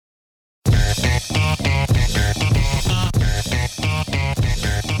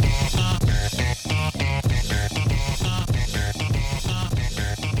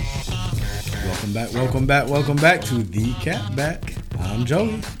Welcome back to The Cat Back. I'm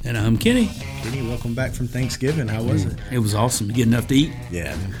Joey. And I'm Kenny. Kenny, welcome back from Thanksgiving. How was it? It was awesome. You get enough to eat?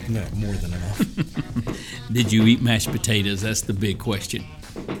 Yeah, more than enough. Did you eat mashed potatoes? That's the big question.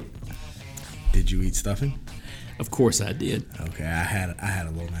 Did you eat stuffing? Of course I did. Okay, I had a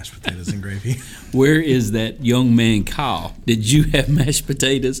little mashed potatoes and gravy. Where is that young man, Kyle? Did you have mashed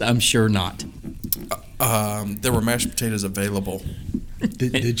potatoes? I'm sure not. There were mashed potatoes available.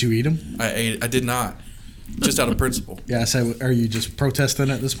 Did you eat them? I did not. Just out of principle. Yeah, so are you just protesting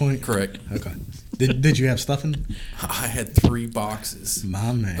at this point? Correct. Okay. Did you have stuffing? I had 3 boxes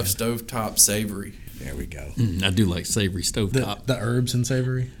My man. of stovetop savory. There we go. I do like savory stovetop. The herbs and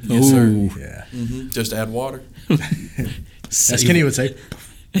savory? Yes, sir. Yeah. Mm-hmm. Just add water. As Kenny would say.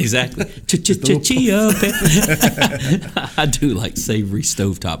 Exactly. Chia. I do like savory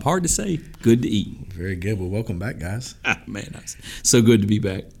stovetop. Hard to say. Good to eat. Very good. Well, welcome back, guys. Man, that's so good to be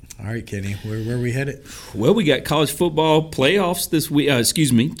back. All right, Kenny, where we headed? Well, we got college football playoffs this week.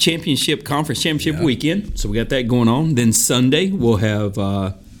 Conference championship weekend. So we got that going on. Then Sunday we'll have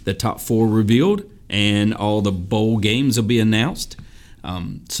the top 4 revealed, and all the bowl games will be announced.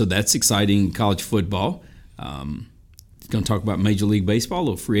 So that's exciting in college football. Going to talk about Major League Baseball, a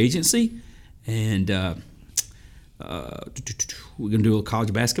little free agency, and we're going to do a little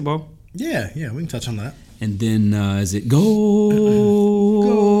college basketball. Yeah, we can touch on that. And then is it go? A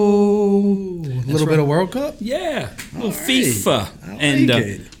little bit of World Cup? Yeah, a little right.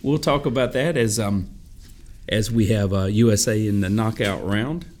 FIFA. We'll talk about that as we have USA in the knockout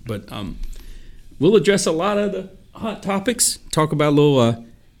round. But we'll address a lot of the hot topics, talk about a little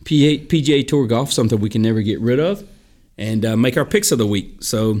PGA Tour golf, something we can never get rid of, and make our picks of the week.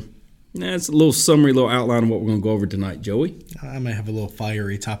 So that's a little summary, little outline of what we're going to go over tonight, Joey. I may have a little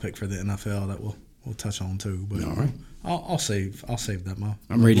fiery topic for the NFL that we'll touch on too, but all right. I'll save that.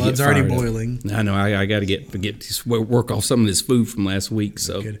 I'm ready to get blood's already fired boiling. Up. I know I got to work off some of this food from last week,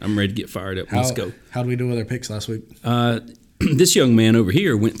 so Good. I'm ready to get fired up. Let's go. How do we do with our picks last week? This young man over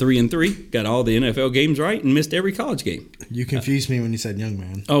here went 3-3, got all the NFL games right, and missed every college game. You confused me when you said young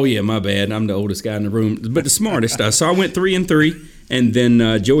man. Oh yeah, my bad. I'm the oldest guy in the room, but the smartest. So I went 3-3, and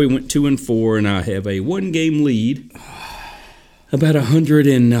then Joey went 2-4, and I have a 1-game lead. About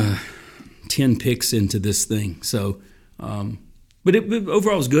 110 picks into this thing. So, but it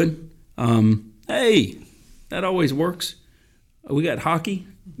overall was good. Hey, that always works. We got hockey.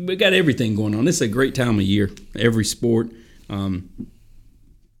 We got everything going on. This is a great time of year. Every sport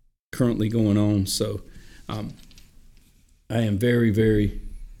currently going on. So I am very, very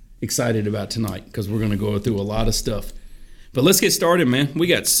excited about tonight because we're going to go through a lot of stuff. But let's get started, man. We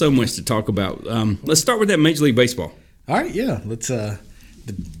got so much to talk about. Let's start with that Major League Baseball. All right, yeah. Let's.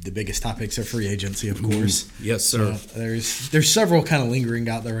 The biggest topics are free agency, of course. Yes, sir. So there's several kind of lingering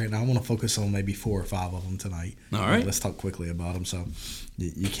out there right now. I want to focus on maybe 4 or 5 of them tonight. All right. Let's talk quickly about them. So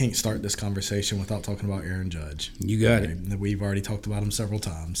you can't start this conversation without talking about Aaron Judge. You got it. We've already talked about him several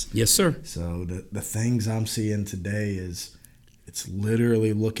times. Yes, sir. So the things I'm seeing today is it's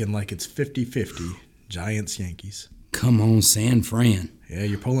literally looking like it's 50-50 Giants-Yankees. Come on, San Fran. Yeah,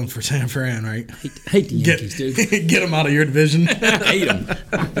 you're pulling for San Fran, right? Hate the Yankees, dude. Get them out of your division. Hate them.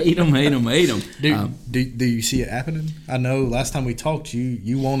 Do you see it happening? I know last time we talked,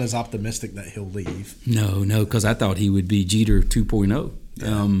 you weren't as optimistic that he'll leave. No, because I thought he would be Jeter 2.0.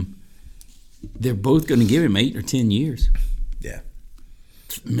 Yeah. They're both going to give him 8 or 10 years. Yeah.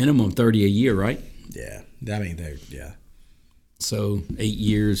 Minimum 30 a year, right? Yeah. I mean, yeah. So 8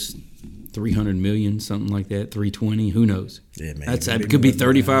 years, 300 million, something like that, 320, who knows? Yeah, That could be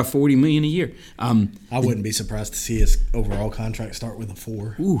 35, 40 million a year. I wouldn't be surprised to see his overall contract start with a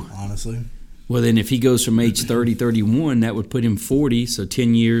 4, honestly. Well, then if he goes from age 30, 31, that would put him 40, so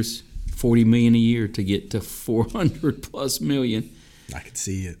 10 years, 40 million a year to get to 400 plus million. I could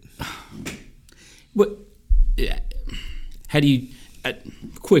see it. What? How do you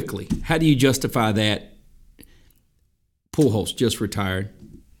justify that? Pujols just retired.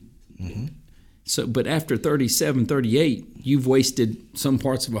 Mm-hmm. So, but after 37, 38, you've wasted some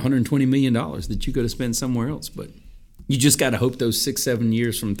parts of $120 million that you could have spent somewhere else. But you just got to hope those 6-7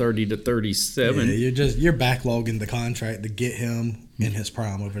 years from 30 to 37. Yeah, you're backlogging the contract to get him in his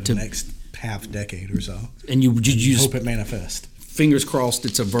prime over the next half decade or so. And you just hope it manifests. Fingers crossed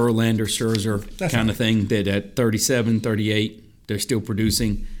it's a Verlander, Scherzer kind of thing that at 37, 38, they're still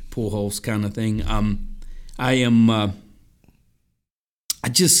producing. Pujols kind of thing. I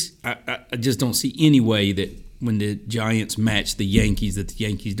just don't see any way that when the Giants match the Yankees that the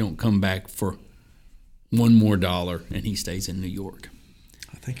Yankees don't come back for one more dollar and he stays in New York.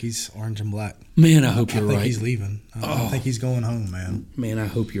 think he's orange and black. Man, I hope you're I think right. he's leaving. I think he's going home, man. Man, I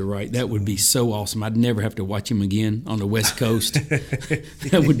hope you're right. That would be so awesome. I'd never have to watch him again on the West Coast.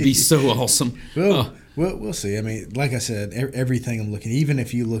 That would be so awesome. Well, we'll see. I mean, like I said, everything I'm looking, even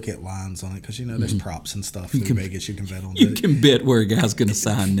if you look at lines on it, because, there's props and stuff through Vegas you can bet on. You can bet where a guy's going to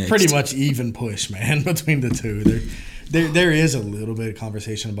sign next. Pretty much even push, man, between the two. There is a little bit of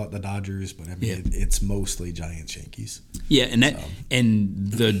conversation about the Dodgers, but I mean, it's mostly Giants, Yankees. Yeah,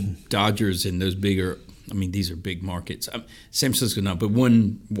 and the Dodgers and those bigger, I mean, these are big markets. San Francisco not,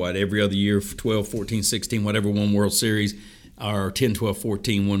 but every other year, 12, 14, 16, whatever, won World Series, or 10, 12,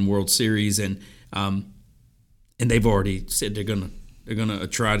 14, won World Series, and they've already said they're gonna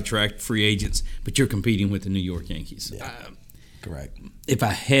try to attract free agents, but you're competing with the New York Yankees. Yeah, correct. If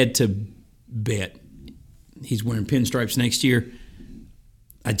I had to bet, he's wearing pinstripes next year.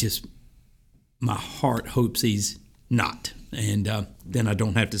 My heart hopes he's not, and then I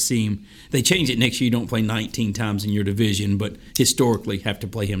don't have to see him. They change it next year. You don't play 19 times in your division, but historically have to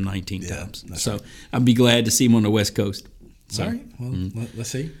play him 19 times. So right. I'd be glad to see him on the West Coast. So, all right. Well, let's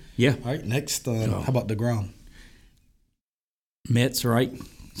see. Yeah. All right. Next, how about DeGrom? Mets, right?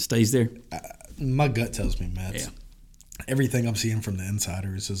 Stays there. My gut tells me Mets. Yeah. Everything I'm seeing from the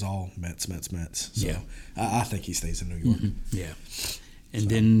insiders is all Mets. So yeah. I think he stays in New York. Mm-hmm. Yeah. And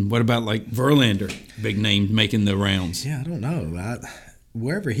then what about like Verlander, big name making the rounds? Yeah, I don't know.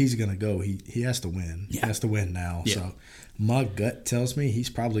 Wherever he's going to go, he has to win. Yeah. He has to win now. Yeah. So my gut tells me he's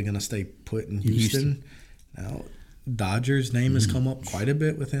probably going to stay put in Houston. Now, Dodgers' name has come up quite a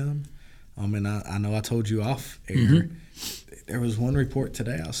bit with him. And I know I told you off air. Mm-hmm. There was one report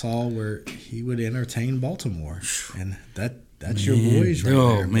today I saw where he would entertain Baltimore, and that's your boys right there.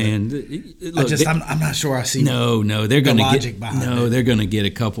 Oh man, look, I'm not sure I see. No, they're going to get. No, they're going to get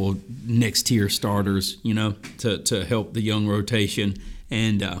a couple next tier starters, to help the young rotation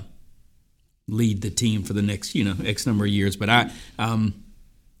and lead the team for the next X number of years. But Verlander,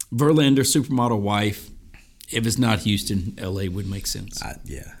 supermodel wife. If it's not Houston, LA would make sense. I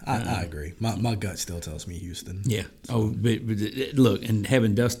agree. My gut still tells me Houston. Yeah. So. But look, and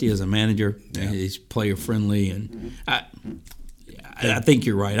having Dusty as a manager, he's player friendly, and I think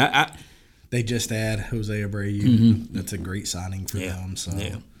you're right. They just add Jose Abreu. Mm-hmm. That's a great signing for them. So.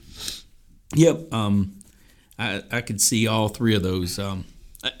 Yeah. Yep. I could see all three of those. Kind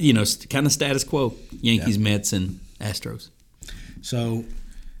of status quo: Yankees, Mets, and Astros. So.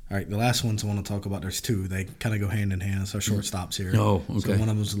 All right, the last ones I want to talk about, there's two. They kind of go hand in hand, so shortstops here. Oh, okay. So one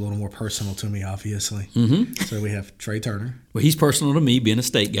of them is a little more personal to me, obviously. Mm-hmm. So we have Trey Turner. Well, he's personal to me, being a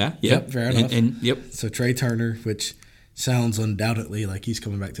state guy. Yep, fair enough. Yep. So Trey Turner, which sounds undoubtedly like he's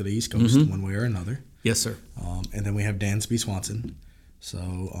coming back to the East Coast one way or another. Yes, sir. And then we have Dansby Swanson.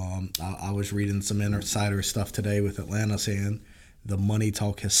 So I was reading some insider stuff today with Atlanta saying the money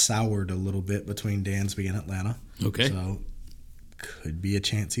talk has soured a little bit between Dansby and Atlanta. Okay. So could be a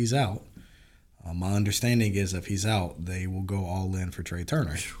chance he's out. My understanding is if he's out, they will go all in for Trey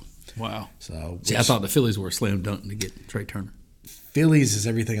Turner. Wow. So I thought the Phillies were a slam dunk to get Trey Turner. Phillies is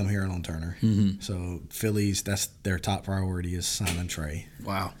everything I'm hearing on Turner. Mm-hmm. So Phillies, that's their top priority is signing Trey.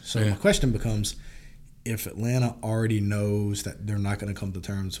 Wow. So my question becomes, if Atlanta already knows that they're not going to come to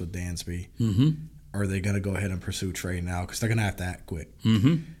terms with Dansby, are they going to go ahead and pursue Trey now? Because they're going to have to act quick.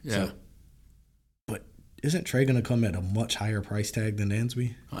 Mm-hmm. Yeah. So, but isn't Trey going to come at a much higher price tag than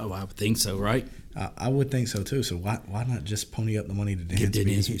Dansby? Oh, I would think so, right? I would think so too. So why not just pony up the money to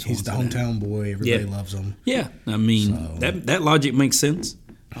Dansby? He's the hometown boy. Everybody loves him. Yeah, I mean that logic makes sense.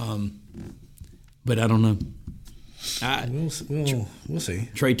 But I don't know. We'll see.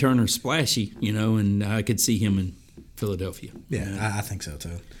 Trey Turner's splashy, and I could see him in Philadelphia. Yeah, I think so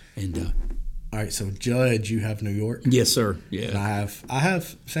too. And all right, so Judge, you have New York. Yes, sir. Yeah, and I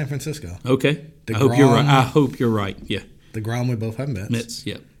have San Francisco. Okay, I hope you're right. I hope you're right. Yeah, DeGrom, we both have Mets. Mets.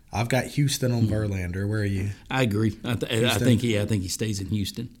 Yeah. I've got Houston on Verlander. Where are you? I agree. I think he stays in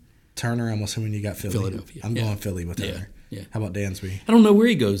Houston. Turner, I'm assuming you got Philly. Philadelphia. I'm going Philly with Turner. Yeah. How about Dansby? I don't know where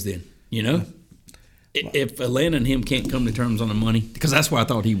he goes then. If Atlanta and him can't come to terms on the money, because that's where I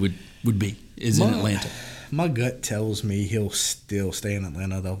thought he would be, is in Atlanta. My gut tells me he'll still stay in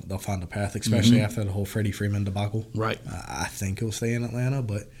Atlanta. They'll find a path, especially after the whole Freddie Freeman debacle. Right. I think he'll stay in Atlanta,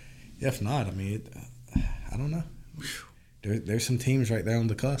 but if not, I mean, I don't know. There's some teams right there on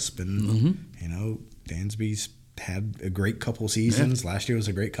the cusp, and Dansby's had a great couple seasons. Last year was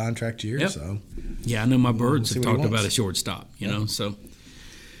a great contract year. So I know my birds have talked about a shortstop. So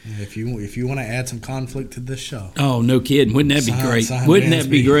if you want to add some conflict to this show, oh no kidding, wouldn't that be great? Wouldn't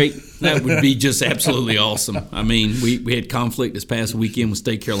that be great? That would be just absolutely awesome. I mean, we had conflict this past weekend with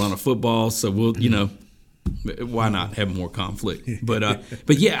State Carolina football, so we'll why not have more conflict? But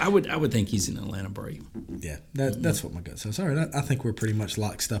yeah, I would think he's an Atlanta Brave. Yeah, that's what my gut says. All right, I think we're pretty much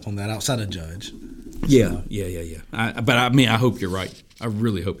locked up on that outside of Judge. Yeah. But I mean, I hope you're right. I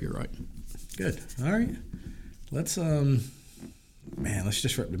really hope you're right. Good. All right. Let's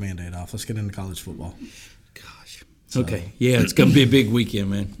just rip the Band-Aid off. Let's get into college football. Gosh. Okay. Yeah, it's going to be a big weekend,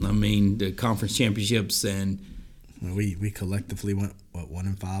 man. I mean, the conference championships and we collectively went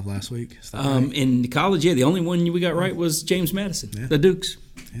 1-5 last week. Right? In college, the only one we got right was James Madison, the Dukes.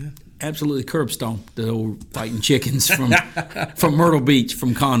 Yeah. Absolutely curb stomped the old fighting chickens from Myrtle Beach,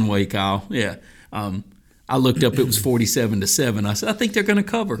 from Conway, Kyle. Yeah. I looked up, it was 47-7. I said, I think they're going to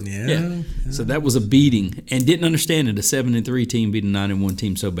cover. Yeah. So that was a beating, and didn't understand it. A 7-3 team beat a 9-1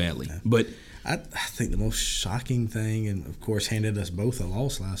 team so badly. Yeah. But I think the most shocking thing, and of course handed us both a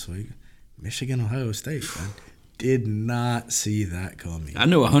loss last week, Michigan, Ohio State. I did not see that coming. I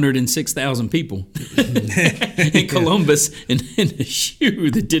know 106,000 people in Columbus in a shoe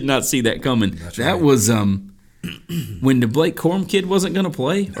that did not see that coming. That's that right. Was when the Blake Corum kid wasn't going to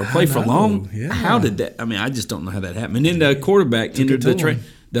play or play for long. Yeah. How did that? I mean, I just don't know how that happened. And then the quarterback entered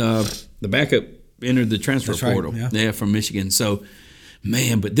the backup entered the transfer portal. Right, yeah, from Michigan. So,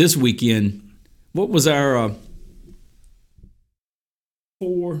 man, but this weekend, what was our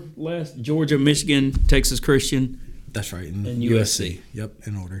 4 last? Georgia, Michigan, Texas Christian. That's right. And USC. Yep,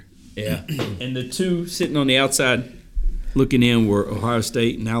 in order. Yeah. And the two sitting on the outside looking in were Ohio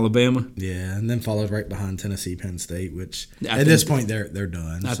State and Alabama. Yeah, and then followed right behind Tennessee, Penn State, which at this point they're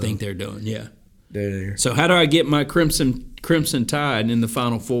done. I think they're done, yeah. They're so how do I get my Crimson Tide in the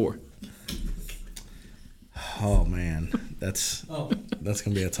Final Four? Oh, man. That's going to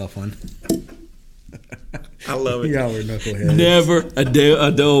be a tough one. I love it. Y'all were knuckleheads. Never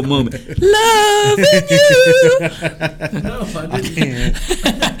a dull moment. Loving you. No, I didn't.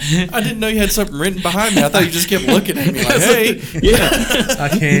 I didn't know you had something written behind me. I thought you just kept looking at me like, hey. Yeah. I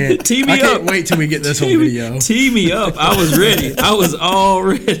can't. Tee me up. I can't wait till we get this on video. Tee me up. I was ready. I was all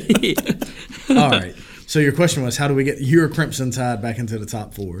ready. All right. So your question was, how do we get your Crimson Tide back into the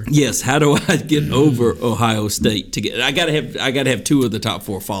top 4? Yes. How do I get over Ohio State to get? I gotta have 2 of the top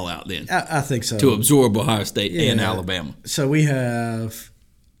 4 fall out then. I think so. To absorb Ohio State and Alabama. So we have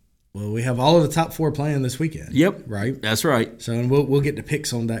all of the top 4 playing this weekend. Yep. Right. That's right. So and we'll get to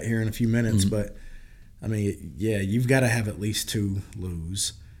picks on that here in a few minutes, but I mean, you've got to have at least 2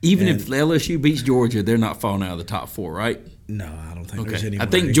 lose. Even if LSU beats Georgia, they're not falling out of the top 4, right? No, I don't think there's any way. I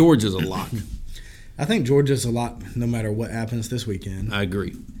think Georgia's a lock. I think Georgia's a lock no matter what happens this weekend. I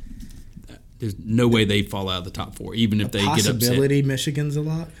agree. There's no way they fall out of the top 4, even if they get upset. Possibility Michigan's a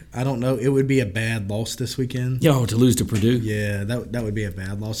lock. I don't know. It would be a bad loss this weekend. To lose to Purdue. Yeah, that would be a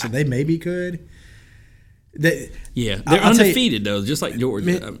bad loss. So they maybe could. They're undefeated, though, just like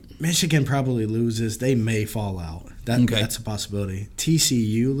Georgia. Michigan probably loses. They may fall out. That's a possibility.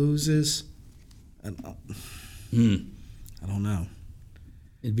 TCU loses. I don't know.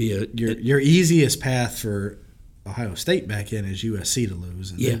 It'd be your easiest path for Ohio State back in is USC to lose.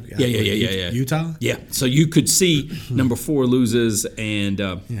 And Utah? Yeah. So you could see number 4 loses and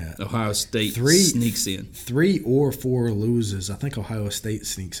Ohio State sneaks in. 3 or 4 loses. I think Ohio State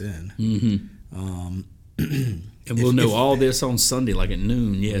sneaks in. Mm-hmm. And we'll know all this on Sunday, like at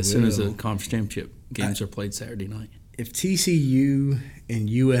noon. Yeah, as soon as the conference championship games are played Saturday night. If TCU and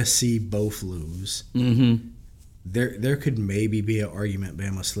USC both lose, there could maybe be an argument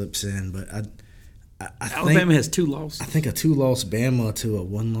Bama slips in, but Alabama has 2 losses. I think a 2-loss Bama to a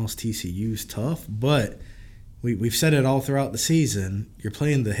 1-loss TCU is tough, but we've said it all throughout the season. You're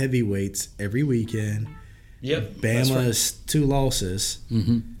playing the heavyweights every weekend. Yep. Bama is 2 losses,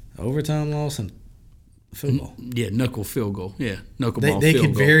 overtime loss and field goal. Yeah, knuckle field goal. Yeah, knuckleball field goal. They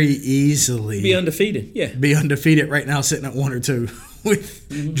could very easily be undefeated. Yeah, be undefeated right now, sitting at 1 or 2 with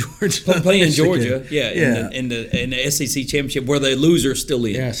Georgia playing Georgia. In the SEC championship where the loser's still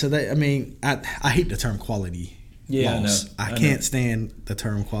in. Yeah, so I hate the term quality loss. I can't stand the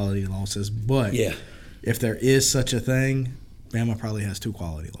term quality losses, but if there is such a thing, Bama probably has 2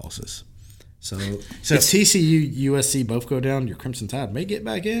 quality losses. So if TCU, USC both go down, your Crimson Tide may get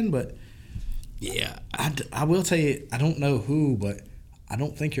back in, but. Yeah, I will tell you, I don't know who, but I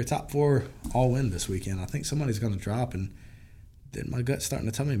don't think your top 4 all win this weekend. I think somebody's going to drop, and then my gut's starting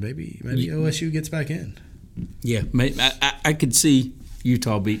to tell me maybe OSU gets back in. Yeah, I could see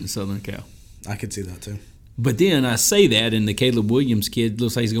Utah beating Southern Cal. I could see that too. But then I say that, and the Caleb Williams kid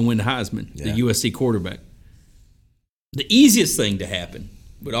looks like he's going to win the Heisman, the USC quarterback. The easiest thing to happen,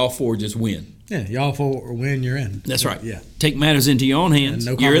 but all 4 just win. Yeah, y'all 4 win, you're in. That's right. Yeah. Take matters into your own hands.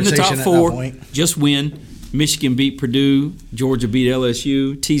 No you're in the top at 4. That point. Just win. Michigan beat Purdue. Georgia beat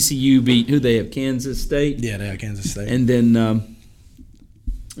LSU. TCU beat who they have? Kansas State. Yeah, they have Kansas State. And then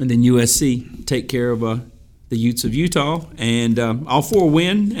USC take care of the Utes of Utah, and all 4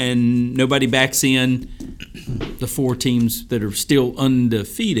 win, and nobody backs in the 4 teams that are still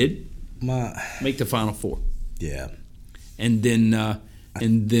undefeated. Make the Final Four. Yeah. And then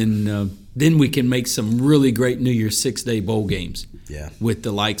we can make some really great New Year's 6-day bowl games. Yeah. With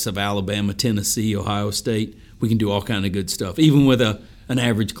the likes of Alabama, Tennessee, Ohio State. We can do all kind of good stuff, even with an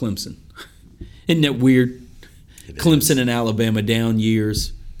average Clemson. Isn't that weird? Clemson and Alabama down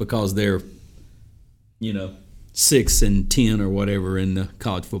years because they're, 6 and 10 or whatever in the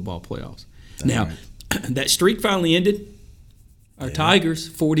college football playoffs. That's now, right. That streak finally ended. Our Tigers,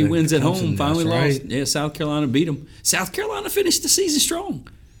 40 wins at home, finally lost. Yeah, South Carolina beat them. South Carolina finished the season strong.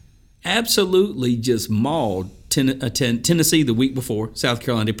 Absolutely just mauled Tennessee the week before. South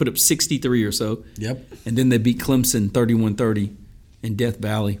Carolina, they put up 63 or so. Yep. And then they beat Clemson 31-30 in Death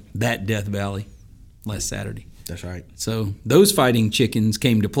Valley, last Saturday. That's right. So those fighting chickens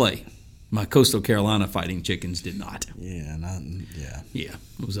came to play. My Coastal Carolina fighting chickens did not. Yeah, Yeah,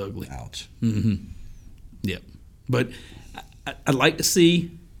 it was ugly. Ouch. Mm-hmm. Yep. But I'd like to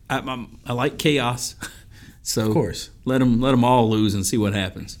see. I like chaos. So of course, let them all lose and see what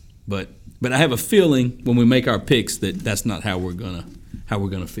happens. But I have a feeling when we make our picks that's not how we're gonna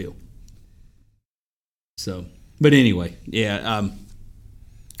feel. So, but anyway, yeah.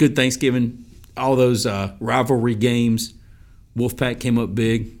 Good Thanksgiving. All those rivalry games. Wolfpack came up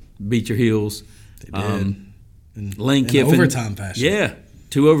big, beat your heels. They did. Lane Kiffin, overtime fashion. Yeah,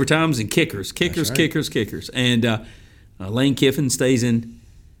 2 overtimes and kickers, right. kickers. And Lane Kiffin stays in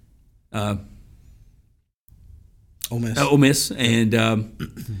Ole Miss, and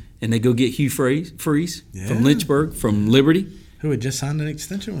they go get Hugh Freeze from Lynchburg, from Liberty, who had just signed an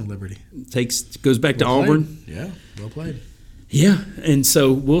extension with Liberty. Goes back to Auburn. Yeah, well played. Yeah, and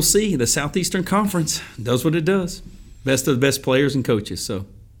so we'll see. The Southeastern Conference does what it does. Best of the best players and coaches. So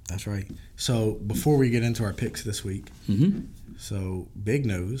that's right. So before we get into our picks this week, so big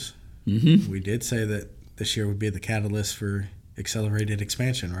news. We did say that this year would be the catalyst for accelerated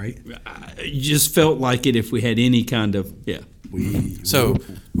expansion, right? I just felt like it if we had any kind of So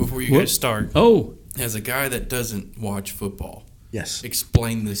before you guys start, as a guy that doesn't watch football, yes,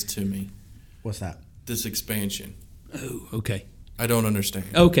 explain this to me. What's that? This expansion. Oh, okay. I don't understand.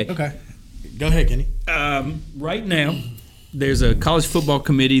 Okay. Go ahead, Kenny. Right now, there's a college football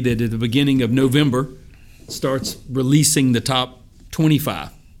committee that at the beginning of November starts releasing the top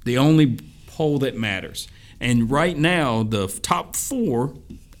 25, the only poll that matters. And right now, the top 4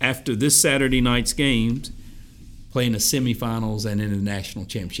 after this Saturday night's games play in the semifinals and in the national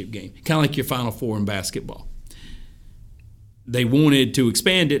championship game, kind of like your Final Four in basketball. They wanted to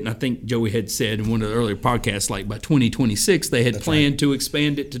expand it, and I think Joey had said in one of the earlier podcasts, like by 2026, they had planned to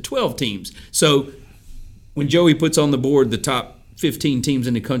expand it to 12 teams. So when Joey puts on the board the top 15 teams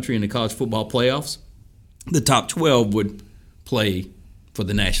in the country in the college football playoffs, the top 12 would play for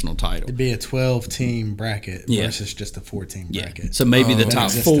the national title. It'd be a 12-team bracket versus just a 4-team bracket. So maybe the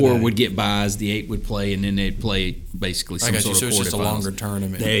top 4 would get buys, the 8 would play, and then they'd play basically some sort of so it's just a longer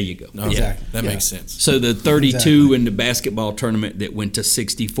tournament. There you go. No, exactly. That makes sense. So the 32 in the basketball tournament that went to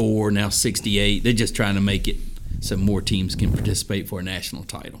 64, now 68, they're just trying to make it so more teams can participate for a national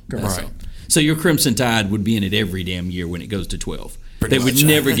title. Right. So your Crimson Tide would be in it every damn year when it goes to 12. They would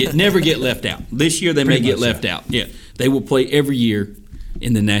never get left out. This year they may get left out. Yeah. They will play every year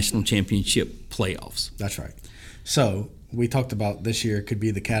in the national championship playoffs. That's right. So we talked about this year could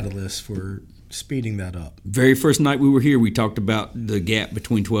be the catalyst for speeding that up. Very first night we were here, we talked about the gap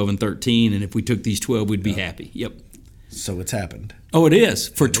between 12 and 13, and if we took these 12, we'd be happy. Yep. So it's happened. Oh, it is?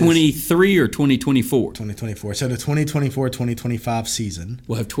 For 23 or 2024? 2024. So the 2024-2025 season.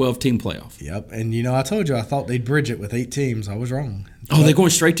 We'll have 12-team playoff. Yep. And, I told you I thought they'd bridge it with 8 teams. I was wrong. Oh, they're going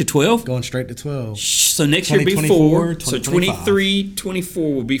straight to 12? Going straight to 12. So next year will be 4. So 23,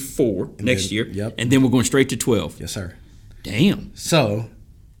 24 will be 4 next year. Yep. And then we're going straight to 12. Yes, sir. Damn. So,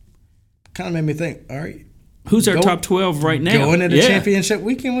 kind of made me think, all right. Who's our top 12 right now? Going into championship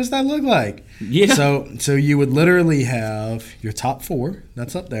weekend, what's that look like? Yeah. So you would literally have your top 4.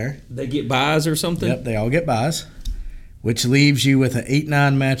 That's up there. They get buys or something? Yep, they all get buys, which leaves you with an 8-9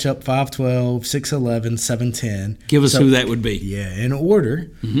 matchup, 5-12, 6-11, 7-10. Give us who that would be. Yeah, in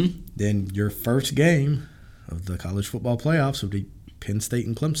order. Then your first game of the college football playoffs would be Penn State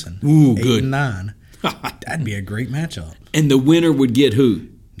and Clemson. Ooh, 8 good. and 9. That'd be a great matchup. And the winner would get who?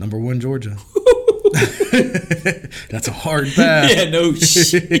 Number 1, Georgia. That's a hard pass. Yeah, no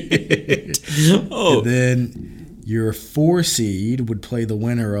shit. And then Your 4 seed would play the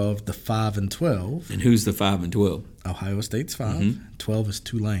winner of the 5 and 12. And who's the 5 and 12? Ohio State's 5. 12 is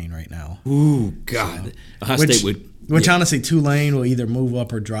Tulane right now. Ooh, God. Ohio State would. Which honestly, Tulane will either move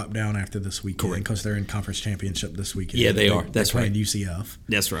up or drop down after this weekend because they're in conference championship this weekend. Yeah, they are. That's right. UCF.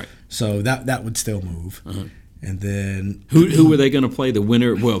 That's right. So that would still move. And then who were they going to play? The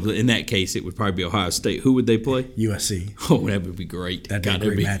winner? Well, in that case, it would probably be Ohio State. Who would they play? USC. Oh, that would be great. That'd be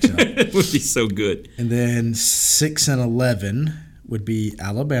a great matchup. It would be so good. And then 6 and 11 would be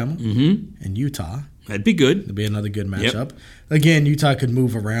Alabama and Utah. That'd be good. It'd be another good matchup. Yep. Again, Utah could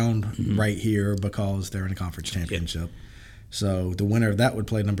move around right here because they're in a conference championship. Yep. So the winner of that would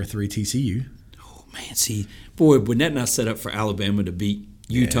play number 3 TCU. Oh, man. See, boy, wouldn't that not set up for Alabama to beat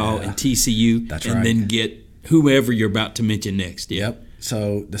Utah and TCU and then get whoever you're about to mention next? Yeah. Yep.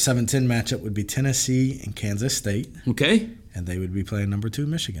 So the 7-10 matchup would be Tennessee and Kansas State. Okay. And they would be playing number 2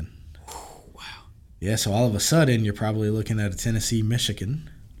 Michigan. Wow. Yeah, so all of a sudden you're probably looking at a Tennessee-Michigan,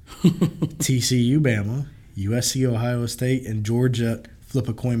 TCU-Bama, USC-Ohio State, and Georgia flip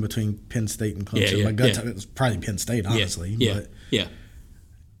a coin between Penn State and Clemson. My gut it was probably Penn State, honestly. Yeah.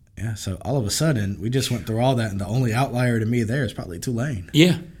 So all of a sudden, we just went through all that, and the only outlier to me there is probably Tulane.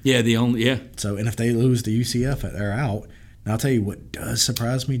 Yeah. So, and if they lose to UCF, they're out. Now, I'll tell you what does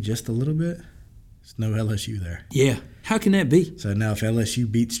surprise me just a little bit. There's no LSU there. Yeah. How can that be? So now if LSU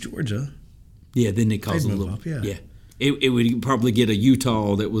beats Georgia. Yeah, then it causes a little. Up, yeah. It would probably get a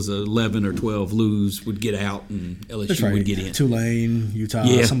Utah that was 11 or 12 lose would get out, and LSU would get in. Tulane, Utah,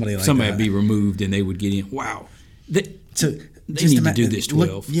 somebody like that. Somebody would be removed, and they would get in. Wow. They need to do this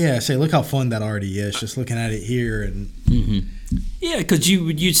 12. Look how fun that already is, just looking at it here. And Yeah, because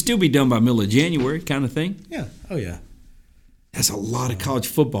you'd still be done by middle of January kind of thing. Yeah. Oh, yeah. That's a lot of college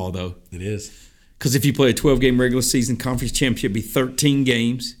football, though. It is. Because if you play a 12-game regular season, conference championship be 13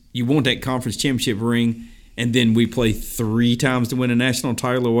 games. You want that conference championship ring, and then we play 3 times to win a national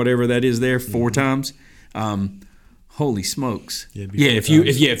title or whatever that is there, 4 times. Holy smokes!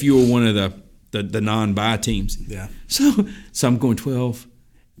 If you were one of the non-bye teams. Yeah. So I'm going 12.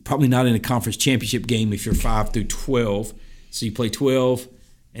 Probably not in a conference championship game if you're 5 through 12. So you play 12,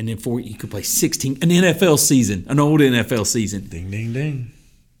 and then 4. You could play 16. An NFL season, an old NFL season. Ding, ding, ding.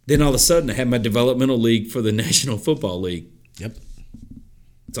 Then all of a sudden, I had my developmental league for the National Football League. Yep.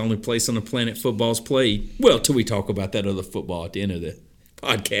 It's the only place on the planet football's played. Well, till we talk about that other football at the end of the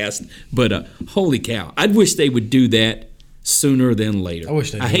podcast. But holy cow, I'd wish they would do that sooner than later. I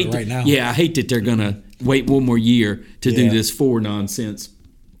wish they'd do it right now. Yeah, I hate that they're going to wait one more year to do this 4 nonsense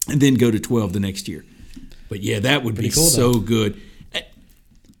and then go to 12 the next year. But, yeah, that would be cool, so good.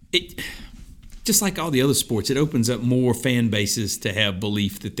 It just like all the other sports, it opens up more fan bases to have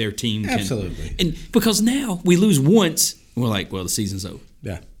belief that their team can. Absolutely. And because now we lose once, we're like, well, the season's over.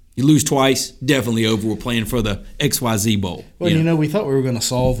 Yeah. You lose twice, definitely over. We're playing for the XYZ Bowl. Well, we thought we were going to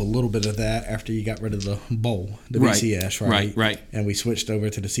solve a little bit of that after you got rid of the bowl, the BCS, right? Right. And we switched over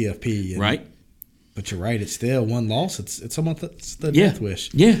to the CFP. Right. But you're right. It's still one loss. It's almost the death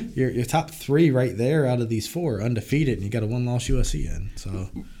wish. Yeah. Your top 3 right there out of these 4 are undefeated, and you got a 1-loss USC in. So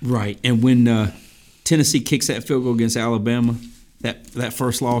right. And when Tennessee kicks that field goal against Alabama, that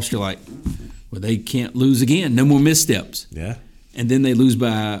first loss, you're like, well, they can't lose again. No more missteps. Yeah. And then they lose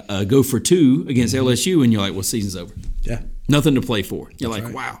by go for 2 against LSU, and you're like, well, season's over. Yeah. Nothing to play for. You're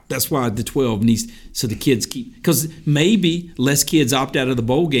like, wow. That's why the 12 needs – so the kids keep – because maybe less kids opt out of the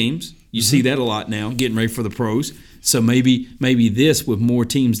bowl games. You see that a lot now, getting ready for the pros. So maybe this with more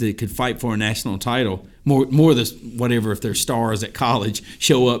teams that could fight for a national title, more of the whatever, if they're stars at college,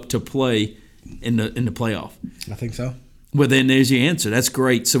 show up to play in the playoff. I think so. Well, then there's your answer. That's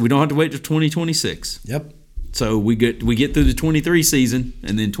great. So we don't have to wait till 2026. Yep. So we get through the 23 season,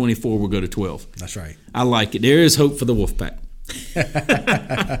 and then 24 we'll go to 12. That's right. I like it. There is hope for the Wolfpack.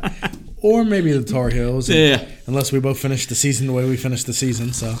 Or maybe the Tar Heels. Yeah. Unless we both finish the season the way we finished the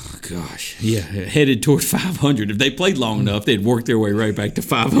season. So. Gosh. Yeah. Headed toward 500. If they played long enough, they'd work their way right back to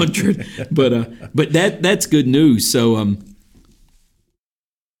 500. But that's good news. So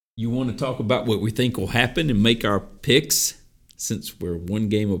you want to talk about what we think will happen and make our picks, since we're 1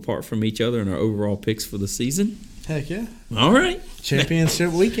 game apart from each other in our overall picks for the season? Heck yeah. All right.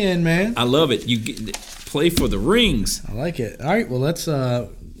 Championship weekend, man. I love it. You play for the rings. I like it. All right, well, let's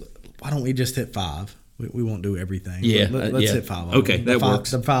why don't we just hit 5? We won't do everything. Yeah. Let's hit 5. Okay, that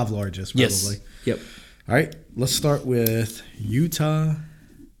works. The 5 largest, probably. Yes. Yep. All right, let's start with Utah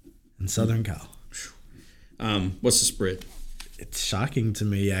and Southern Cal. What's the spread? It's shocking to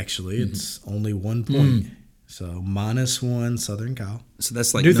me, actually. It's only 1 point. So -1 Southern Cal. So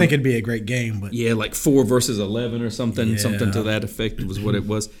that's like I do think it'd be a great game, but like 4 versus 11 or something to that effect was what it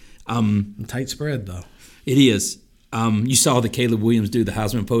was. Tight spread though. It is. You saw that Caleb Williams do the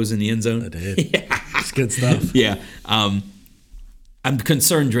Heisman pose in the end zone? I did. It's good stuff. Yeah. I'm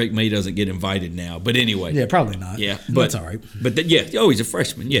concerned Drake May doesn't get invited now. But anyway. Yeah, probably not. Yeah. But that's all right. But he's a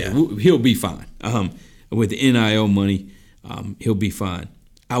freshman. Yeah. He'll be fine. With the NIL money, he'll be fine.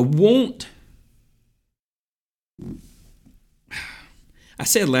 I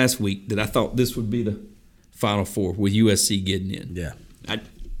said last week that I thought this would be the Final Four with USC getting in.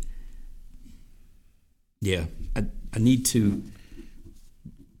 Yeah. I need to,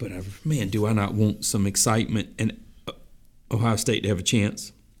 but man, do I not want some excitement and Ohio State to have a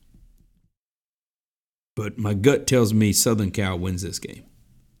chance? But my gut tells me Southern Cal wins this game.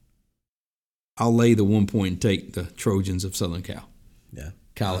 I'll lay the 1 point and take the Trojans of Southern Cal. Yeah.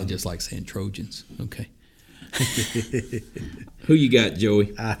 Kyle, I just like saying Trojans. Okay. Who you got,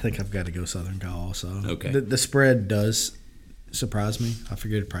 Joey? I think I've got to go Southern Cal also. Okay. The spread does surprise me. I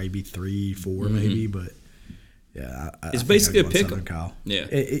figured it'd probably be 3-4 maybe, but yeah. It's basically a pick 'em. Southern Cal. Yeah.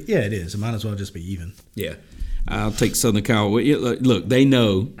 It is. It might as well just be even. Yeah. I'll take Southern Cal. Look, they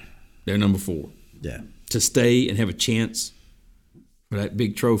know they're number 4. Yeah. To stay and have a chance for that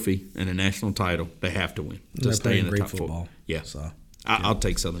big trophy and a national title, they have to win. To stay in the top football. 4. Yeah. So I'll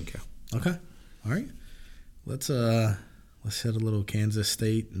take Southern Cal. Okay. All right. Let's hit a little Kansas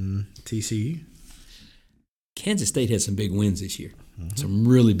State and TCU. Kansas State had some big wins this year. Some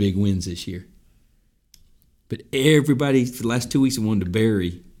really big wins this year. But everybody for the last 2 weeks wanted to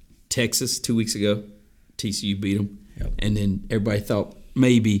bury Texas 2 weeks ago. TCU beat them. Yep. And then everybody thought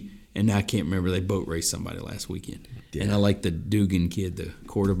maybe, and I can't remember, they boat raced somebody last weekend. Yeah. And I like the Dugan kid, the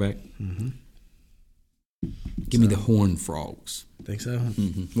quarterback. Mm-hmm. Give me the Horned Frogs. Think so?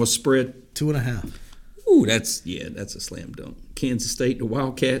 Mm-hmm. What's the spread? 2.5. Ooh, that's a slam dunk. Kansas State, the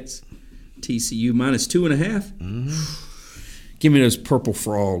Wildcats, TCU minus 2.5. Mm-hmm. Give me those purple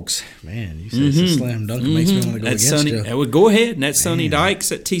frogs. Man, you say it's a slam dunk. It makes me want to go against you. Go ahead. And that's Sonny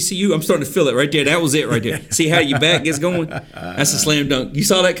Dykes at TCU. I'm starting to feel it right there. That was it right there. See how your back gets going? That's a slam dunk. You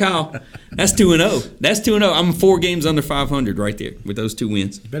saw that, Kyle? That's 2-0. That's 2-0. I'm 4 games under 500 right there with those 2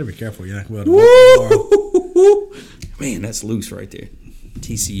 wins. You better be careful. You're not going to be able to tomorrow. Man, that's loose right there.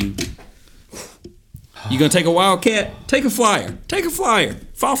 TCU. You going to take a Wildcat? Take a flyer. Take a flyer.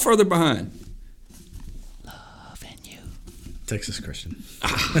 Fall further behind. Texas Christian.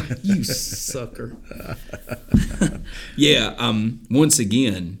 You sucker. Yeah, once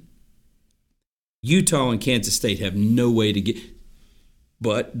again, Utah and Kansas State have no way to get.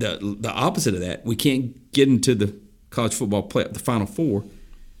 But the opposite of that, we can't get into the college football playoff, the Final Four,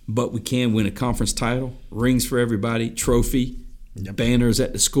 but we can win a conference title, rings for everybody, trophy, banners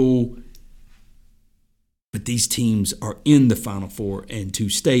at the school. But these teams are in the Final Four, and to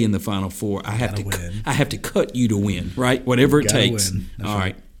stay in the Final Four, I have to cut you to win, right? Whatever it takes. All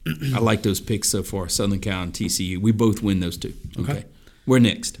right. I like those picks so far, Southern Cal and TCU. We both win those 2. Okay. Where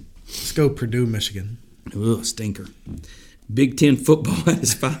next? Let's go Purdue, Michigan. Ugh, stinker. Big Ten football at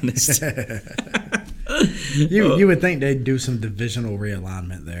its finest. You would think they'd do some divisional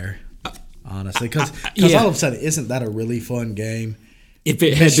realignment there, honestly, because all of a sudden, isn't that a really fun game? If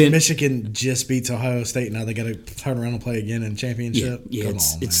it had been Michigan just beats Ohio State, now they got to turn around and play again in championship. Yeah,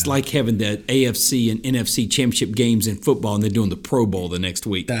 it's like having the AFC and NFC championship games in football, and they're doing the Pro Bowl the next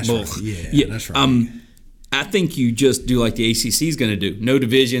week. That's right. Yeah, that's right. I think you just do like the ACC is going to do. No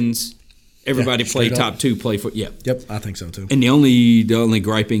divisions. Everybody play top 2. Play for Yep, I think so too. And the only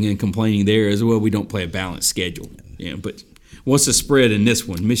griping and complaining there is, well, we don't play a balanced schedule. Yeah, but what's the spread in this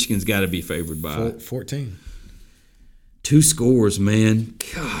one? Michigan's got to be favored by 14. 2 scores, man.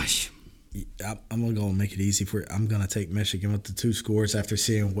 Gosh. I'm going to go and make it easy for you. I'm going to take Michigan with the 2 scores after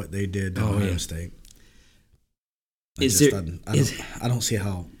seeing what they did to Ohio State. I don't see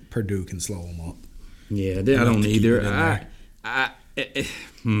how Purdue can slow them up. Yeah, I don't either.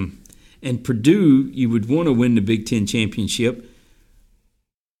 And Purdue, you would want to win the Big Ten championship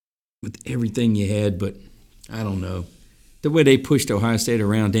with everything you had, but I don't know. The way they pushed Ohio State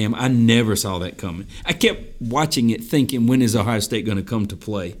around, damn, I never saw that coming. I kept watching it thinking, when is Ohio State going to come to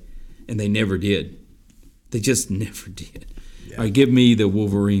play? And they never did. They just never did. Yeah. All right, give me the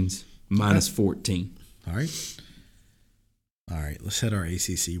Wolverines minus 14. All right, let's hit our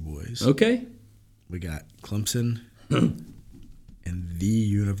ACC boys. Okay. We got Clemson and the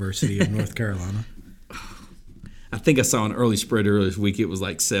University of North Carolina. I think I saw an early spread earlier this week. It was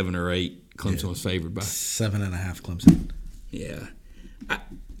like 7 or 8. Clemson was favored by 7.5 Clemson. Yeah.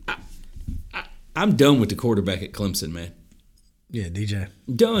 I'm done with the quarterback at Clemson, man. Yeah, DJ.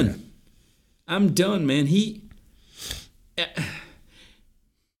 Done. Yeah. I'm done, man.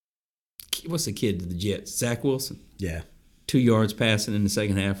 What's the kid to the Jets? Zach Wilson? Yeah. 2 yards passing in the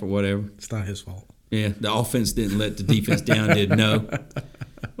second half or whatever. It's not his fault. Yeah, the offense didn't let the defense down, did no.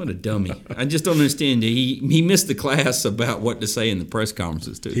 What a dummy. I just don't understand. He missed the class about what to say in the press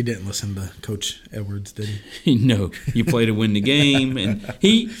conferences, too. He didn't listen to Coach Edwards, did he? No. You play to win the game. And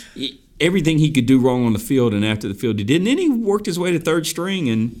he everything he could do wrong on the field and after the field he did. And then he worked his way to third string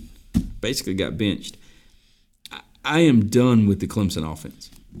and basically got benched. I am done with the Clemson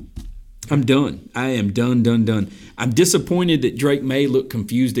offense. I'm done. I am done. I'm disappointed that Drake May looked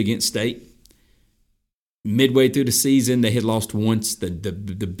confused against State. Midway through the season, they had lost once, the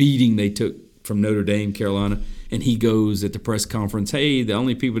beating they took from Notre Dame, Carolina, and he goes at the press conference, hey, the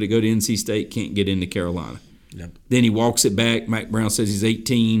only people that go to NC State can't get into Carolina. Yep. Then he walks it back. Mac Brown says he's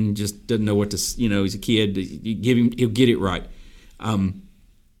 18, just doesn't know what to, he's a kid. You give him, he'll get it right. I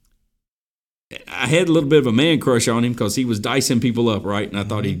had a little bit of a man crush on him because he was dicing people up, right? And I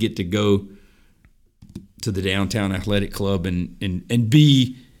thought he'd get to go to the downtown athletic club and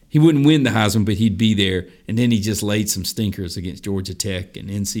be. He wouldn't win the Heisman, but he'd be there. And then he just laid some stinkers against Georgia Tech and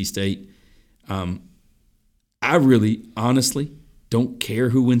NC State. I really, honestly, don't care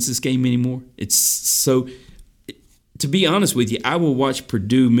who wins this game anymore. It's so. To be honest with you, I will watch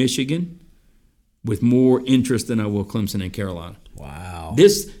Purdue, Michigan with more interest than I will Clemson and Carolina. Wow.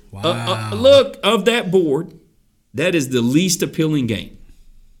 Look, of that board, that is the least appealing game.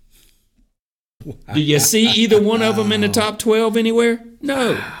 Wow. Do you see either one of them in the top 12 anywhere?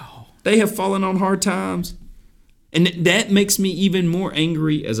 No. Wow. They have fallen on hard times. And that makes me even more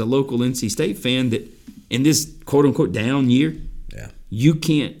angry as a local NC State fan that in this quote-unquote down year, you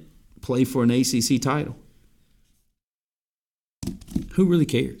can't play for an ACC title. Who really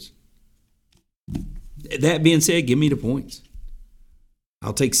cares? That being said, give me the points.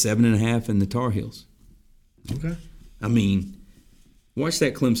 I'll take 7.5 in the Tar Heels. Okay. I mean, watch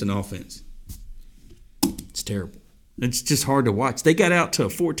that Clemson offense. It's terrible. It's just hard to watch. They got out to a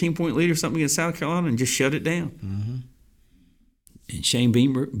 14-point lead or something against South Carolina and just shut it down. Mm-hmm. And Shane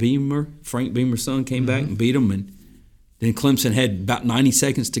Beamer, Frank Beamer's son, came back and beat them. And then Clemson had about 90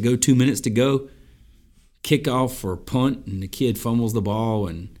 seconds to go, 2 minutes to go. Kickoff or punt, and the kid fumbles the ball,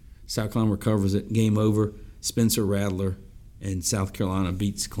 and South Carolina recovers it. Game over. Spencer Rattler and South Carolina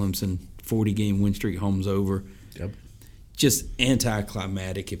beats Clemson. 40-game win streak, home's over. Yep. Just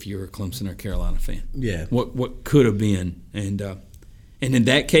anticlimactic if you're a Clemson or Carolina fan. Yeah. What could have been, and in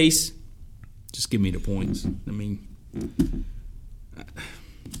that case, just give me the points. I mean,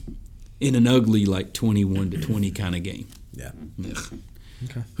 in an ugly 21-20 kind of game. Yeah. Ugh.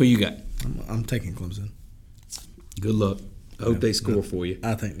 Okay. Who you got? I'm taking Clemson. Good luck. I hope they score for you.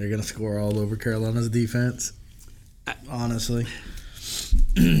 I think they're going to score all over Carolina's defense. Honestly.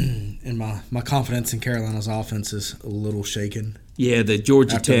 And my confidence in Carolina's offense is a little shaken. Yeah, the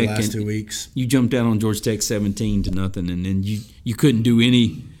Georgia after Tech. The last 2 weeks. You jumped out on Georgia Tech 17-0, and then you couldn't do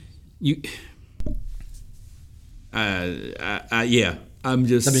any. I'm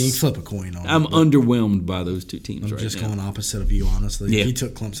just. I mean, you flip a coin on. I'm underwhelmed by those two teams right now. I'm just going opposite of you, honestly. Yeah. If you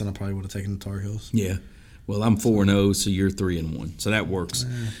took Clemson, I probably would have taken the Tar Heels. Yeah. Well, I'm 4-0, so you're 3-1, so that works.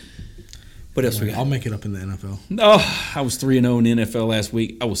 What else we got? I'll make it up in the NFL. Oh, I was 3-0 in the NFL last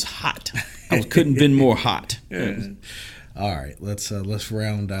week. I was hot. Couldn't have been more hot. All right, let's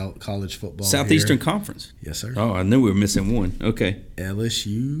round out college football. Southeastern here. Conference. Yes, sir. Oh, I knew we were missing one. Okay.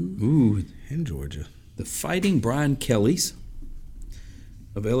 LSU and Georgia. The Fighting Brian Kellys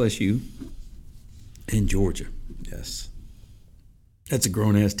of LSU and Georgia. Yes. That's a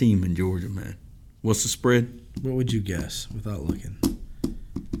grown-ass team in Georgia, man. What's the spread? What would you guess without looking?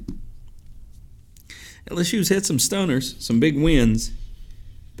 LSU's had some stunners, some big wins,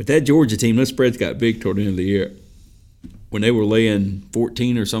 but that Georgia team, that spread's got big toward the end of the year. When they were laying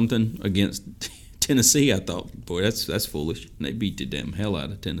 14 or something against Tennessee, I thought, boy, that's foolish. And they beat the damn hell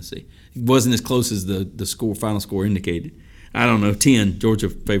out of Tennessee. It wasn't as close as the final score indicated. I don't know, 10. Georgia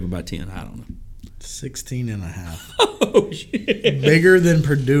favored by 10. I don't know. 16.5. Oh, shit. Bigger than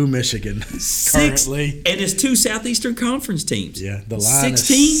Purdue, Michigan. Currently. And it's two Southeastern Conference teams. Yeah, the line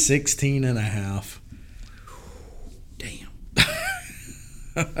 16? is 16.5. Damn.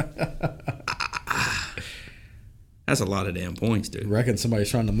 That's a lot of damn points, dude. You reckon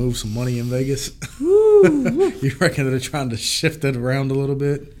somebody's trying to move some money in Vegas? You reckon they're trying to shift it around a little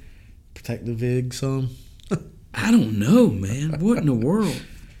bit? Protect the VIG some? I don't know, man. What in the world?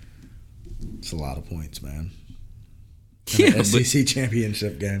 It's a lot of points, man. Yeah, SEC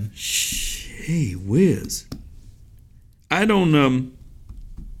championship game. Hey, whiz. I don't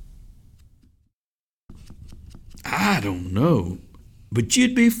know. But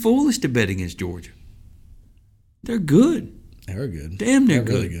you'd be foolish to bet against Georgia. They're good. They're good. Damn, they're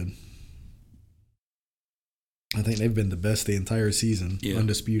good. Really good. I think they've been the best the entire season,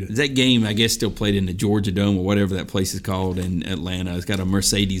 undisputed. That game, I guess, still played in the Georgia Dome or whatever that place is called in Atlanta. It's got a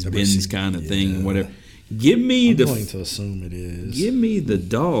Mercedes-Benz kind of thing, whatever. I'm going to assume it is. Give me the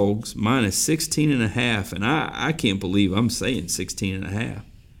Dogs minus 16.5, and I can't believe I'm saying 16.5.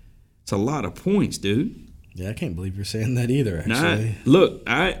 It's a lot of points, dude. Yeah, I can't believe you're saying that either, actually. Look,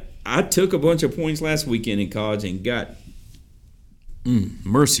 I took a bunch of points last weekend in college and got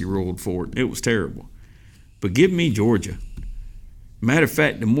mercy ruled for it. It was terrible. But give me Georgia. Matter of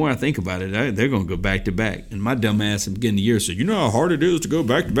fact, the more I think about it, they're going to go back-to-back. And my dumb ass at the beginning of the year said, you know how hard it is to go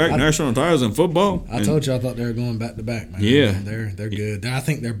back-to-back national titles in football? I told you I thought they were going back-to-back, man. Yeah. They're good. I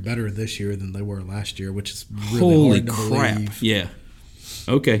think they're better this year than they were last year, which is really hard to believe. Yeah.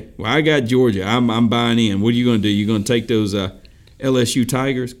 Okay. Well, I got Georgia. I'm buying in. What are you going to do? You going to take those LSU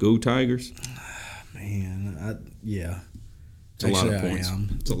Tigers? Go Tigers? Man, yeah. It's a lot of points.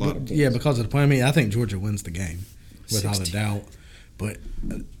 It's a lot of points. Yeah, because of the point. I mean, I think Georgia wins the game without a doubt. But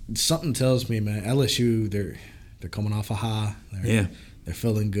something tells me, man, LSU, they're coming off a high. They're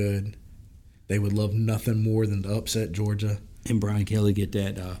feeling good. They would love nothing more than to upset Georgia. And Brian Kelly get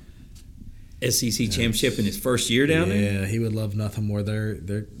that SEC championship in his first year down there. Yeah, he would love nothing more. They're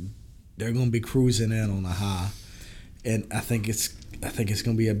going to be cruising in on a high, and I think it's going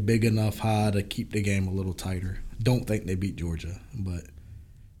to be a big enough high to keep the game a little tighter. Don't think they beat Georgia, but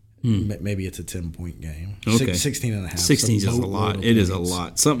maybe it's a 10-point game. Okay. 16.5. 16 is a lot. It is a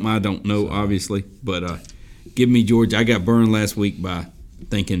lot. Something I don't know, obviously, but give me Georgia. I got burned last week by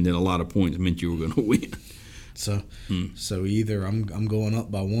thinking that a lot of points meant you were going to win. So either I'm going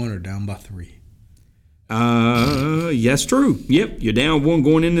up by 1 or down by 3. Yes, true. Yep, you're down 1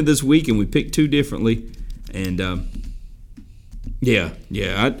 going into this week, and we picked 2 differently. And I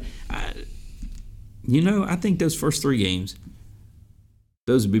think those first 3 games,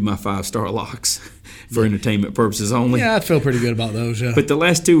 those would be my 5-star locks for entertainment purposes only. Yeah, I feel pretty good about those. Yeah, but the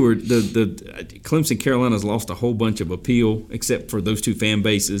last 2 were the Clemson Carolina's lost a whole bunch of appeal, except for those 2 fan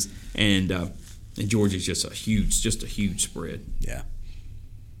bases, and Georgia's just a huge spread. Yeah.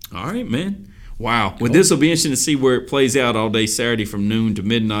 All right, man. Wow. Well, this will be interesting to see where it plays out all day Saturday from noon to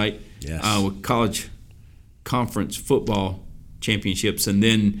midnight. Yes. With college conference football championships, and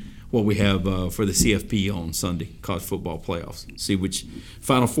then what we have for the CFP on Sunday, college football playoffs. See which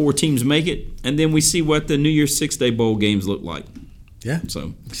Final Four teams make it, and then we see what the New Year's 6-day bowl games look like. Yeah.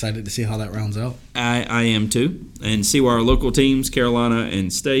 So excited to see how that rounds out. I am too, and see where our local teams, Carolina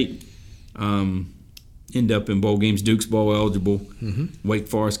and State, end up in bowl games. Duke's bowl eligible. Mm-hmm. Wake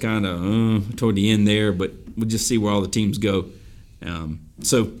Forest kind of toward the end there, but we'll just see where all the teams go.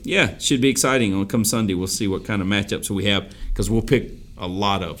 Should be exciting. Come Sunday, we'll see what kind of matchups we have, because we'll pick a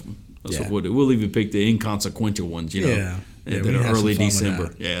lot of them. So we'll even pick the inconsequential ones, that are early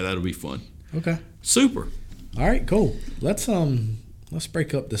December. Yeah, that'll be fun. Okay. Super. All right, cool. Let's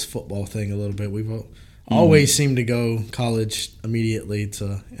break up this football thing a little bit. We've always seemed to go college immediately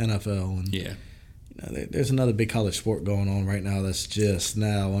to NFL, and there's another big college sport going on right now that's just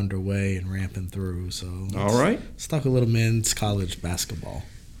now underway and ramping through. So let's talk a little men's college basketball.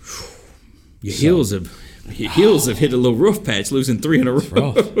 Your heels have hit a little rough patch, losing 3 in a row. It's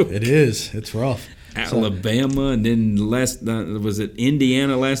rough. It is. It's rough. Alabama, and then was it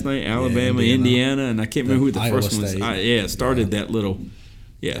Indiana last night? Alabama, Indiana, and I can't remember who the first one was. Started that little,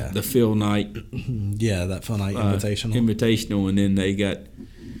 the Phil Knight. That Phil Knight Invitational, and then they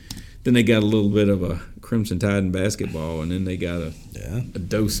got a little bit of a Crimson Tide in basketball, and then they got a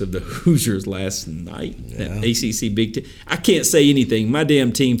dose of the Hoosiers last night. That ACC Big Ten. I can't say anything. My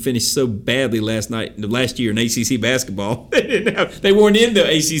damn team finished so badly last year in ACC basketball. They weren't in the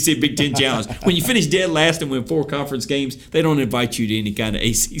ACC Big Ten Challenge. When you finish dead last and win 4 conference games, they don't invite you to any kind of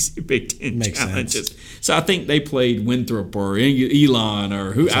ACC Big Ten challenges. Sense. So I think they played Winthrop or Elon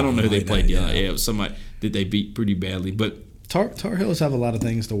or who. I don't know who they played. It was somebody that they beat pretty badly, but. Tar Heels have a lot of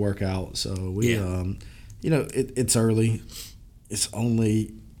things to work out, so we, it's early. It's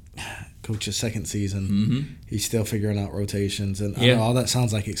only Coach's second season. Mm-hmm. He's still figuring out rotations, and I know all that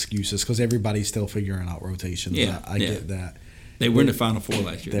sounds like excuses because everybody's still figuring out rotations. I get that. They were in the Final Four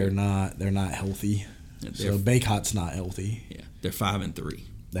last year. They're not healthy. So Baycott's not healthy. Yeah, they're 5-3.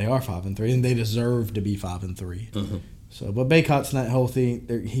 They are 5-3, and they deserve to be 5-3. Uh-huh. So, but Baycott's not healthy.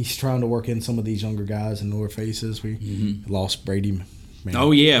 He's trying to work in some of these younger guys and newer faces. We lost Brady.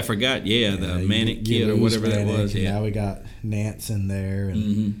 Oh yeah, I forgot. Yeah, the Manic kid or whatever that was. Yeah, now we got Nance in there,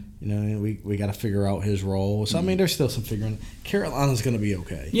 and we got to figure out his role. So I mean, there's still some figuring. Carolina's going to be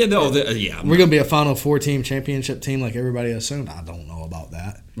okay. Yeah, we're going to be a Final Four team, championship team, like everybody assumed. I don't know about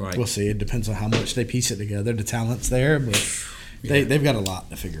that. Right. We'll see. It depends on how much they piece it together. The talent's there, but they've got a lot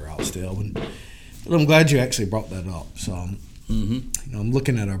to figure out still. And Well, I'm glad you actually brought that up. So, I'm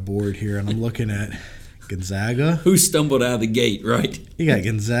looking at our board here, and I'm looking at Gonzaga. Who stumbled out of the gate, right? You got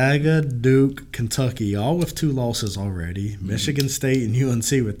Gonzaga, Duke, Kentucky, all with 2 losses already. Michigan State and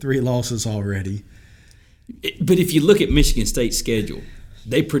UNC with 3 losses already. But if you look at Michigan State's schedule,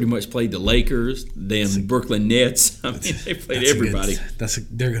 they pretty much played the Lakers, the Brooklyn Nets. I mean, they played everybody.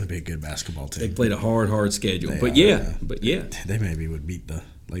 They're going to be a good basketball team. They played a hard schedule. But they maybe would beat the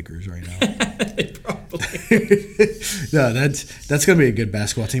Lakers right now. They probably. No, that's going to be a good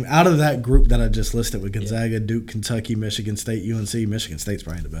basketball team. Out of that group that I just listed with Gonzaga, Duke, Kentucky, Michigan State, UNC, Michigan State's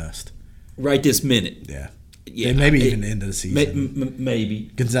probably the best. Right this minute. Yeah. And maybe even the end of the season.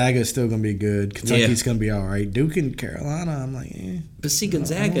 Maybe. Gonzaga is still going to be good. Kentucky's going to be all right. Duke and Carolina, I'm like, But see,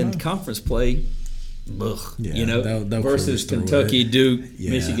 Gonzaga in conference play, they'll versus Kentucky, Duke,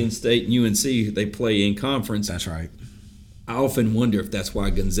 Michigan State, and UNC, they play in conference. That's right. I often wonder if that's why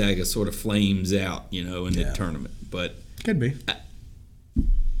Gonzaga sort of flames out, in the tournament. But could be.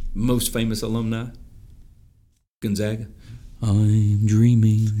 Most famous alumni, Gonzaga. I'm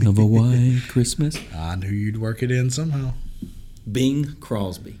dreaming of a white Christmas. I knew you'd work it in somehow. Bing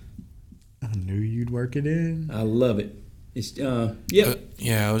Crosby. I knew you'd work it in. I love it. It's I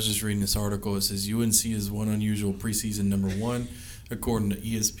was just reading this article. It says UNC is one unusual preseason number 1. According to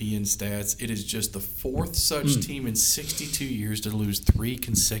ESPN stats, it is just the 4th such team in 62 years to lose 3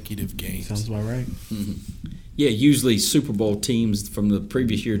 consecutive games. Sounds about right. Mm-hmm. Yeah, usually Super Bowl teams from the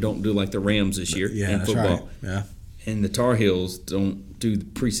previous year don't do like the Rams this year in football. Right. Yeah. And the Tar Heels don't do the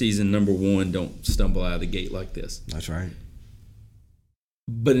preseason number 1, don't stumble out of the gate like this. That's right.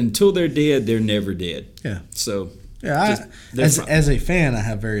 But until they're dead, they're never dead. Yeah. So, as a fan, I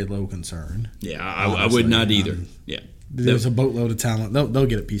have very low concern. Yeah, I would not either. Yeah. There's a boatload of talent. They'll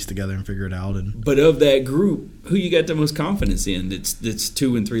get it pieced together and figure it out. But of that group, who you got the most confidence in that's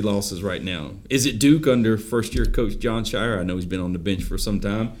 2 and 3 losses right now? Is it Duke under first-year coach John Shire? I know he's been on the bench for some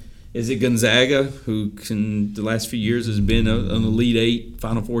time. Is it Gonzaga, who the last few years has been an Elite 8,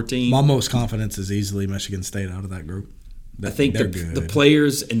 Final Four team? My most confidence is easily Michigan State out of that group. I think the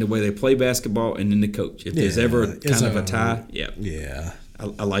players and the way they play basketball and then the coach. If there's ever kind of a tie, Yeah.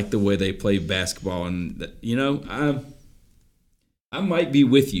 I like the way they play basketball. And, I might be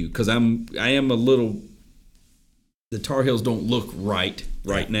with you because I am a little – the Tar Heels don't look right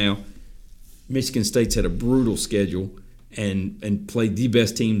now. Michigan State's had a brutal schedule and played the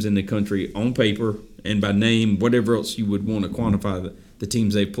best teams in the country on paper and by name, whatever else you would want to quantify the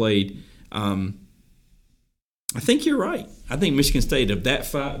teams they played. I think you're right. I think Michigan State of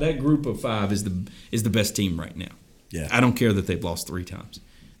that group of 5 is the best team right now. Yeah. I don't care that they've lost 3 times.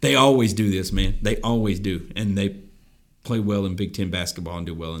 They always do this, man. They always do, and they play well in Big Ten basketball and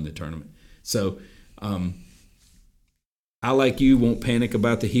do well in the tournament. So, I, like you, won't panic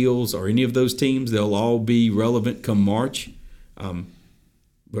about the Heels or any of those teams. They'll all be relevant come March.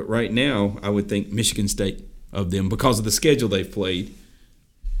 But right now, I would think Michigan State of them because of the schedule they've played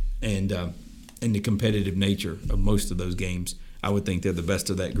and the competitive nature of most of those games. I would think they're the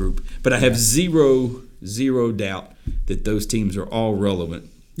best of that group. But I have zero doubt that those teams are all relevant.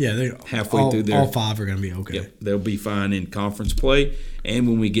 Yeah, they halfway through their all 5 are going to be okay. Yep, they'll be fine in conference play, and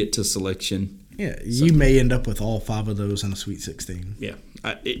when we get to selection. Yeah, you may end up with all 5 of those in a Sweet 16. Yeah,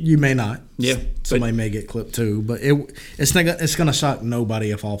 you may not. Yeah, somebody may get clipped too, but it's going to shock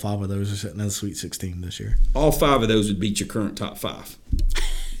nobody if all 5 of those are sitting in the Sweet 16 this year. All 5 of those would beat your current top 5.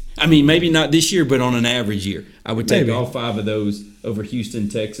 I mean, maybe not this year, but on an average year, I would take all 5 of those over Houston,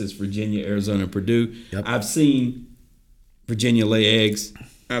 Texas, Virginia, Arizona, and Purdue. Yep. I've seen Virginia lay eggs.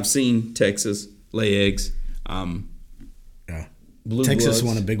 I've seen Texas lay eggs. Blue Texas Bloods.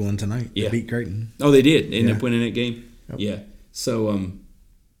 won a big one tonight. Yeah. They beat Creighton. Oh, they did. They ended up winning that game. Yep. Yeah. So, only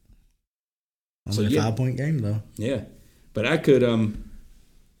a 5-point game though. Yeah, but I could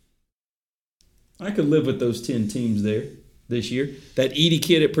live with those 10 teams there this year. That Edie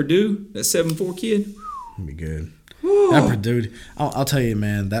kid at Purdue, that 7'4" kid, that'd be good. That Purdue, I'll tell you,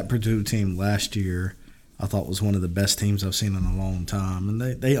 man, that Purdue team last year, I thought was one of the best teams I've seen in a long time, and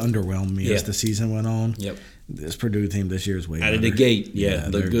they underwhelmed me as the season went on. Yep. This Purdue team this year is way out of better. the gate. Yeah,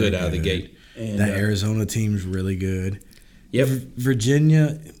 they're good out of the gate. And that Arizona team's really good. Yep.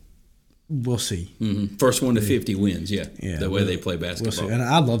 Virginia, we'll see. Mm-hmm. First one to 50 wins. Yeah. The way they play basketball. We'll see. And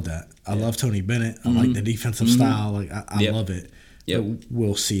I love that. I love Tony Bennett. I like the defensive style. Like I love it. Yep. But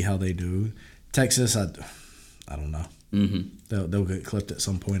we'll see how they do. Texas, I don't know. Mm-hmm. They'll get clipped at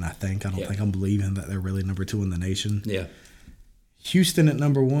some point, I think. I don't think I'm believing that they're really number 2 in the nation. Yeah. Houston at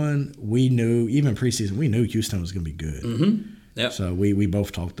number 1, we knew, even preseason, we knew Houston was going to be good. Mm-hmm. Yep. So we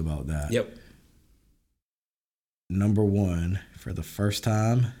both talked about that. Yep. number one for the first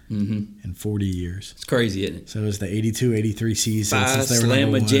time in 40 years. It's crazy, isn't it? So it was the 82-83 season since they were Slamma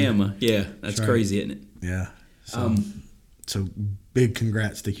number one. Jamma. Yeah, that's crazy, isn't it? Yeah. So big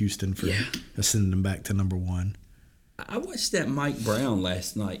congrats to Houston for ascending them back to number one. I watched that Mike Brown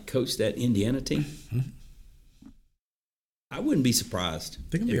last night coach that Indiana team. I wouldn't be surprised.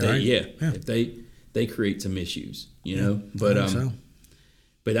 They can be all right. If they create some issues, you know. But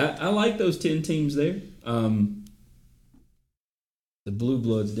but I like those 10 teams there. The Blue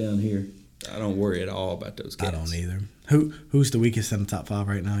Bloods down here, I don't worry at all about those guys. I don't either. Who's the weakest in the top 5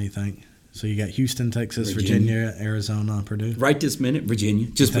 right now, you think? So you got Houston, Texas, Virginia, Arizona, Purdue? Right this minute, Virginia,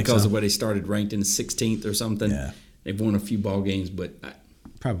 just because so? of where they started ranked in the 16th or something. Yeah. They've won a few ball games, but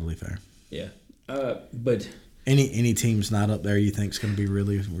probably fair. Yeah. But any teams not up there you think is going to be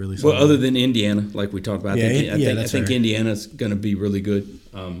really, really solid? Well, other than Indiana, like we talked about, I think Indiana's going to be really good.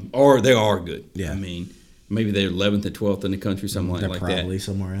 Or they are good. Yeah. I mean, maybe they're 11th or 12th in the country, something like that. They're probably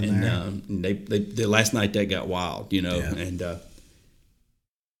somewhere in there. And they last night that got wild, you know. Yeah. And I'll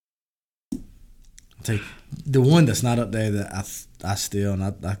take the one that's not up there that I still, and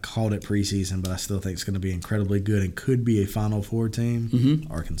I called it preseason, but I still think it's going to be incredibly good and could be a Final Four team.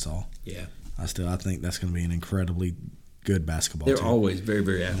 Arkansas. Yeah. I think that's going to be an incredibly good basketball team. They're always very,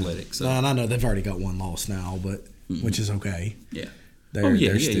 very athletic. So. And I know they've already got one loss now, but which is okay. Yeah. They're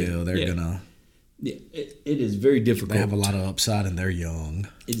gonna. Yeah, it is very difficult. They have a lot of upside, and they're young.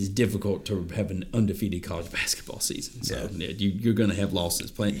 It is difficult to have an undefeated college basketball season. So you're going to have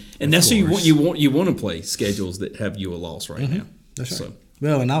losses playing, and that's what you want to play schedules that have you a loss right now. That's right.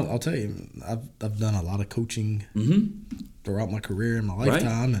 Well, and I'll tell you, I've done a lot of coaching throughout my career in my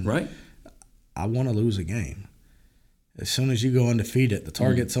lifetime, and I want to lose a game. As soon as you go undefeated, the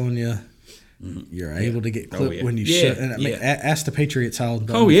target's on you. You're able to get clipped when you should. And I mean, ask the Patriots how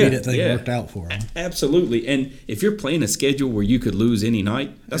the undefeated thing worked out for them. Absolutely. And if you're playing a schedule where you could lose any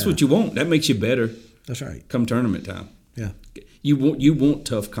night, that's what you want. That makes you better. That's right. Come tournament time. Yeah. You want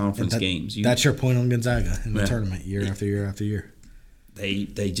tough conference games. That's your point on Gonzaga in the tournament year after year after year.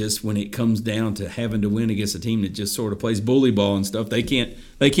 They just, when it comes down to having to win against a team that just sort of plays bully ball and stuff, they can't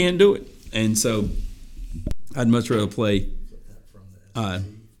do it. And so I'd much rather play a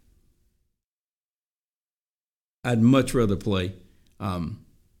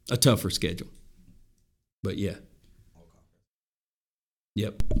tougher schedule. But yeah.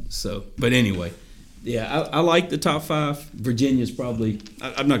 Yep. So, but anyway, I like the top 5. Virginia's probably,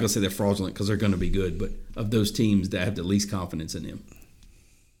 I'm not going to say they're fraudulent because they're going to be good, but of those teams that have the least confidence in them.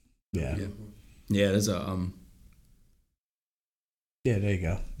 Yeah. Yeah, there's a. Yeah, there you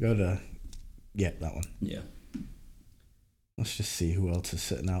go. Go to, that one. Yeah. Let's just see who else is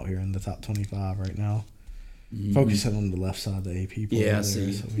sitting out here in the top 25 right now. Focusing on the left side of the AP poll. Yeah, I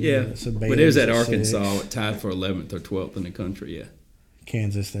see. But there's that Arkansas tied for 11th or 12th in the country,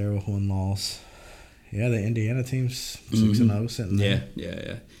 Kansas there with one loss. Yeah, the Indiana team's 6-0 sitting there.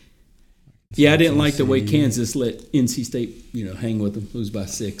 Yeah, I didn't like the way Kansas let NC State, hang with them, lose by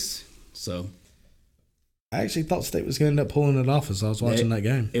 6. So I actually thought State was going to end up pulling it off as I was watching that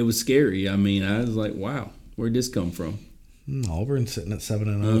game. It was scary. I mean, I was like, wow, where'd this come from? Auburn sitting at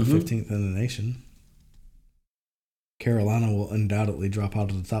 7-0, 15th in the nation. Carolina will undoubtedly drop out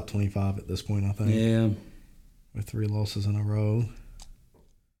of the top 25 at this point, I think. Yeah. With 3 losses in a row.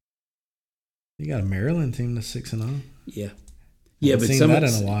 You got a Maryland team that's 6-0. Yeah. But seen that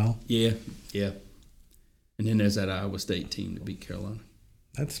in a while. Yeah. And then there's that Iowa State team that beat Carolina.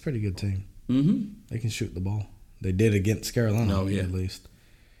 That's a pretty good team. They can shoot the ball. They did against Carolina, at least.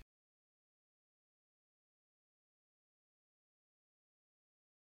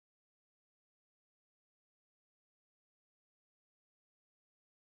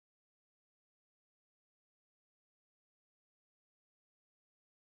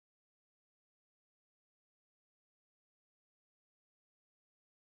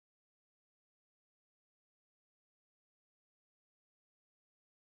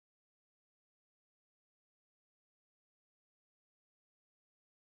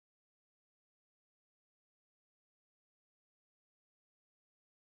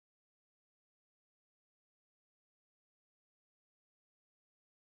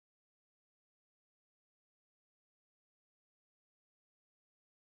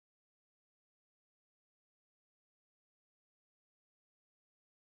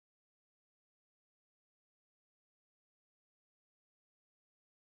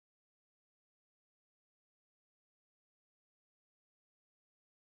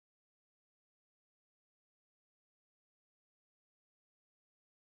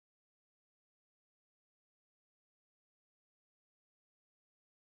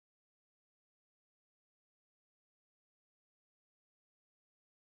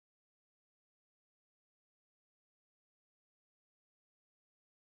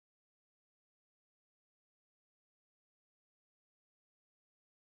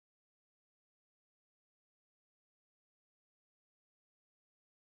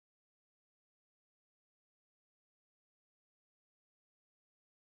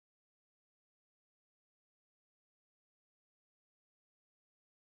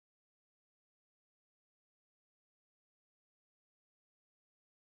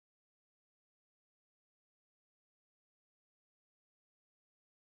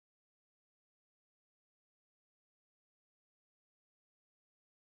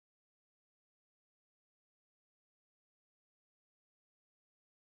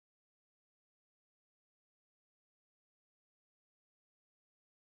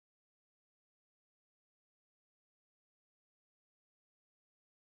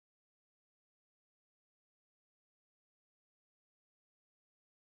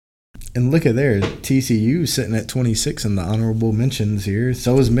 And look at there, TCU sitting at 26 in the honorable mentions here.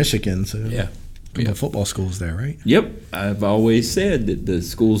 So is Michigan. So Yeah. The football schools there, right? Yep. I've always said that the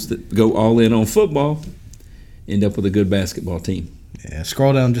schools that go all in on football end up with a good basketball team. Yeah.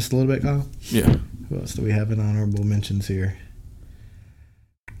 Scroll down just a little bit, Kyle. Yeah. Who else do we have in honorable mentions here?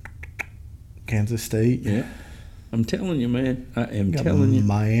 Kansas State. Yeah. I'm telling you, man. I am Got telling you.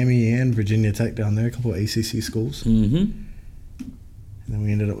 Miami and Virginia Tech down there, a couple of ACC schools. Mm-hmm. And then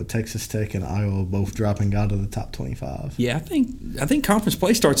we ended up with Texas Tech and Iowa both dropping out of the top 25. Yeah, I think conference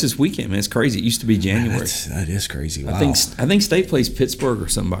play starts this weekend, man. It's crazy. It used to be January. That is crazy. Wow. I think State plays Pittsburgh or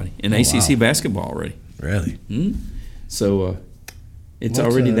somebody in ACC basketball already. Really? Mm-hmm. So it's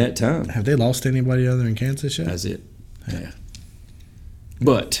already that time. Have they lost anybody other than Kansas yet? That's it. Yeah.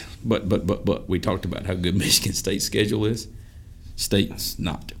 But we talked about how good Michigan State's schedule is. State's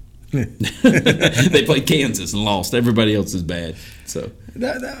not. They played Kansas and lost. Everybody else is bad. So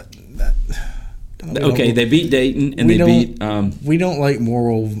okay, they beat Dayton and they beat. We don't like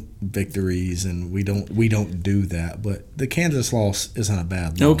moral victories, and we don't do that. But the Kansas loss isn't a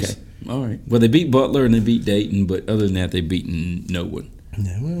bad loss. Okay, all right. Well, they beat Butler and they beat Dayton, but other than that, they've beaten no one.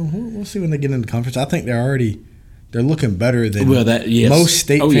 Yeah, well, we'll see when they get into conference. I think they're looking better than yes. most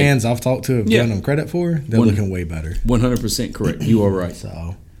State fans I've talked to have given them credit for. They're looking way better. 100% correct. You are right.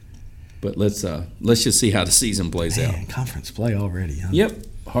 So, but let's just see how the season plays out. Conference play already. Huh? Yep,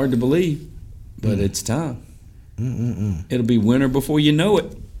 hard to believe, but it's time. It'll be winter before you know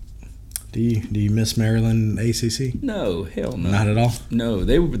it. Do you miss Maryland ACC? No, hell no. Not at all. No,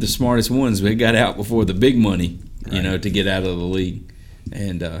 they were the smartest ones. They got out before the big money, to get out of the league,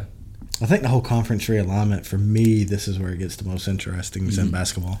 and. I think the whole conference realignment, for me, this is where it gets the most interesting is in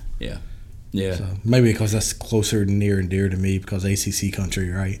basketball. Yeah. So maybe because that's closer and near and dear to me because ACC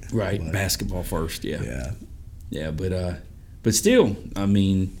country, right? Right. But basketball first, Yeah. Yeah, but still, I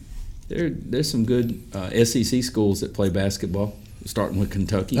mean, there's some good SEC schools that play basketball, starting with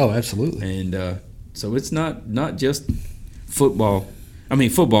Kentucky. Oh, absolutely. And so it's not just football. I mean,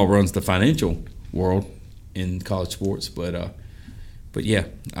 football runs the financial world in college sports, but yeah,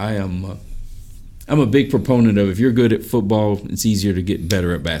 I'm a big proponent of if you're good at football, it's easier to get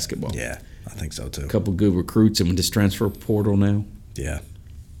better at basketball. Yeah, I think so too. A couple good recruits, and with this transfer portal now, yeah,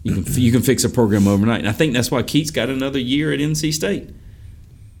 you can fix a program overnight. And I think that's why Keats got another year at NC State.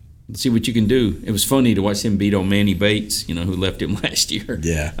 Let's see what you can do. It was funny to watch him beat on Manny Bates, who left him last year.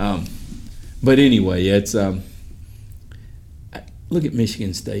 Yeah. But anyway, it's look at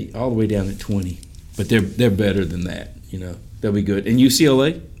Michigan State all the way down at 20, but they're better than that. They'll be good. And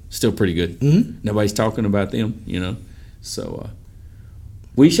UCLA, still pretty good. Mm-hmm. Nobody's talking about them, So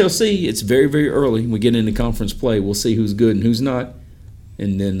we shall see. It's very, very early. We get into conference play. We'll see who's good and who's not.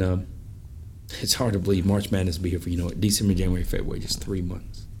 And then it's hard to believe March Madness will be here for, December, January, February, just 3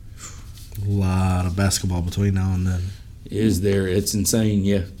 months. A lot of basketball between now and then. Is there? It's insane,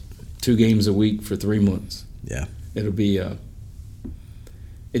 yeah. 2 games a week for 3 months. Yeah. It'll be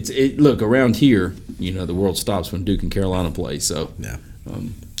look, around here, the world stops when Duke and Carolina play. So yeah,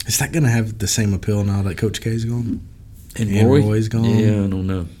 is that going to have the same appeal now that Coach K's gone and Roy's gone? Yeah, I don't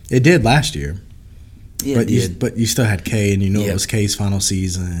know. It did last year. Yeah, but you still had K, and it was K's final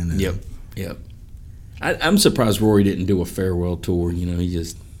season. And Yep. I'm surprised Rory didn't do a farewell tour. He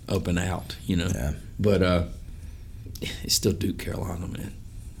just up and out. Yeah. But it's still Duke Carolina, man.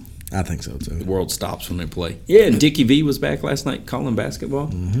 I think so too. The world stops when they play. Yeah, and Dickie V was back last night calling basketball.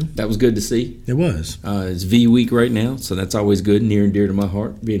 Mm-hmm. That was good to see. It was. It's V week right now, so that's always good, near and dear to my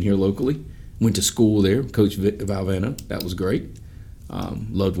heart, being here locally. Went to school there, Coach Valvano. That was great.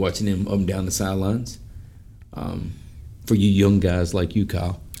 Loved watching him up and down the sidelines. For you young guys like you,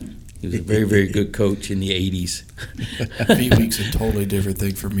 Kyle, he was a very, very good coach in the 80s. V-Week's a totally different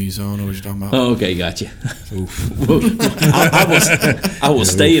thing for me, so I don't know what you're talking about. Oh, okay, gotcha. I will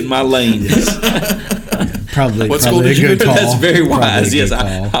stay in my lane. Probably what school a did you good go to? call. That's very wise. Yes,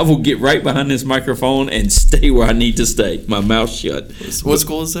 call. I will get right behind this microphone and stay where I need to stay. My mouth shut. What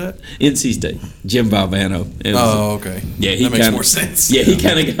school is that? NC State. Jim Valvano. Okay. Yeah, that makes more sense. Yeah, he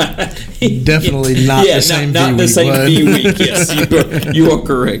kind of got. Definitely not the same not the same V-Week. Yes, you are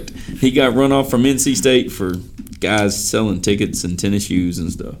correct. He got run off from NC State for guys selling tickets and tennis shoes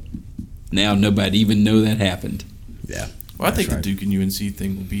and stuff. Now nobody even know that happened. Yeah. Well, I think the Duke and UNC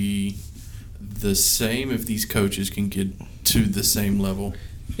thing will be the same if these coaches can get to the same level.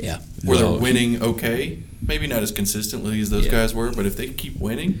 Yeah. Where they're winning okay. Maybe not as consistently as those guys were, but if they keep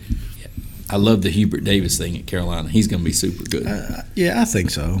winning. Yeah. I love the Hubert Davis thing at Carolina. He's going to be super good. Yeah, I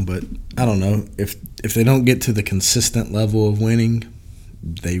think so, but I don't know. If they don't get to the consistent level of winning,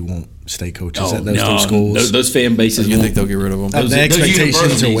 they won't stay coaches at those two schools. Those fan bases. You think they'll get rid of them? The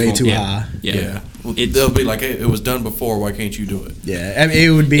expectations are way too high. Yeah. Well, they'll be like, hey, it was done before. Why can't you do it? Yeah, I mean, it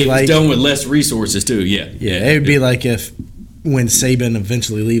would be like was done with less resources too. Yeah, it would be like if when Saban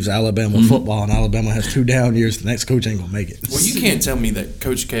eventually leaves Alabama football and Alabama has 2 down years, the next coach ain't gonna make it. Well, you can't tell me that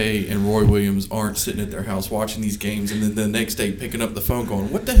Coach K and Roy Williams aren't sitting at their house watching these games and then the next day picking up the phone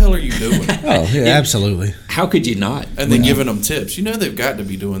going, "What the hell are you doing?" Oh yeah, absolutely. How could you not? And then giving them tips. You know they've got to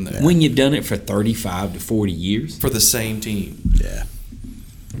be doing that when you've done it for 35 to 40 years for the same team. Yeah,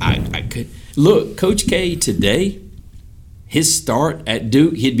 I could look. Coach K today. His start at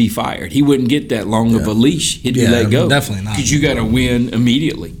Duke, he'd be fired. He wouldn't get that long of a leash. He'd be let go. Definitely not. Because you got to win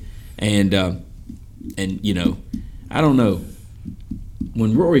immediately. And you know, I don't know.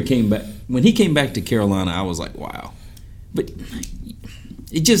 When Rory came back, when he came back to Carolina, I was like, wow. But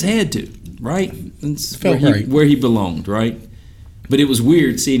it just had to, right? It's where he belonged, right? But it was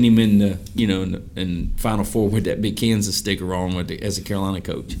weird seeing him in the, in Final Four with that big Kansas sticker on as a Carolina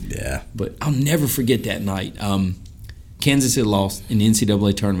coach. Yeah. But I'll never forget that night. Kansas had lost in the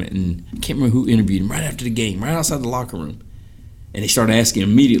NCAA tournament, and I can't remember who interviewed him right after the game, right outside the locker room. And they started asking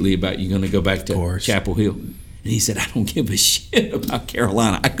immediately about, you going to go back to Chapel Hill? And he said, I don't give a shit about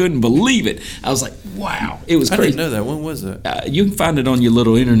Carolina. I couldn't believe it. I was like, wow. It was crazy. I didn't know that. When was that? You can find it on your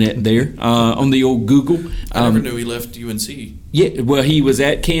little internet there, on the old Google. I never knew he left UNC. Yeah, well, he was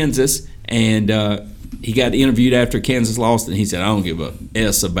at Kansas, and he got interviewed after Kansas lost, and he said, I don't give a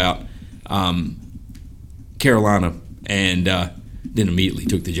S about Carolina. And then immediately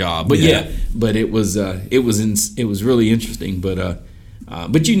took the job. But but it was really interesting.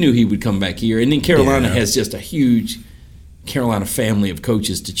 But you knew he would come back here. And then Carolina has just a huge Carolina family of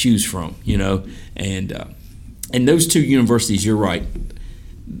coaches to choose from, And those two universities, you're right.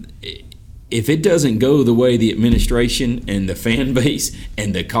 If it doesn't go the way the administration and the fan base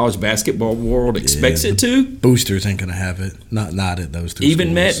and the college basketball world expects it to, boosters ain't gonna have it. Not at those two. Even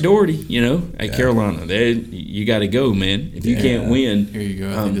schools. Matt Doherty, at Carolina, you got to go, man. If you can't win, here you go.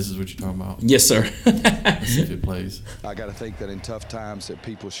 I think this is what you're talking about. Yes, sir. Let's see if it plays. I got to think that in tough times that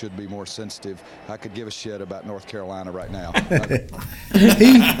people should be more sensitive. I could give a shit about North Carolina right now.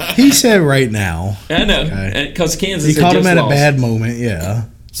 he said right now. I know, because Kansas. He caught him at lost. a bad moment. Yeah.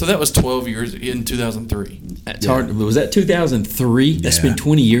 So that was 12 years in 2003. It's hard. Was that 2003? That's been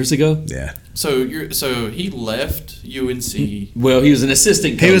 20 years ago. Yeah. So he left UNC. Well, he was an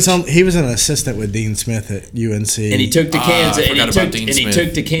assistant coach. He was an assistant with Dean Smith at UNC, and he took the Kansas. He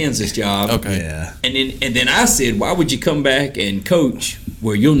took the Kansas job. Okay. Yeah. And then I said, why would you come back and coach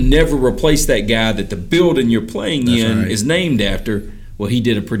where you'll never replace that guy that the building you're playing is named after? Well, he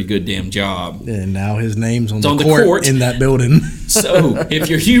did a pretty good damn job. And now his name's on the court in that building. So if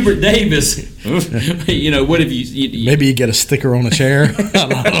you're Hubert Davis, what have you maybe you get a sticker on a chair.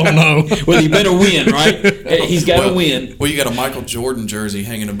 I don't know. Well, you better win, right? He's got to win. Well, you got a Michael Jordan jersey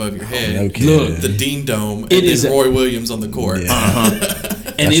hanging above your head. Okay. Look, the Dean Dome, and then Roy Williams on the court. Yeah.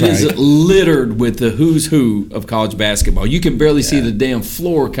 And it is littered with the who's who of college basketball. You can barely see the damn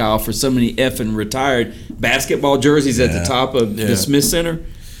floor, Kyle, for so many effing retired basketball jerseys at the top of the Smith Center.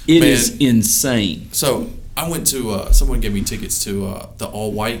 It is insane. So I went to someone gave me tickets to the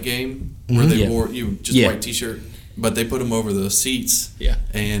all-white game where they wore white T-shirt, but they put them over the seats. Yeah.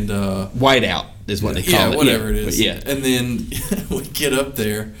 And white out is what they call it. Whatever it is. Yeah. And then we get up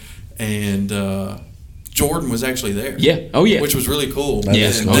there, and Jordan was actually there. Yeah. Oh, yeah. Which was really cool.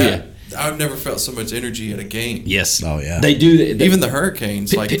 Yes. I've never felt so much energy at a game. Yes. Oh, yeah. They do. Even the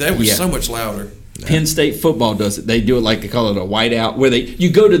Hurricanes, that was so much louder. Penn State football does it. They do it like they call it a whiteout, where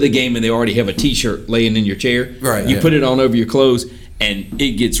you go to the game and they already have a T-shirt laying in your chair. Right. You put it on over your clothes, and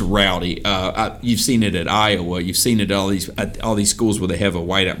it gets rowdy. You've seen it at Iowa. You've seen it at all these schools where they have a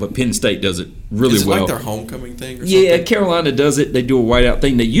whiteout. But Penn State does it really Is it well. like their homecoming thing or something? Yeah, Carolina does it. They do a whiteout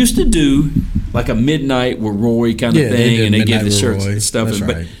thing. They used to do like a midnight with Roy kind of thing, and they give the shirts and stuff. That's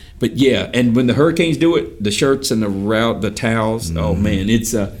right. But yeah, and when the Hurricanes do it, the shirts and the towels. Oh man,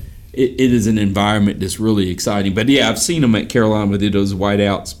 it is an environment that's really exciting. But yeah, I've seen them at Carolina with those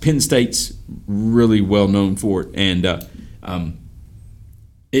whiteouts. Penn State's really well known for it, and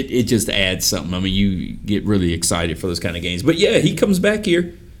it just adds something. I mean, you get really excited for those kind of games. But yeah, he comes back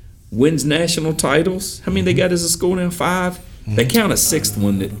here, wins national titles. How many they got as a school now? 5. They count a 6th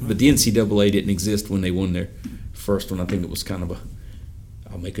one, but the NCAA didn't exist when they won their first one. I think it was kind of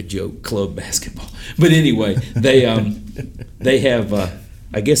I'll make a joke, club basketball. But anyway, they have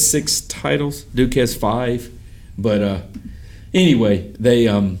I guess 6 titles. Duke has 5, but anyway, they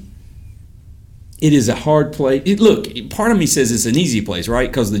It is a hard place. Look, part of me says it's an easy place, right?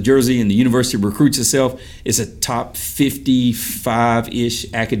 Because the Jersey and the university recruits itself. It's a top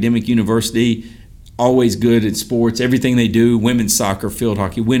 55-ish academic university, always good at sports. Everything they do, women's soccer, field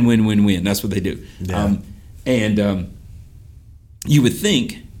hockey, win, win, win, win. That's what they do. Yeah. You would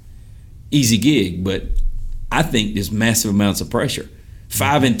think easy gig, but I think there's massive amounts of pressure.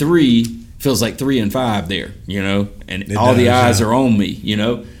 5-3 feels like 3-5 there, and It all the does, eyes are on me,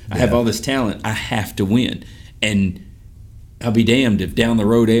 I have all this talent. I have to win. And I'll be damned if down the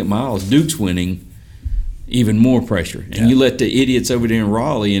road 8 miles, Duke's winning, even more pressure. And you let the idiots over there in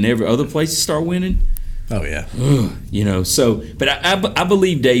Raleigh and every other place start winning. Oh, yeah. So, but I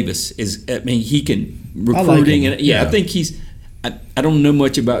believe Davis is, he can recruiting. I like him. I think he's, I don't know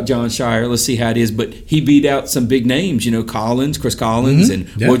much about John Shire. Let's see how it is. But he beat out some big names, Chris Collins and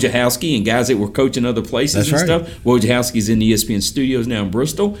Wojciechowski and guys that were coaching other places. That's and right. stuff. Wojciechowski's in the ESPN studios now in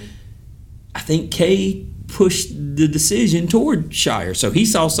Bristol. I think Kay pushed the decision toward Shire. So he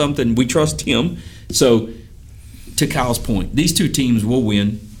saw something. We trust him. So to Kyle's point, these two teams will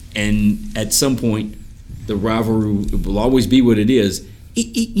win. And at some point, the rivalry will always be what it is.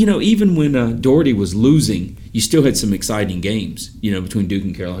 Even when Doherty was losing, you still had some exciting games, between Duke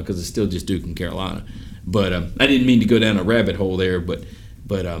and Carolina, because it's still just Duke and Carolina. But I didn't mean to go down a rabbit hole there, but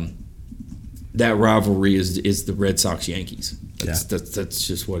that rivalry is the Red Sox-Yankees. That's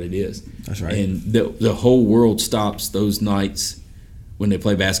just what it is. That's right. And the whole world stops those nights when they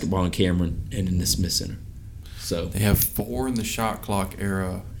play basketball in Cameron and in the Smith Center. So they have 4 in the shot clock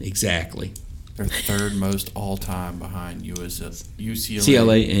era. Exactly. They're third most all-time behind UCLA.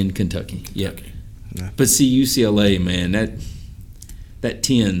 CLA and Kentucky. Yep. Yeah. But see, UCLA, man, that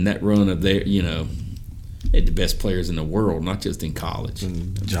 10, that run of their, they had the best players in the world, not just in college.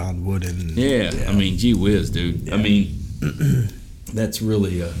 And John Wooden. Yeah. I mean, gee whiz, dude. Yeah. I mean, that's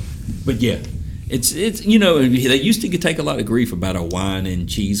really but yeah. It's they used to take a lot of grief about a wine and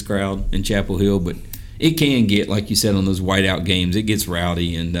cheese crowd in Chapel Hill, but it can get, like you said, on those whiteout games, it gets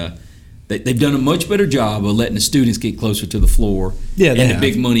rowdy, and they've done a much better job of letting the students get closer to the floor. Yeah, and the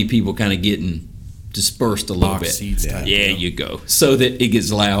big money people kind of getting dispersed a little bit. Seats type deal. You go. So that it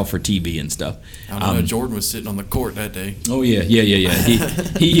gets loud for TV and stuff. I don't know. Jordan was sitting on the court that day. Oh yeah.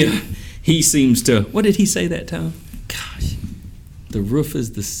 He seems to. What did he say that time? Gosh, the roof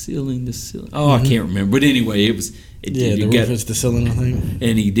is the ceiling. The ceiling. Oh, I can't remember. But anyway, it was. The roof is the ceiling, I think.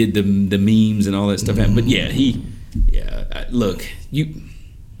 And he did the memes and all that stuff. But look,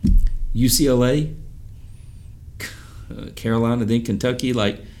 UCLA, Carolina, then Kentucky,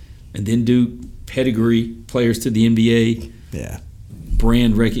 and then Duke, pedigree players to the NBA. Yeah.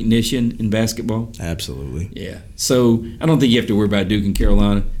 Brand recognition in basketball. Absolutely. Yeah. So I don't think you have to worry about Duke and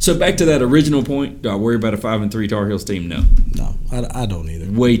Carolina. So back to that original point, do I worry about a 5-3 Tar Heels team? No. No, I don't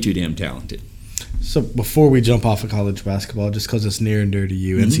either. Way too damn talented. So before we jump off of college basketball, just because it's near and dear to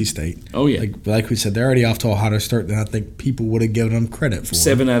you, NC State. Oh, yeah. Like we said, they're already off to a hotter start than I think people would have given them credit for.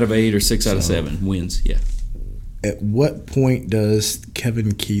 7 out of 8 or 6 out of 7 wins, yeah. At what point does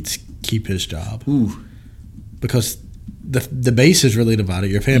Kevin Keats keep his job? Ooh. Because the base is really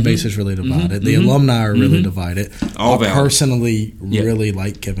divided. Your fan base is really divided. The alumni are really divided. I personally really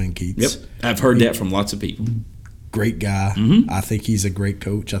like Kevin Keats. Yep. I've heard that from lots of people. Great guy. I think he's a great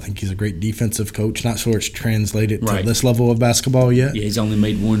coach. I think he's a great defensive coach. Not sure it's translated to this level of basketball yet. Yeah, he's only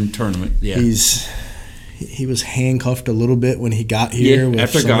made one tournament. Yeah. He was handcuffed a little bit when he got here with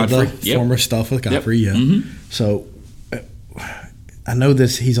after some Godfrey. of the former stuff with Godfrey. So I know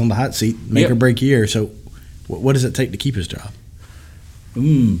he's on the hot seat, make or break year. So what does it take to keep his job?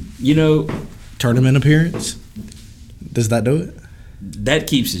 Tournament appearance? Does that do it? That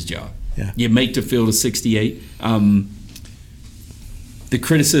keeps his job. Yeah. You make the field of 68. The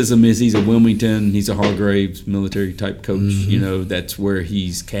criticism is he's a Wilmington, he's a Hargraves military type coach. That's where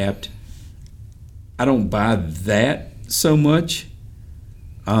he's capped. I don't buy that so much.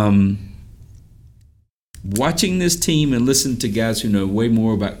 Watching this team and listen to guys who know way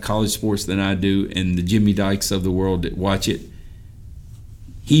more about college sports than I do, and the Jimmy Dykes of the world that watch it,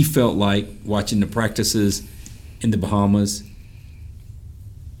 he felt like watching the practices in the Bahamas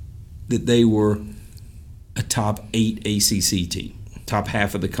that they were a top 8 ACC team, top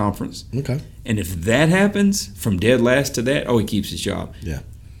half of the conference. Okay. And if that happens, from dead last to that, he keeps his job. Yeah.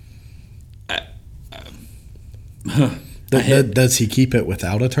 Does he keep it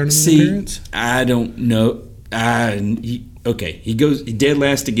without a tournament appearance? I don't know. He goes dead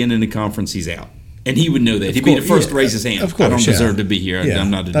last again in the conference, he's out. And he would know that. He'd be the first to raise his hand. Of course, I don't deserve to be here. Yeah, I'm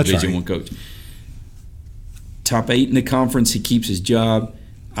not a Division I coach. Top 8 in the conference, he keeps his job.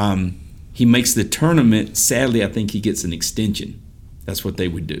 He makes the tournament. Sadly, I think he gets an extension. That's what they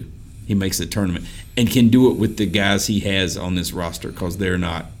would do. he makes the tournament and can do it with the guys he has on this roster because they're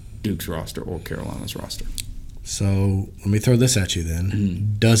not Duke's roster or Carolina's roster. So let me throw this at you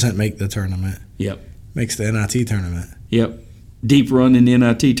then. Doesn't make the tournament. Yep. Makes the NIT tournament. Yep. Deep run in the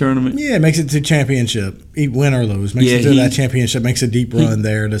NIT tournament. Yeah, makes it to championship. Win or lose. Makes it to that championship. Makes a deep run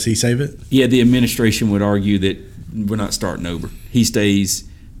there. Does he save it? Yeah, the administration would argue that we're not starting over. He stays.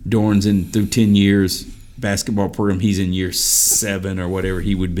 Dorn's in through 10 years. Basketball program, he's in year 7 or whatever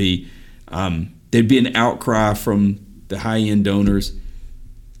he would be. There'd be an outcry from the high-end donors,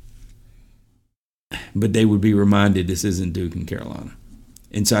 but they would be reminded this isn't Duke and Carolina.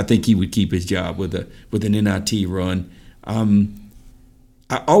 And so I think he would keep his job with an NIT run.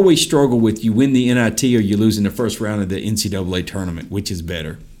 I always struggle with you win the NIT or you lose in the first round of the NCAA tournament, which is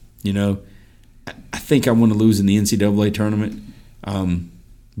better. You know, I think I want to lose in the NCAA tournament,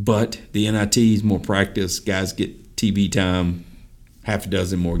 but the NIT is more practice. Guys get TV time, half a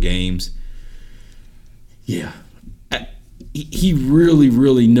dozen more games. Yeah. He really,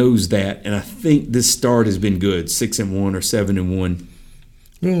 really knows that, and I think this start has been good, 6-1 or 7-1.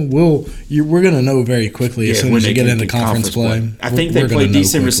 We're going to know very quickly as soon as you get into conference play. I think they play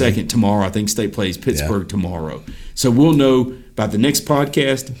December 2nd tomorrow. I think State plays Pittsburgh tomorrow. So we'll know by the next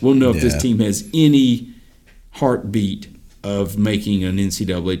podcast. We'll know if this team has any heartbeat of making an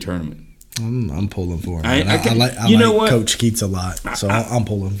NCAA tournament. I'm pulling for him. I like Coach Keats a lot, so I'm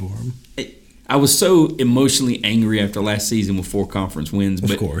pulling for him. I was so emotionally angry after last season with 4 conference wins.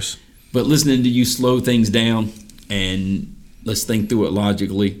 Of course. But listening to you slow things down and let's think through it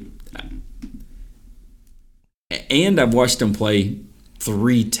logically. And I've watched them play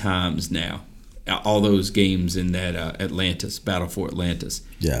 3 times now, all those games in that Battle for Atlantis.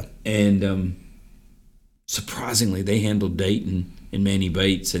 Yeah. And surprisingly, they handled Dayton and Manny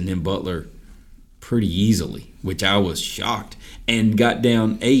Bates and then Butler pretty easily, which I was shocked. And got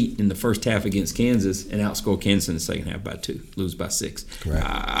down 8 in the first half against Kansas and outscored Kansas in the second half by 2, lose by 6. Correct.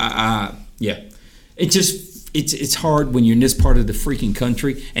 Yeah. It's hard when you're in this part of the freaking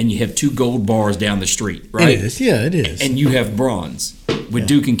country and you have 2 gold bars down the street, right? It is. Yeah, it is. And you have bronze with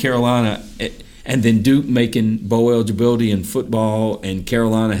Duke and Carolina, and then Duke making bowl eligibility in football and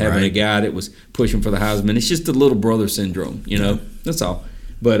Carolina having a guy that was pushing for the Heisman. It's just the little brother syndrome, you know? That's all.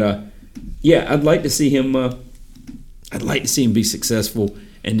 But, I'd like to see him be successful,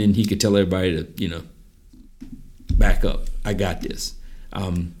 and then he could tell everybody to, back up. I got this. I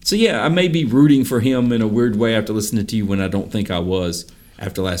may be rooting for him in a weird way after listening to you when I don't think I was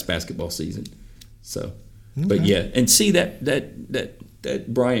after last basketball season. So, but and see that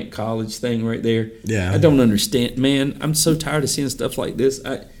Bryant College thing right there. Yeah, I don't understand, man. I'm so tired of seeing stuff like this.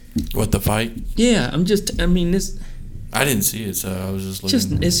 What, the fight? Yeah, this. I didn't see it, so I was just looking.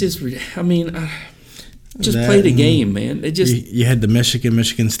 Just play the game, man. It just you had the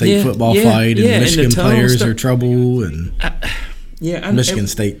Michigan State football fight, and Michigan players are trouble, and Michigan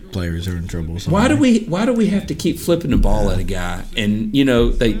State players are in trouble. Why do we have to keep flipping the ball at a guy? And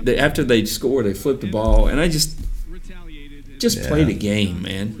they after they score, they flip the ball, and I just play the game,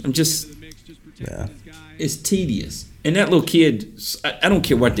 man. It's tedious. And that little kid, I don't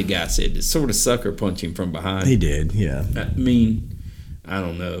care what the guy said, it's sort of sucker punching from behind. He did, yeah. I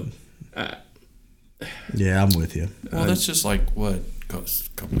don't know. Yeah, I'm with you. Well, that's just like a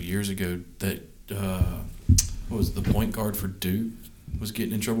couple of years ago that what was the point guard for Duke was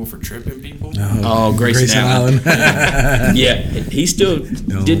getting in trouble for tripping people. Grayson Allen. Yeah, he still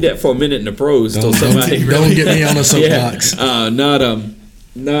did that for a minute in the pros. Don't get me on a soapbox.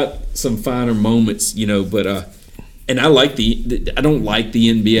 Not some finer moments, but. And I like I don't like the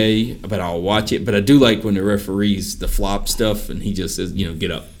NBA, but I'll watch it. But I do like when the referees the flop stuff, and he just says,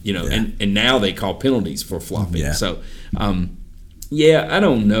 get up, And now they call penalties for flopping. Yeah. So, I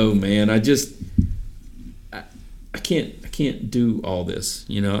don't know, man. I can't do all this.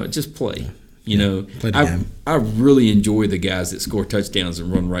 Just play. Play the game. I really enjoy the guys that score touchdowns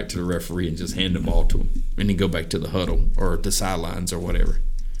and run right to the referee and just hand the ball to him, and then go back to the huddle or the sidelines or whatever.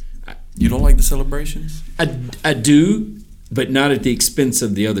 You don't like the celebrations? I do, but not at the expense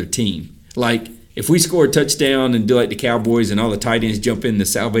of the other team. Like, if we score a touchdown and do like the Cowboys and all the tight ends jump in the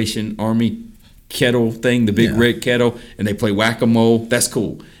Salvation Army kettle thing, the big red kettle, and they play whack-a-mole, that's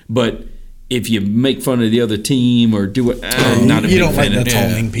cool. But if you make fun of the other team or do it, I'm not a big fan of it. You don't like the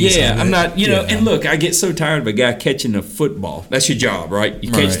toning piece of it. I'm not, and look, I get so tired of a guy catching a football. That's your job, right? You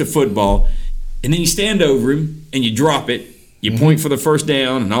catch the football, and then you stand over him and you drop it. You point for the first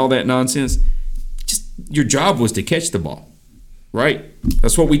down and all that nonsense. Just your job was to catch the ball, right?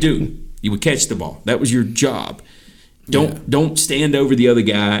 That's what we do. You would catch the ball. That was your job. Don't stand over the other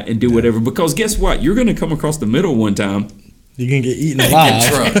guy and do whatever, because guess what? You're going to come across the middle one time You can get eaten and alive.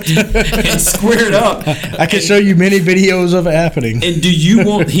 trucked and squared up. I can show you many videos of it happening. And do you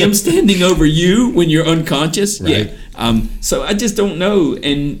want him standing over you when you're unconscious? Right. Yeah. So I just don't know.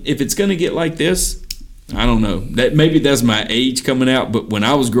 And if it's going to get like this, I don't know. Maybe that's my age coming out. But when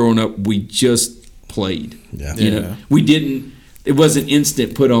I was growing up, we just played. Yeah. You know, we didn't. It wasn't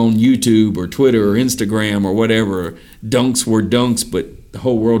instant put on YouTube or Twitter or Instagram or whatever. Dunks were dunks, but the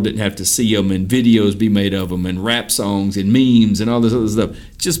whole world didn't have to see them, and videos be made of them, and rap songs and memes and all this other stuff.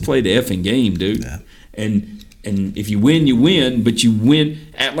 Just play the effing game, dude. Yeah. And if you win, you win, but you win,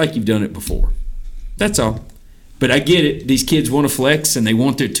 act like you've done it before. That's all. But I get it. These kids want to flex, and they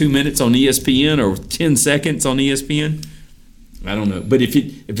want their 2 minutes on ESPN or 10 seconds on ESPN. I don't know. But if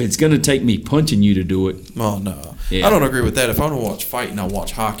it's going to take me punching you to do it. Well, no. Yeah. I don't agree with that. If I want to watch fighting, I'll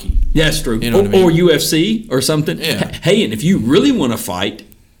watch hockey. Yeah, that's true. You know what I mean? Or UFC or something. Yeah. Hey, and if you really want to fight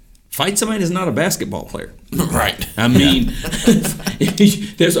somebody that's not a basketball player. Right. I mean,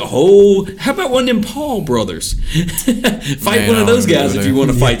 there's a whole. How about one of them Paul brothers? Fight one of those guys if you want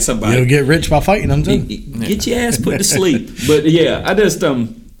to fight somebody. You'll get rich by fighting them too. Get your ass put to sleep. But yeah, I just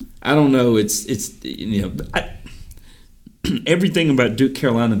I don't know. It's everything about Duke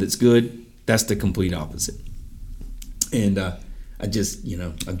Carolina that's good. That's the complete opposite. And I've just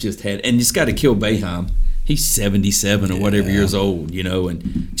had, and you just got to kill Boeheim. He's 77 or whatever years old,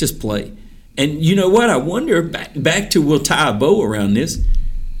 and just play. And you know what? I wonder, back to, we'll tie a bow around this,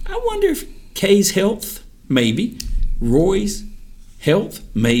 I wonder if Kay's health, maybe, Roy's health,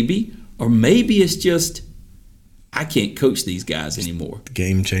 maybe, or maybe it's just, I can't coach these guys anymore.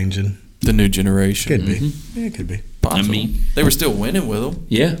 Game changing. The new generation. Could be. Yeah, it could be. Possible. I mean, they were still winning with them.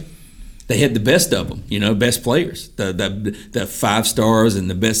 Yeah. They had the best of them, best players, the 5 stars and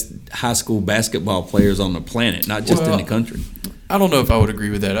the best high school basketball players on the planet, not just in the country. I don't know if I would agree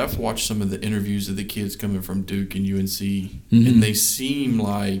with that. I've watched some of the interviews of the kids coming from Duke and UNC, and they seem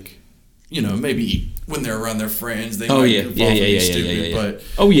like, maybe when they're around their friends, they might get involved and be stupid,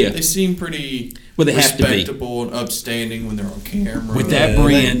 but they seem pretty respectable and upstanding when they're on camera. With that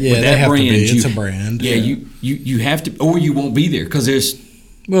brand, it's a brand. Yeah, you have to, or you won't be there because there's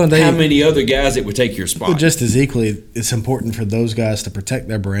how many other guys that would take your spot. Well, just as equally, it's important for those guys to protect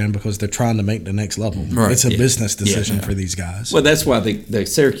their brand because they're trying to make the next level. Right. It's a business decision for these guys. Well, that's why the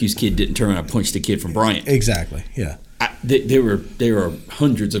Syracuse kid didn't turn around and punch the kid from Bryant. Exactly, yeah. There were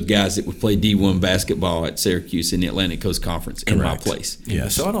hundreds of guys that would play D1 basketball at Syracuse in the Atlantic Coast Conference in my place. Yeah,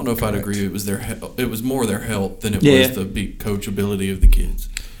 so I don't know if I'd agree. It was more their health than it was the big coachability of the kids.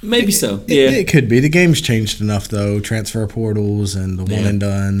 Maybe so. It could be. The game's changed enough, though. Transfer portals and the one and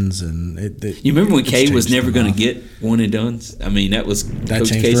dones, and you remember when Kay was never going to get one and dones? I mean, that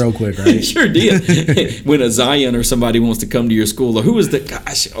changed real quick, right? It sure did. When a Zion or somebody wants to come to your school, or who was the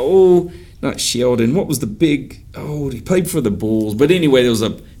gosh? Oh, not Sheldon. What was the big? Oh, he played for the Bulls. But anyway, there was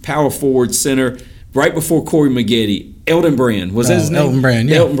a power forward center right before Corey Maggette. Elton Brand was that his name? Elton Brand.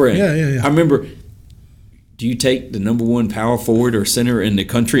 Yeah. Elton Brand. Yeah. I remember. Do you take the number 1 power forward or center in the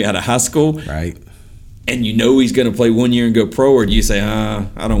country out of high school? Right. And he's going to play 1 year and go pro, or do you say,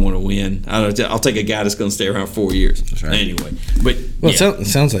 I don't want to win. I'll take a guy that's going to stay around 4 years. That's right. Anyway. It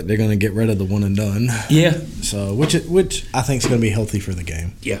sounds like they're going to get rid of the one and done. Yeah. So which I think is going to be healthy for the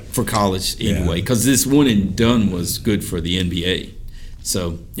game. Yeah, for college anyway, because this one and done was good for the NBA.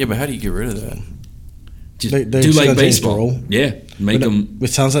 So yeah, but how do you get rid of that? Just do like baseball. Yeah, make them. It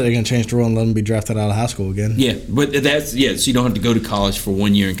sounds like they're going to change the rule and let them be drafted out of high school again. Yeah, but so you don't have to go to college for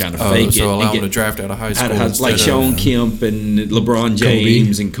 1 year and kind of fake it. So allow them to draft out of high school, like Sean Kemp and LeBron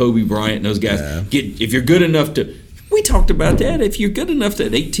James and Kobe Bryant and those guys. Yeah. If you're good enough to. We talked about that. If you're good enough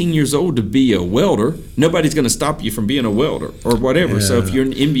at 18 years old to be a welder, nobody's going to stop you from being a welder or whatever. Yeah. So if you're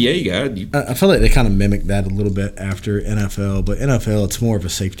an NBA guy, I feel like they kind of mimicked that a little bit after NFL. But NFL, it's more of a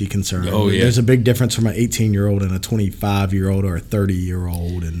safety concern. Oh yeah, there's a big difference from an 18-year-old and a 25-year-old or a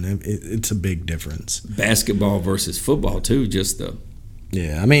 30-year-old, and it's a big difference. Basketball versus football too.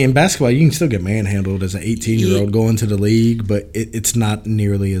 Yeah, I mean, in basketball, you can still get manhandled as an 18-year-old going to the league, but it's not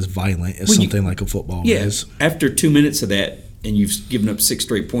nearly as violent as something like a football is. After 2 minutes of that, and you've given up 6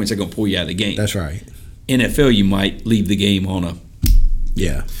 straight points, they're going to pull you out of the game. That's right. NFL, you might leave the game on a...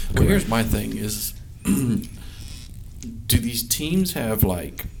 Yeah. Well, here's my thing is, do these teams have,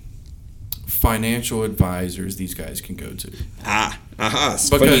 financial advisors these guys can go to?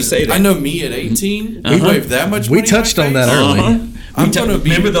 Because you say that. I know me at 18, we waved that much money. We touched on that early.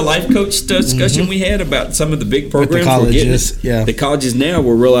 Remember the life coach discussion we had about some of the big programs? With the colleges, The colleges now,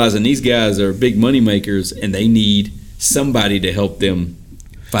 we're realizing these guys are big money makers and they need somebody to help them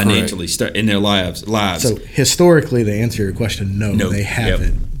financially start in their lives. So historically, to answer your question, no, they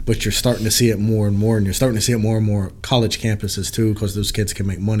haven't. Yep. but you're starting to see it more and more, and you're starting to see it more and more college campuses too, because those kids can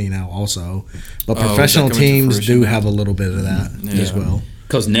make money now also. But professional teams do have a little bit of that as well.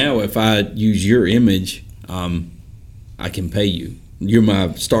 Because now if I use your image, I can pay you. You're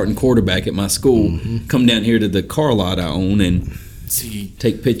my starting quarterback at my school. Come down here to the car lot I own and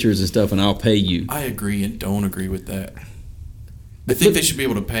take pictures and stuff, and I'll pay you. I agree and don't agree with that. I think they should be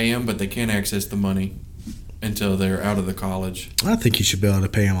able to pay him, but they can't access the money until they're out of the college. I think you should be able to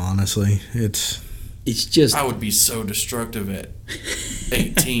pay him, honestly. It's just... I would be so destructive at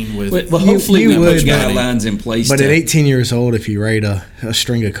 18 with... Well, hopefully we put guidelines in place. But at 18 years old, if you write a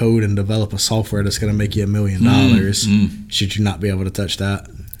string of code and develop a software that's going to make you $1 million, should you not be able to touch that?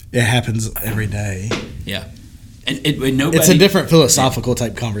 It happens every day. Yeah. And nobody... It's a different philosophical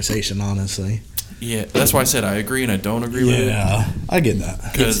type conversation, honestly. Yeah, that's why I said I agree and I don't agree with it. Yeah, I get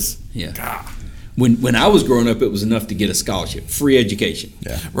that. Because, when I was growing up, it was enough to get a scholarship, free education,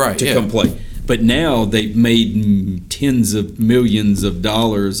 to come play. But now they've made tens of millions of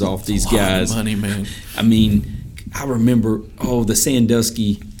dollars off these guys. Lot of money, man. I mean, I remember the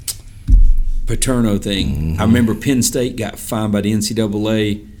Sandusky Paterno thing. I remember Penn State got fined by the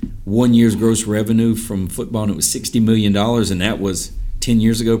NCAA 1 year's gross revenue from football, and it was $60 million, and that was 10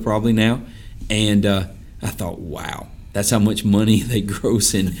 years ago probably now. And I thought, wow, that's how much money they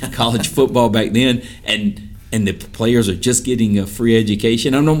gross in college football back then. And the players are just getting a free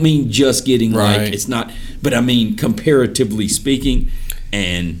education. I don't mean just getting like it's not, but I mean comparatively speaking.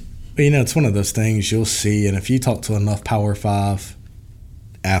 And but it's one of those things you'll see, and if you talk to enough Power 5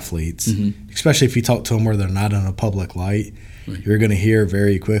 athletes, especially if you talk to them where they're not in a public light, you're going to hear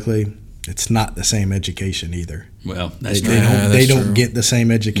very quickly it's not the same education either. Well, that's they don't get the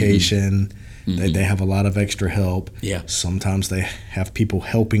same education. They have a lot of extra help. Yeah. Sometimes they have people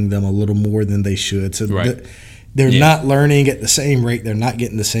helping them a little more than they should. So they're not learning at the same rate. They're not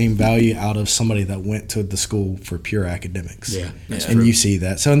getting the same value out of somebody that went to the school for pure academics. Yeah, that's and true. You see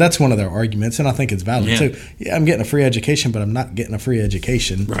that. So, and that's one of their arguments, and I think it's valid too. Yeah, I'm getting a free education, but I'm not getting a free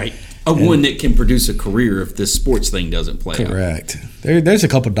education. Right. One that can produce a career if this sports thing doesn't play out. Correct. There's a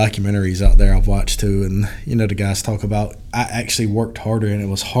couple documentaries out there I've watched too, and the guys talk about I actually worked harder, and it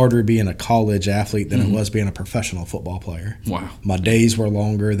was harder being a college athlete than it was being a professional football player. Wow. My days were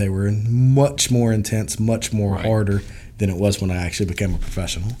longer. They were much more intense, much more harder than it was when I actually became a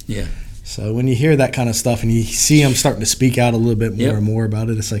professional. Yeah. So when you hear that kind of stuff and you see them starting to speak out a little bit more and more about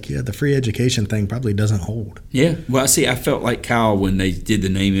it, it's like, the free education thing probably doesn't hold. Yeah. Well, I felt like Kyle when they did the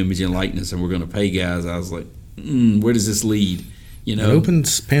name, image, and likeness and we're going to pay guys. I was like, where does this lead? It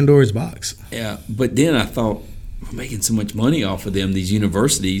opens Pandora's box. Yeah. But then I thought, we're making so much money off of them, these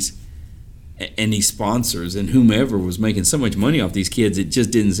universities and these sponsors and whomever was making so much money off these kids, it just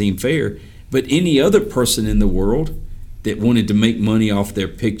didn't seem fair. But any other person in the world that wanted to make money off their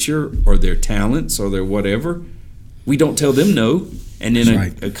picture or their talents or their whatever, we don't tell them no. And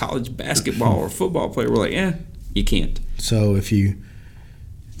then a college basketball or football player, we're like, you can't. So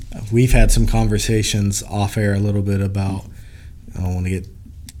we've had some conversations off air a little bit about, I don't want to get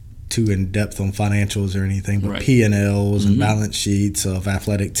too in depth on financials or anything, but P&Ls and balance sheets of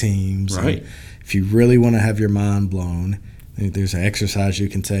athletic teams. Right. And if you really want to have your mind blown, there's an exercise you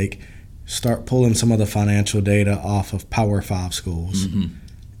can take. Start pulling some of the financial data off of Power 5 schools.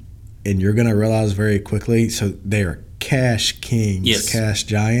 And you're going to realize very quickly, so they are cash kings, cash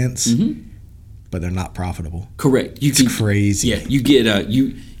giants, but they're not profitable. Correct. It's crazy. Yeah, you get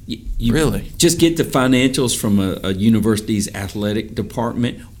you really just get the financials from a university's athletic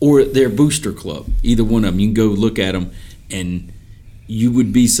department or their booster club. Either one of them. You can go look at them, and you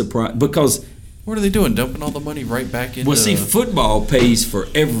would be surprised because – what are they doing? Dumping all the money right back into... Well, see, football pays for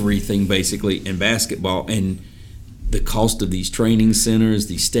everything, basically, and basketball, and the cost of these training centers,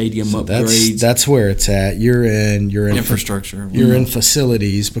 these stadium upgrades. That's where it's at. You're in infrastructure. You're in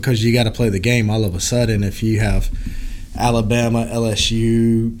facilities because you got to play the game all of a sudden. If you have Alabama,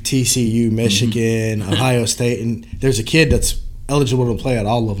 LSU, TCU, Michigan, Ohio State, and there's a kid that's eligible to play at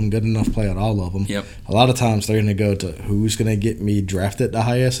all of them, good enough to play at all of them. Yep. A lot of times they're going to go to who's going to get me drafted the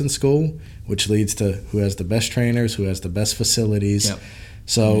highest in school, which leads to who has the best trainers, who has the best facilities. Yep.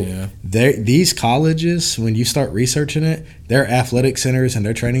 So these colleges, when you start researching it, their athletic centers and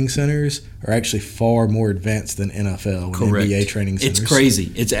their training centers are actually far more advanced than NFL and NBA training centers. It's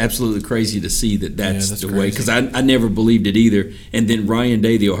crazy. It's absolutely crazy to see that's the way, because I never believed it either. And then Ryan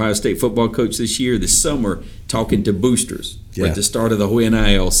Day, the Ohio State football coach this summer, talking to boosters at the start of the whole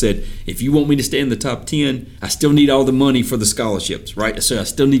NIL, said, if you want me to stay in the top 10, I still need all the money for the scholarships, right? So I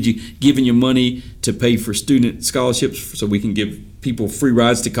still need you giving your money to pay for student scholarships so we can give people free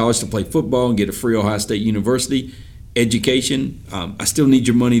rides to college to play football and get a free Ohio State University. education. I still need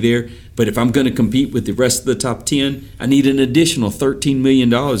your money there. But if I'm going to compete with the rest of the top 10, I need an additional $13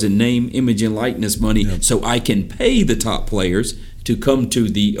 million in name, image, and likeness money so I can pay the top players to come to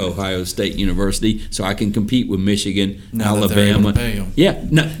the Ohio State University so I can compete with Michigan, Alabama. Yeah,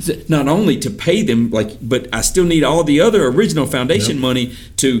 not only to pay them, but I still need all the other original foundation money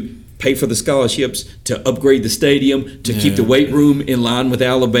to pay for the scholarships, to upgrade the stadium, to keep the weight room in line with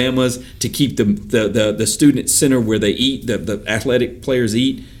Alabama's, to keep the student center where they eat, the athletic players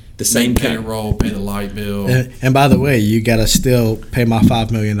eat. The same payroll, pay the light bill, and by the way, you got to still pay my $5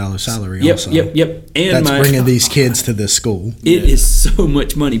 million salary. Yep, also. Yep. And that's bringing these kids to this school. It is so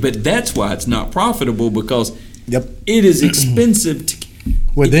much money, but that's why it's not profitable because it is expensive.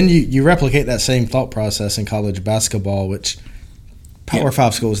 Then you replicate that same thought process in college basketball, which Power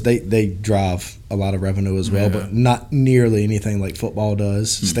 5 schools they drive a lot of revenue as well, but not nearly anything like football does.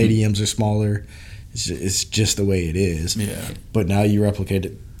 Stadiums are smaller. It's just the way it is. Yeah. But now you replicate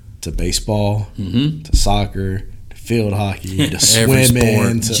it to baseball, to soccer, to field hockey, to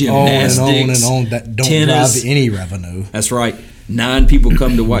swimming, to on and on that don't tennis, drive any revenue. That's right. 9 people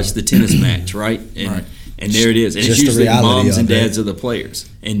come to watch the tennis match, right? And there it is. And just it's usually moms and it. dads of the players.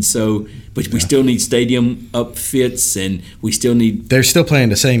 And so, but we still need stadium upfits, and we still need. They're still playing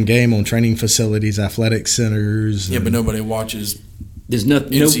the same game on training facilities, athletic centers. Yeah, but nobody watches. There's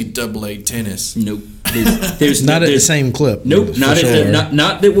nothing. NCAA tennis. Nope. There's not at the same clip. Nope. Not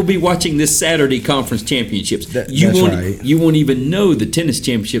that we'll be watching this Saturday conference championships. You won't even know the tennis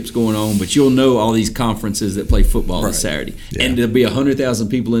championships going on, but you'll know all these conferences that play football this Saturday. Yeah. And there'll be 100,000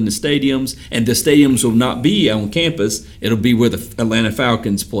 people in the stadiums, and the stadiums will not be on campus. It'll be where the Atlanta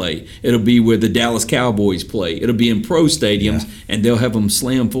Falcons play. It'll be where the Dallas Cowboys play. It'll be in pro stadiums, and they'll have them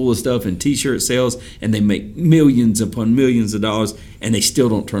slam full of stuff and T-shirt sales, and they make millions upon millions of dollars, and they still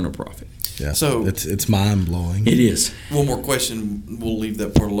don't turn a profit. Yeah, so it's mind blowing. It is. One more question. We'll leave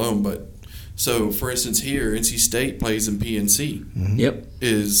that part alone. But so, for instance, here NC State plays in PNC. Yep.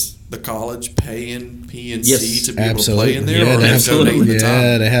 Is the college paying PNC to be able to play in there? Yeah,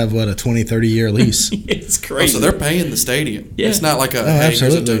 or they have what, a 20, 30-year lease. It's crazy. So they're paying the stadium. Yeah. It's not like here's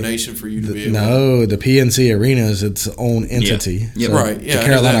a donation for you to be able to. No, the PNC Arena is its own entity. Yeah. So right. Yeah. The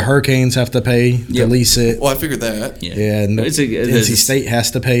Carolina Hurricanes have to pay to lease it. Well, I figured that. Yeah. And NC State has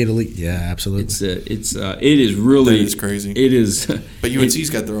to pay to lease. Yeah, absolutely. It is really. That is crazy. It is. But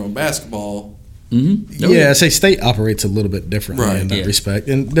UNC's got their own basketball. Mm-hmm. Yeah, I say State operates a little bit differently in that respect,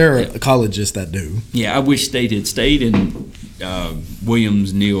 and there are colleges that do. Yeah, I wish State had stayed in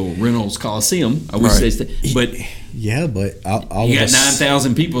Williams Neal Reynolds Coliseum. I wish they stayed, but all you got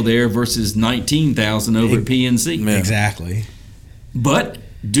 9,000 people there versus 19,000 over at PNC. Yeah. Exactly. But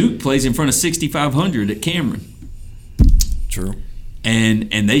Duke plays in front of 6,500 at Cameron. True. And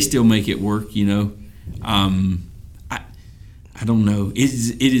they still make it work. I don't know.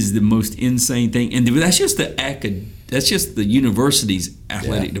 It is the most insane thing, and that's just the university's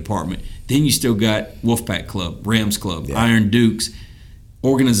athletic department. Then you still got Wolfpack Club, Rams Club, Iron Dukes,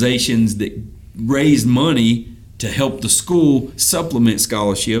 organizations that raise money to help the school supplement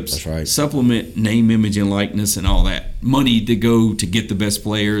scholarships. That's right. Supplement name, image, and likeness, and all that money to go to get the best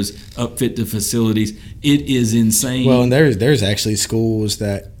players, upfit the facilities. It is insane. Well, and there's actually schools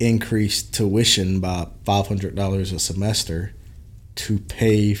that increase tuition by $500 a semester to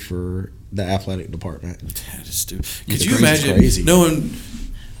pay for the athletic department. That is stupid. Could you imagine knowing,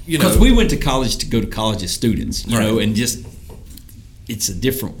 because we went to college to go to college as students, you know, and just it's a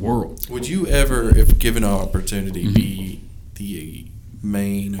different world. Would you ever, if given an opportunity, be the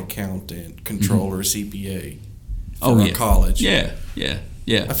main accountant, controller, CPA for a college? Yeah.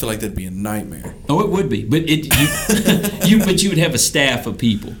 I feel like that'd be a nightmare. Oh, it would be, but you would have a staff of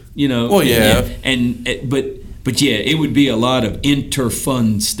people, Well, yeah. But yeah, it would be a lot of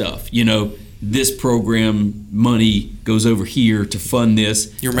inter-fund stuff. This program money goes over here to fund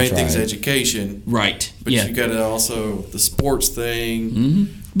this. Your main thing's education. Right. But you got to also the sports thing. Mm-hmm.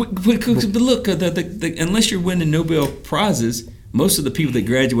 But look, unless you're winning Nobel Prizes, most of the people that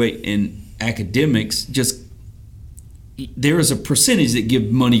graduate in academics there is a percentage that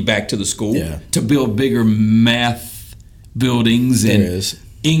give money back to the school to build bigger math buildings and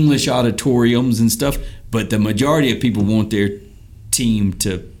English auditoriums and stuff. But the majority of people want their team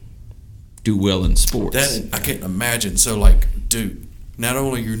to do well in sports. That I can't imagine. So, like, dude, not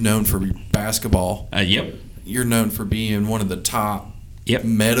only you're known for basketball, you're known for being one of the top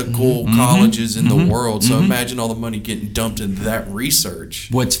medical colleges in the world. So imagine all the money getting dumped into that research.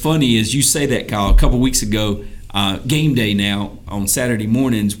 What's funny is you say that, Kyle. A couple weeks ago, game day now on Saturday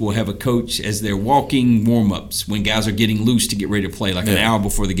mornings, we'll have a coach as they're walking warm-ups when guys are getting loose to get ready to play, like an hour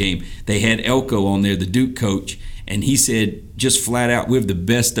before the game. They had Elko on there, the Duke coach, And he said, just flat out, we have the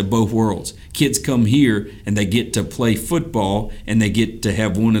best of both worlds. Kids come here and they get to play football and they get to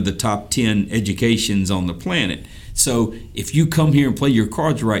have one of the top 10 educations on the planet. So if you come here and play your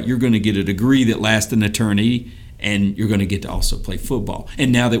cards right, you're going to get a degree that lasts an eternity, and you're going to get to also play football.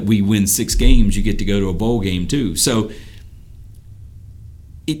 And now that we win 6 games, you get to go to a bowl game too. So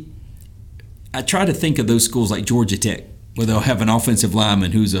I try to think of those schools like Georgia Tech, where they'll have an offensive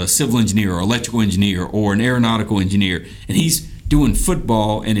lineman who's a civil engineer or electrical engineer or an aeronautical engineer, and he's doing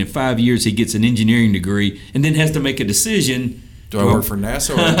football, and in 5 years he gets an engineering degree and then has to make a decision. Do I work for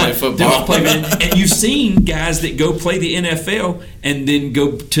NASA or play football? And you've seen guys that go play the NFL and then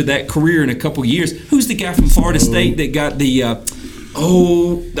go to that career in a couple years. Who's the guy from Florida State that got the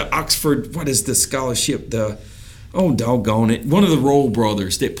Oxford, what is the scholarship, doggone it, one of the Roll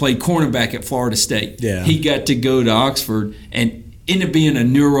brothers that played cornerback at Florida State. Yeah. He got to go to Oxford and ended up being a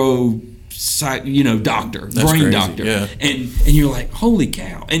doctor, brain crazy. doctor. Yeah. And you're like, holy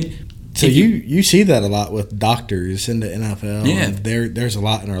cow. And so you see that a lot with doctors in the NFL. Yeah. And there's a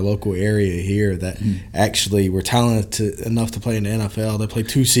lot in our local area here that actually were talented enough to play in the NFL. They play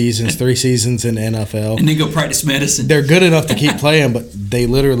 2 seasons, 3 seasons in the NFL. And then go practice medicine. They're good enough to keep playing, but they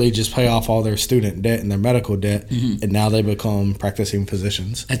literally just pay off all their student debt and their medical debt, and now they become practicing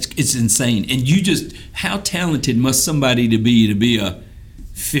physicians. It's insane. And how talented must somebody to be a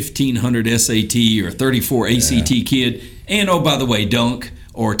 1,500 SAT or 34 ACT kid, and by the way, dunk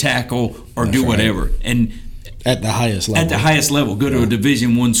or tackle or do whatever, and at the highest level. Go to a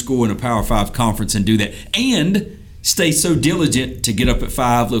Division I school in a Power 5 conference and do that, and stay so diligent to get up at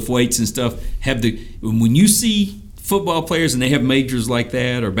 5, lift weights and stuff. When you see football players and they have majors like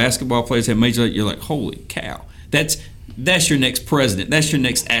that, or basketball players have majors like that, you're like, holy cow, that's your next president, that's your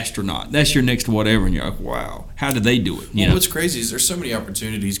next astronaut, that's your next whatever, and you're like, wow, how did they do it? What's crazy is there's so many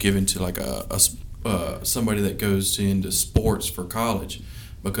opportunities given to like somebody that goes into sports for college,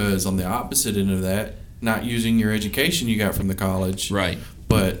 because on the opposite end of that, not using your education you got from the college, right?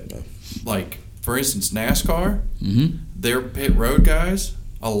 But like for instance, NASCAR, their pit road guys,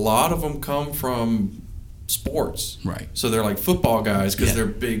 a lot of them come from sports, right? So they're like football guys because they're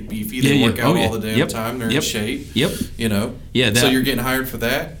big, beefy. They work out all the damn time. They're in shape. Yep. So you're getting hired for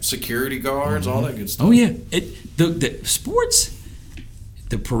that. Security guards, all that good stuff. Oh yeah, the sports.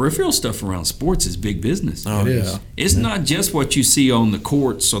 The peripheral stuff around sports is big business. Oh, it is. Yeah. It's not just what you see on the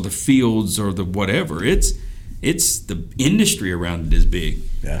courts or the fields or the whatever. It's the industry around it is big.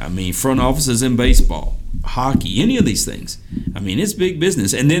 Yeah. I mean, front offices in baseball, hockey, any of these things. I mean, it's big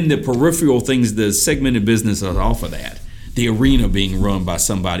business. And then the peripheral things, the segmented business are off of that. The arena being run by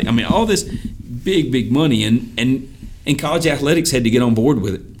somebody. I mean, all this big money. And college athletics had to get on board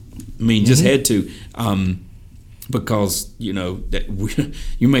with it. I mean, just had to. Because that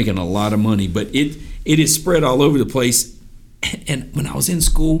you're making a lot of money, but it is spread all over the place. And when I was in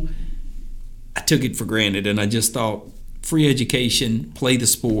school, I took it for granted, and I just thought free education, play the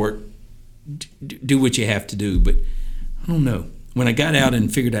sport, do what you have to do. But I don't know. When I got out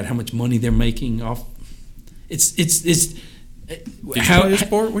and figured out how much money they're making off, it's. Did you play a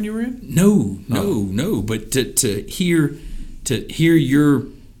sport when you were in? No. But to hear your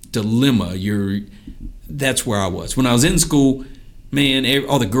dilemma, that's where I was. When I was in school, man,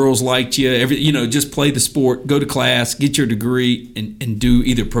 all the girls liked you. Just play the sport, go to class, get your degree, and do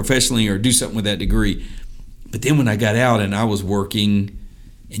either professionally or do something with that degree. But then when I got out and I was working,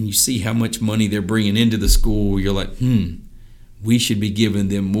 and you see how much money they're bringing into the school, you're like, we should be giving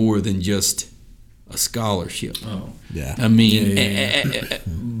them more than just a scholarship. Oh, yeah. I mean,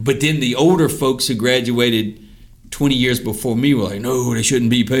 but then the older folks who graduated 20 years before me were like, no, they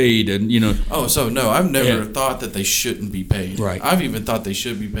shouldn't be paid, and Oh, so no, I've never thought that they shouldn't be paid. Right. I've even thought they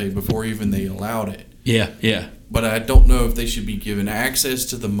should be paid before even they allowed it. Yeah. But I don't know if they should be given access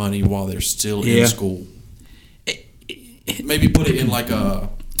to the money while they're still in school. Maybe put it in like a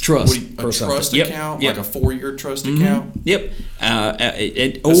trust account, like a 4-year trust account. Yep.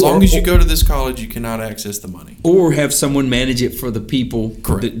 As long as you go to this college, you cannot access the money. Or have someone manage it for the people,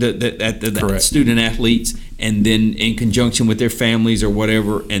 Correct. the student athletes, and then in conjunction with their families or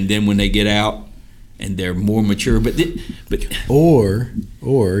whatever, and then when they get out and they're more mature,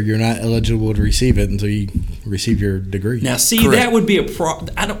 or you're not eligible to receive it until you receive your degree. Now, see, Correct. that would be a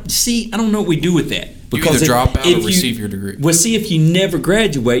problem. I don't know what we do with that. You either drop out or receive your degree. Well, see, if you never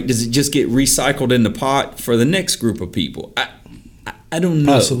graduate, does it just get recycled in the pot for the next group of people? I don't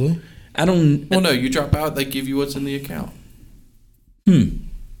know. Possibly. I don't. Well, no, you drop out, they give you what's in the account.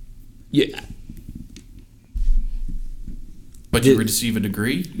 Yeah. But you receive a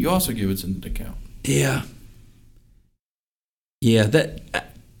degree, you also give what's in the account. Yeah. Yeah.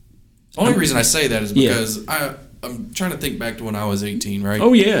 Only reason I say that is because I'm trying to think back to when I was 18, right?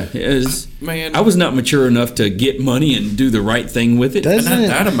 Oh yeah, Man, I was not mature enough to get money and do the right thing with it. not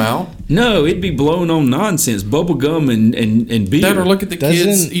that amount. No, it'd be blown on nonsense, bubble gum and beer. That or look at the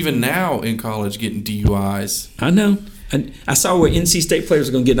kids even now in college getting DUIs. I know. And I saw where NC State players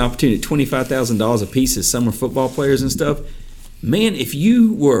are going to get an opportunity at $25,000 a piece as summer football players and stuff. Man, if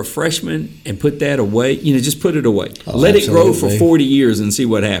you were a freshman and put that away, just put it away. Let it grow for 40 years and see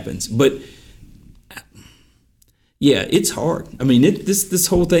what happens. But yeah, it's hard. I mean, this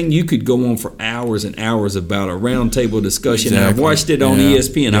whole thing, you could go on for hours and hours about a roundtable discussion. Exactly. And I've watched it on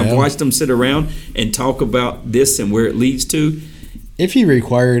ESPN. Yeah. I've watched them sit around and talk about this and where it leads to. If you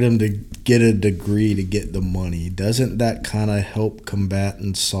required them to get a degree to get the money, doesn't that kind of help combat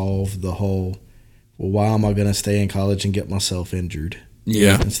and solve the whole, well, why am I going to stay in college and get myself injured?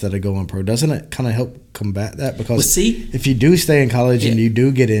 Yeah. Instead of going pro. Doesn't it kind of help combat that? Because if you do stay in college and you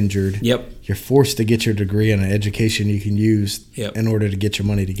do get injured, you're forced to get your degree and an education you can use in order to get your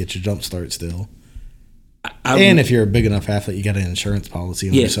money to get your jump start still. And if you're a big enough athlete, you got an insurance policy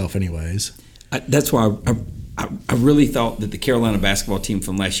on yourself anyways. That's why I really thought that the Carolina basketball team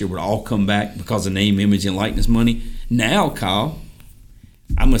from last year would all come back because of name, image, and likeness money. Now, Kyle,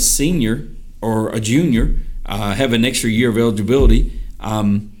 I'm a senior or a junior, have an extra year of eligibility.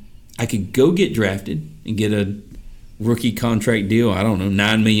 I could go get drafted and get a rookie contract deal, I don't know,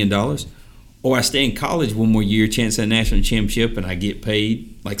 $9 million. Or I stay in college one more year, chance at a national championship, and I get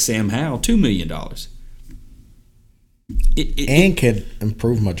paid, like Sam Howell, $2 million. And could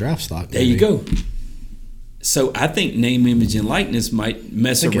improve my draft stock. There you go. So I think name, image, and likeness might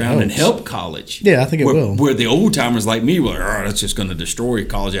mess around and help college. Yeah, I think it will. Where the old timers like me were, that's just going to destroy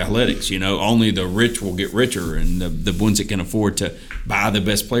college athletics. Only the rich will get richer, and the ones that can afford to buy the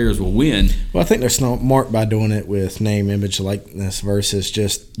best players will win. Well, I think they're smart by doing it with name, image, likeness versus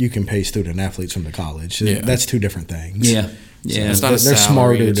just you can pay student athletes from the college. Yeah. That's two different things. Yeah. Yeah, so it's not they're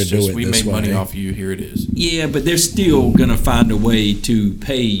smarter to do it. We make money off you. Here it is. Yeah, but they're still gonna find a way to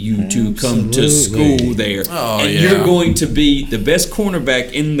pay you to come to school there, and you're going to be the best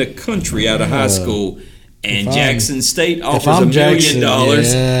cornerback in the country out of high school. And Jackson State offers $1 million,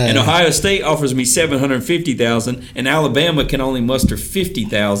 and Ohio State offers me $750,000, and Alabama can only muster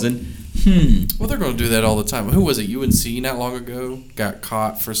 $50,000. Well, they're going to do that all the time. Who was it? UNC not long ago got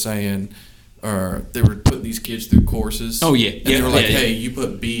caught for saying. Or they were putting these kids through courses. Oh, yeah. And they were like, hey, you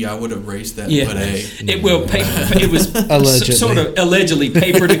put B, I would have erased that and put A. It was sort of allegedly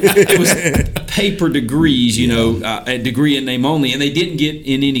paper. It was paper degrees, a degree in name only. And they didn't get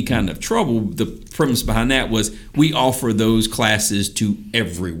in any kind of trouble. The premise behind that was we offer those classes to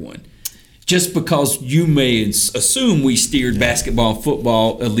everyone. Just because you may assume we steered basketball,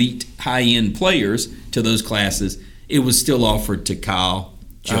 football, elite, high-end players to those classes, it was still offered to Kyle,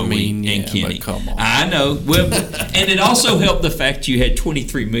 Joey, and Kenny. Come on. I know. Well, and it also helped the fact you had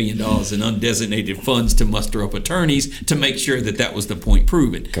 $23 million in undesignated funds to muster up attorneys to make sure that was the point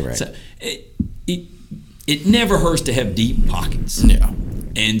proven. Correct. So it never hurts to have deep pockets. Yeah.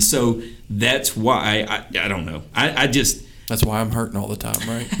 And so that's why I don't know. I just. That's why I'm hurting all the time,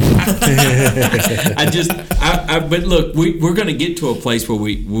 right? But look, we're going to get to a place where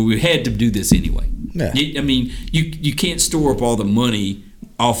we had to do this anyway. Yeah. I mean, you can't store up all the money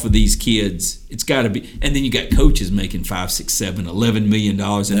off of these kids. It's got to be, and then you got coaches making $5, $6, $7, $11 million,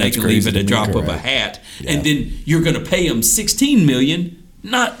 and they can leave at a drop of a hat, and then you're going to pay them $16 million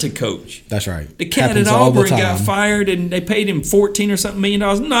not to coach. That's right. The cat at Auburn got fired, and they paid him $14 or something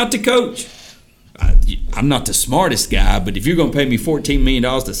million not to coach. I'm not the smartest guy, but if you're going to pay me $14 million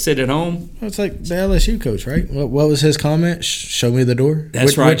to sit at home. Well, it's like the LSU coach, right? What was his comment? Show me the door.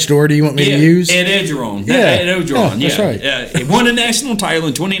 That's right. Which door do you want me to use? Ed Edgeron. That's right. He won a national title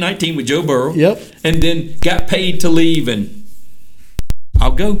in 2019 with Joe Burrow. Yep. And then got paid to leave, and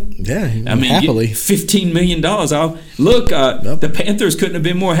I'll go. Yeah, happily. $15 million. The Panthers couldn't have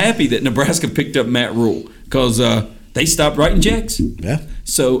been more happy that Nebraska picked up Matt Rule because they stopped writing checks. Yeah.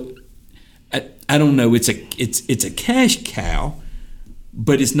 So I don't know. It's a cash cow,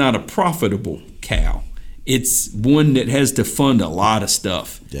 but it's not a profitable cow. It's one that has to fund a lot of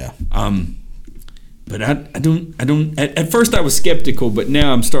stuff. Yeah. But I don't. At first I was skeptical, but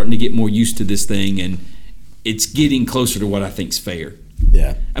now I'm starting to get more used to this thing, and it's getting closer to what I think's fair.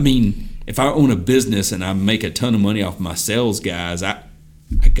 Yeah. I mean, if I own a business and I make a ton of money off my sales guys, I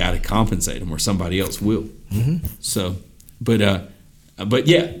got to compensate them, or somebody else will. Mm-hmm. So, but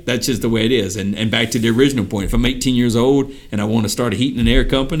yeah, that's just the way it is. And back to the original point, if I'm 18 years old and I want to start a heating and air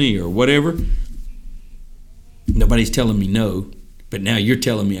company or whatever, nobody's telling me no. But now you're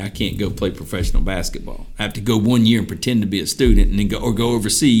telling me I can't go play professional basketball. I have to go 1 year and pretend to be a student and then go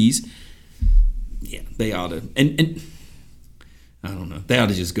overseas. Yeah, they ought to. And I don't know. They ought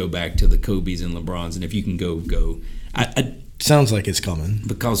to just go back to the Kobe's and LeBrons, and if you can go. Sounds like it's coming.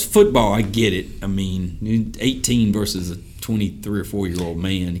 Because football, I get it. I mean, 18 versus a 23 or 4-year-old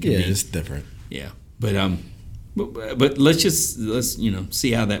man. It's different. Yeah, but let's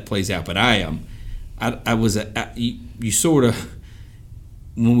see how that plays out. But you sort of,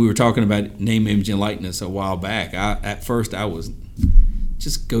 when we were talking about name, image, and likeness a while back, at first I was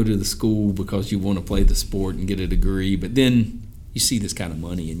just go to the school because you want to play the sport and get a degree. But then you see this kind of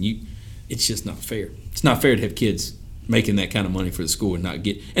money, and it's just not fair. It's not fair to have kids making that kind of money for the school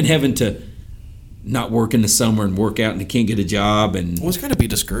and having to not work in the summer and work out and they can't get a job. And it's got to be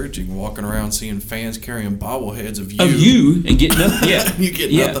discouraging walking around seeing fans carrying bobbleheads of you. And getting nothing. Yeah, you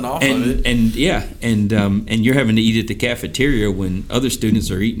get nothing off of it. And you're having to eat at the cafeteria when other students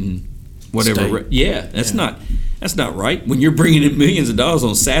are eating whatever. That's not right. When you're bringing in millions of dollars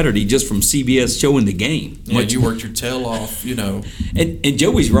on Saturday just from CBS showing the game. Yeah, you worked your tail off, And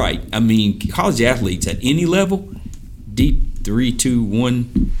Joey's right. I mean, college athletes at any level, deep 3, 2,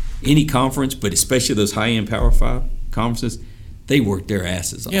 1. Any conference, but especially those high-end Power 5 conferences, they work their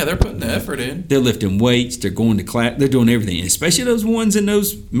asses off. Yeah, they're putting the effort in. They're lifting weights. They're going to class. They're doing everything, and especially those ones in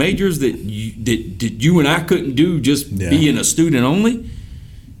those majors that you and I couldn't do just being a student only.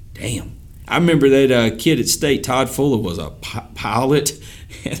 Damn. I remember that kid at State, Todd Fuller, was a pilot,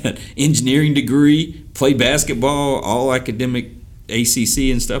 had an engineering degree, played basketball, all academic ACC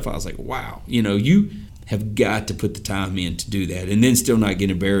and stuff. I was like, wow. You have got to put the time in to do that, and then still not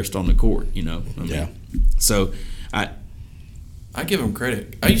get embarrassed on the court. So I give them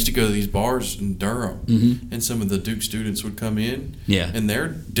credit. I used to go to these bars in Durham, and some of the Duke students would come in, and they're a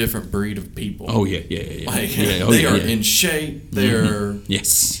different breed of people. Oh yeah. Like they are in shape. They're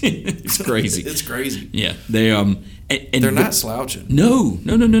yes, it's crazy. It's crazy. Yeah, they and they're not slouching. No.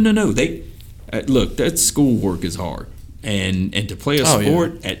 They look. That schoolwork is hard, and to play a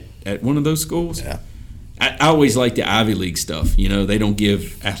sport at one of those schools. Yeah. I always like the Ivy League stuff. They don't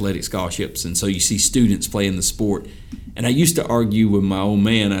give athletic scholarships, and so you see students playing the sport. And I used to argue with my old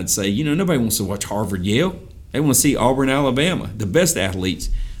man. I'd say, nobody wants to watch Harvard, Yale. They want to see Auburn, Alabama, the best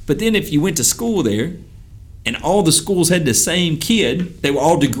athletes. But then if you went to school there, and all the schools had the same kid, they were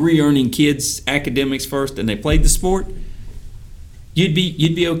all degree-earning kids, academics first, and they played the sport, you'd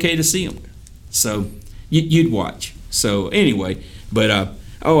be okay to see them. So you'd watch. So anyway, but.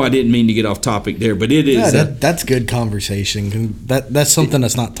 I didn't mean to get off topic there, but it is. That's good conversation. That's something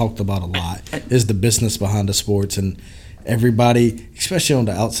that's not talked about a lot, is the business behind the sports. And everybody, especially on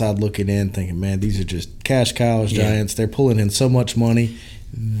the outside looking in, thinking, man, these are just cash cows, giants. They're pulling in so much money.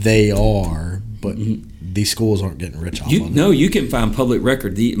 They are, but these schools aren't getting rich off of it. No, you can find public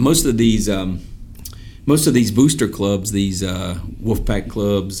record. Most of these booster clubs, these Wolfpack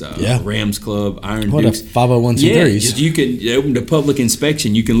clubs, Rams Club, Iron Dukes. 501c3s. You can open to public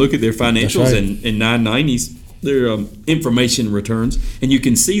inspection. You can look at their financials and 990s, their information returns, and you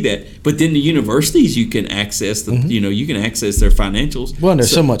can see that. But then the universities, you can access you can access their financials. Well, and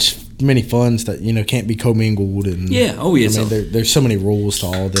there's so many funds that can't be commingled, and there's so many rules to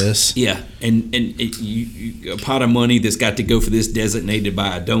all this. Yeah, and a pot of money that's got to go for this designated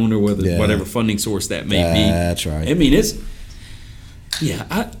by a donor, whatever funding source that may be. That's right. I mean,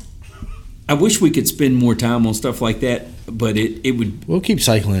 I wish we could spend more time on stuff like that, but it would. We'll keep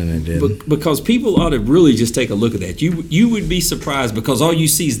cycling it in. Because people ought to really just take a look at that. You would be surprised, because all you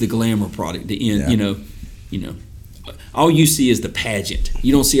see is the glamour product. The end, all you see is the pageant.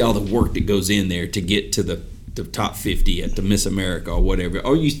 You don't see all the work that goes in there to get to the top 50 at the Miss America or whatever.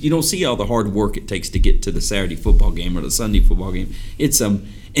 Or you don't see all the hard work it takes to get to the Saturday football game or the Sunday football game. It's and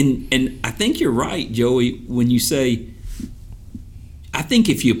I think you're right, Joey, when you say. I think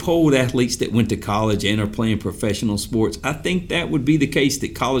if you polled athletes that went to college and are playing professional sports, I think that would be the case,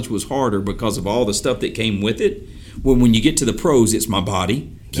 that college was harder because of all the stuff that came with it. When you get to the pros, it's my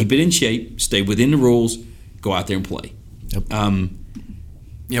body. Keep it in shape. Stay within the rules. Go out there and play. Yep.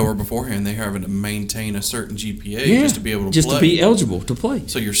 Where beforehand they're having to maintain a certain GPA just to be able to just play. To be eligible to play.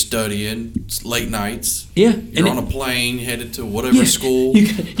 So you're studying late nights. Yeah. You're on a plane headed to whatever school.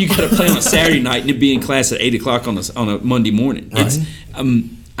 You got to play on a Saturday night and be in class at 8 o'clock on a Monday morning. Right.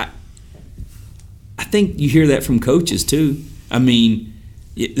 I think you hear that from coaches too. I mean,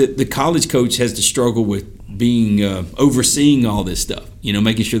 the college coach has to struggle with being overseeing all this stuff.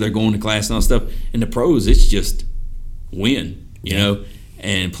 Making sure they're going to class and all stuff. And the pros, it's just win.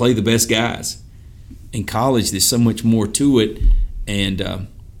 And play the best guys. In college, there's so much more to it, and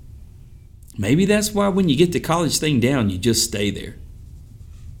maybe that's why when you get the college thing down, you just stay there.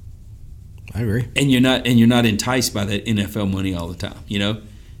 I agree. And you're not enticed by that NFL money all the time.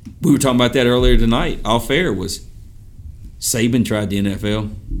 we were talking about that earlier tonight. Off air was Saban tried the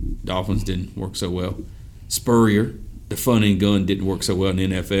NFL. Dolphins didn't work so well. Spurrier, the fun and gun, didn't work so well in the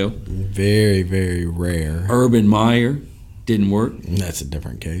NFL. Very, very rare. Urban Meyer didn't work. That's a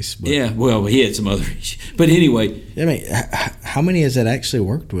different case. But. Yeah, well, he had some other issues. But anyway. I mean, how many has that actually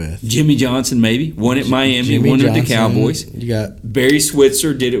worked with? Jimmy Johnson, maybe. One at Miami, Jimmy one Johnson, at the Cowboys. You got Barry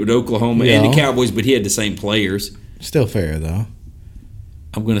Switzer did it with Oklahoma and the Cowboys, but he had the same players. Still fair, though.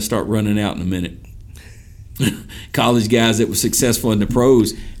 I'm going to start running out in a minute. College guys that were successful in the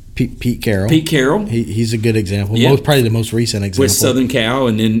pros. Pete Carroll. Pete Carroll. He's a good example. Yeah. Probably the most recent example. With Southern Cal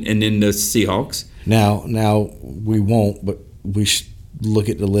and then the Seahawks. Now we won't, but we should look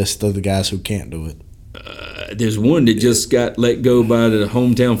at the list of the guys who can't do it. There's one that just got let go by the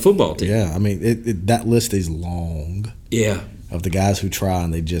hometown football team. Yeah, I mean, that list is long. Yeah. Of the guys who try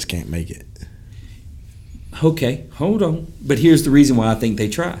and they just can't make it. Okay, hold on. But here's the reason why I think they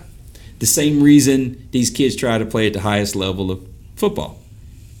try. The same reason these kids try to play at the highest level of football.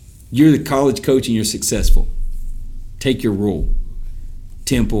 You're the college coach and you're successful. Take your role.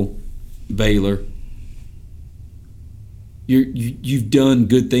 Temple, Baylor. You've done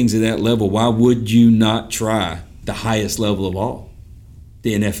good things at that level. Why would you not try the highest level of all,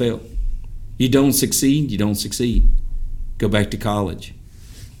 the NFL? You don't succeed, you don't succeed. Go back to college.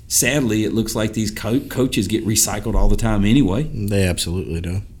 Sadly, it looks like these coaches get recycled all the time anyway. They absolutely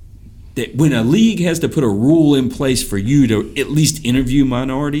do. That when a league has to put a rule in place for you to at least interview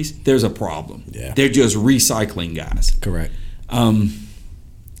minorities, there's a problem. Yeah. They're just recycling guys. Correct.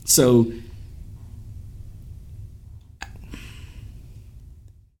 So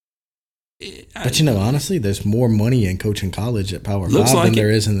but you know, honestly, there's more money in coaching college at Power 5 than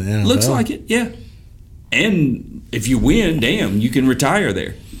there is in the NFL. Looks like it, yeah. And if you win, damn, you can retire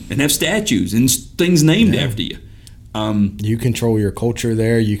there and have statues and things named after you. You control your culture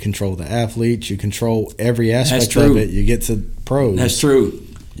there. You control the athletes. You control every aspect of it. You get to pros. That's true.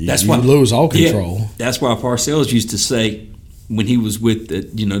 You lose all control. Yeah, that's why Parcells used to say when he was with the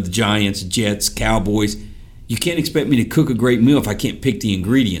Giants, Jets, Cowboys, you can't expect me to cook a great meal if I can't pick the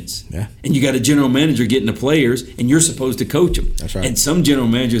ingredients. Yeah. And you got a general manager getting the players, and you're supposed to coach them. That's right. And some general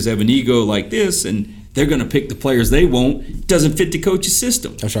managers have an ego like this, and they're going to pick the players they want. It doesn't fit the coach's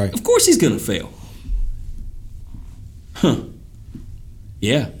system. That's right. Of course he's going to fail. Huh.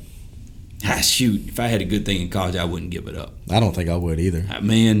 Yeah. Shoot, if I had a good thing in college, I wouldn't give it up. I don't think I would either.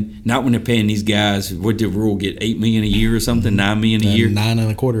 Man, not when they're paying these guys. What did Rule get? $8 million a year or something? $9 million a year?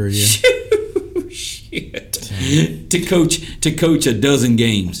 $9.25 a year. Shit. To coach a dozen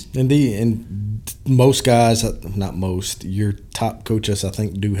games. And most guys, not most, your top coaches, I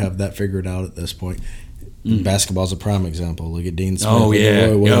think, do have that figured out at this point. Basketball's a prime example. Look at Dean Smith. Oh, yeah.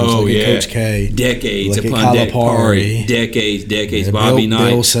 Roy Williams. Look at Coach K. Decades Look upon at Calipari. Decades. Yeah, Bobby Knight.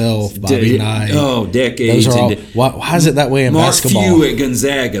 Bill Self, Bobby Knight. Oh, decades. Those are all, why is it that way in Mark basketball? Few at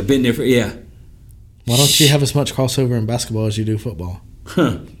Gonzaga. Been there for, yeah. Why don't you have as much crossover in basketball as you do football?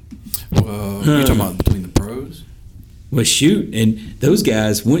 You're talking about between the pros? Well, shoot. And those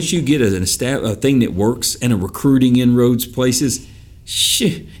guys, once you get a thing that works and a recruiting inroads places,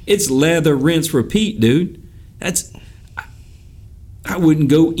 shit, it's lather, rinse, repeat, dude. I wouldn't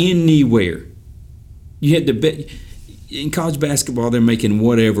go anywhere. You had to bet. In college basketball, they're making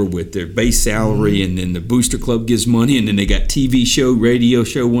whatever with their base salary, and then the booster club gives money, and then they got TV show, radio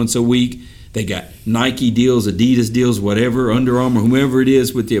show once a week. They got Nike deals, Adidas deals, whatever, Under Armour, whomever it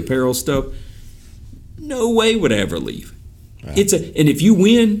is with the apparel stuff. No way would I ever leave. Wow. And if you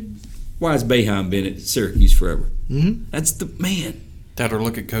win, why has Boeheim been at Syracuse forever? Mm-hmm. That's the man. That or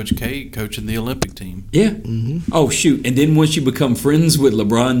look at Coach K coaching the Olympic team. Yeah. Mm-hmm. Oh, shoot. And then once you become friends with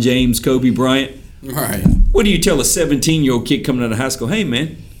LeBron James, Kobe Bryant, right? What do you tell a 17-year-old kid coming out of high school? Hey,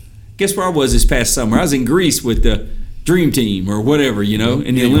 man, guess where I was this past summer? I was in Greece with the Dream Team or whatever, in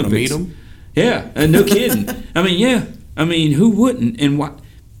the Olympics. Meet them? Yeah, no kidding. I mean, yeah. I mean, who wouldn't? And what?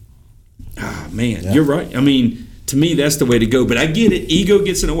 Ah, man, You're right. I mean, to me, that's the way to go. But I get it. Ego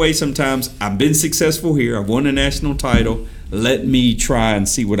gets in the way sometimes. I've been successful here. I've won a national title. Let me try and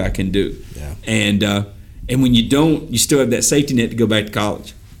see what I can do. Yeah. And when you don't, you still have that safety net to go back to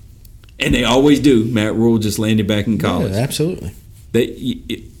college. And they always do. Matt Rule just landed back in college. Yeah, absolutely.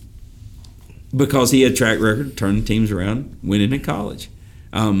 Because he had a track record of turning teams around, winning in college.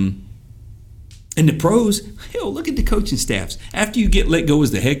 And the pros, hell, look at the coaching staffs. After you get let go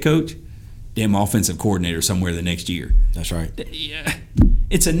as the head coach, damn offensive coordinator somewhere the next year. That's right. Yeah,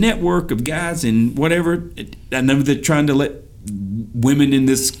 it's a network of guys and whatever. I know they're trying to let women in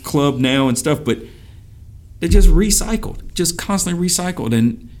this club now and stuff, but they're just recycled, just constantly recycled.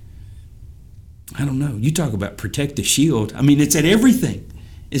 And I don't know. You talk about protect the shield. I mean, it's at everything.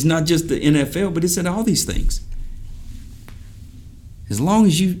 It's not just the NFL, but it's in all these things. As long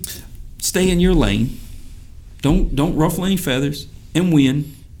as you stay in your lane, don't ruffle any feathers, and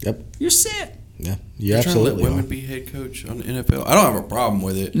win, you're set. Yeah, you absolutely trying to let women be head coach on the NFL. I don't have a problem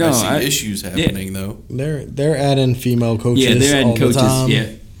with it. No, I see issues happening though. They're adding female coaches. Yeah, they're adding all coaches. The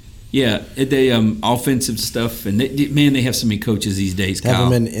time. Yeah. They offensive stuff, and they have so many coaches these days.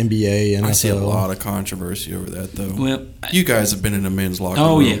 Have them in NBA, NFL. I see a lot of controversy over that though. Well, you guys have been in a men's locker room.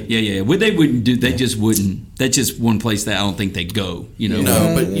 Oh yeah. Well, they wouldn't do. They just wouldn't. That's just one place that I don't think they'd go.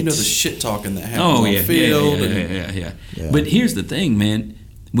 No, but the shit talking that happens on the field. Yeah. But here's the thing, man.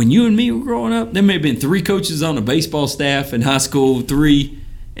 When you and me were growing up, there may have been 3 coaches on a baseball staff in high school, 3,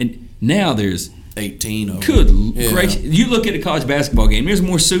 and now there's 18 of them. Good gracious. You look at a college basketball game, there's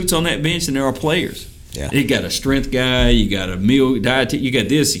more suits on that bench than there are players. Yeah. You got a strength guy, you got a meal diet, you got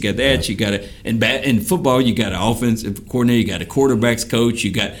this, you got that, you got in football, you got an offensive coordinator, you got a quarterback's coach,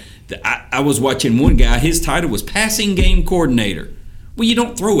 you got I was watching one guy, his title was passing game coordinator. Well, you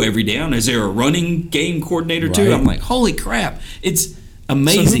don't throw every down. Is there a running game coordinator too? I'm like, holy crap. It's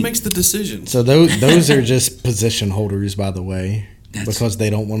amazing. So who makes the decision? So those are just position holders, by the way, because they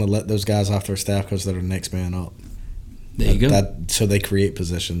don't want to let those guys off their staff because they're the next man up. There you go. So they create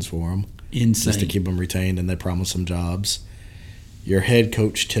positions for them. Insane. Just to keep them retained, and they promise them jobs. Your head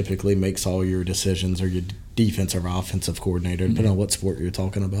coach typically makes all your decisions, or your defensive or offensive coordinator, depending on what sport you're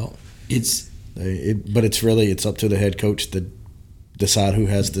talking about. But it's up to the head coach to decide who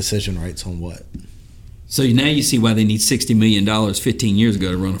has decision rights on what. So now you see why they need $60 million 15 years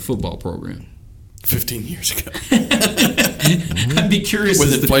ago to run a football program. 15 years ago. I'd be curious.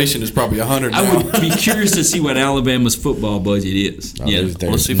 With inflation, it's probably 100 now. I would be curious to see what Alabama's football budget is.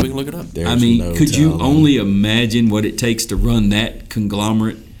 Let's see if we can look it up. Could you only imagine what it takes to run that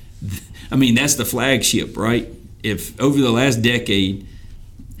conglomerate? I mean, that's the flagship, right? If over the last decade,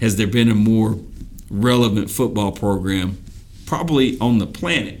 has there been a more relevant football program probably on the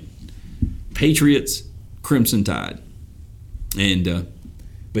planet? Patriots, Crimson Tide. And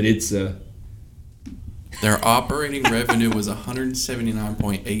but it's their operating revenue was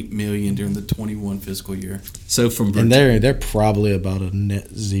 $179.8 million during the 21 fiscal year. So and they're probably about a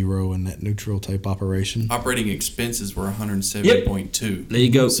net zero and net neutral type operation. Operating expenses were $107.2. There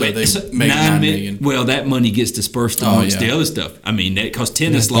you go. So they made $9 million. Well, that money gets dispersed amongst the other stuff. I mean, because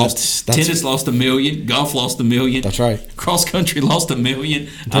tennis lost $1 million, golf lost $1 million. That's right. Cross country lost $1 million.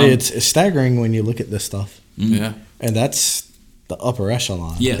 It's staggering when you look at this stuff. Yeah, and that's the upper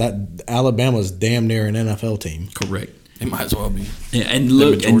echelon. Yeah, that Alabama's damn near an NFL team. Correct. It might as well be. Yeah, and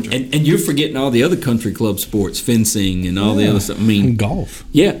look, and you're forgetting all the other country club sports, fencing, and all the other stuff. I mean, golf.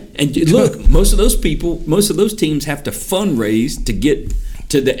 Yeah, and look, most of those teams have to fundraise to get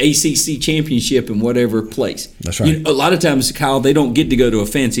to the ACC championship in whatever place. That's right. A lot of times, Kyle, they don't get to go to a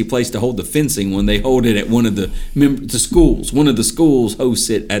fancy place to hold the fencing one. They hold it at one of the schools. One of the schools hosts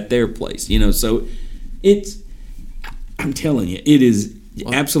it at their place. So I'm telling you, it is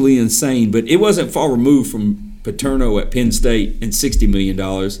absolutely insane. But it wasn't far removed from Paterno at Penn State and $60 million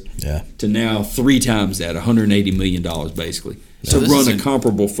to now 3 times that, $180 million basically, to run a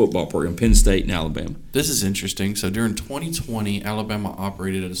comparable football program, Penn State and Alabama. This is interesting. So during 2020, Alabama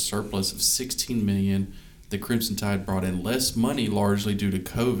operated at a surplus of $16 million. The Crimson Tide brought in less money largely due to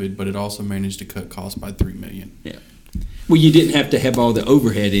COVID, but it also managed to cut costs by $3 million. Yeah. Well, you didn't have to have all the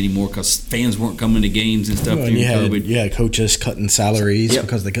overhead anymore because fans weren't coming to games and stuff during COVID. You had coaches cutting salaries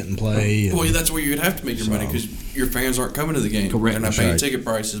because they couldn't play. Well, that's where you'd have to make your money because your fans aren't coming to the game. Correct. They're not paying ticket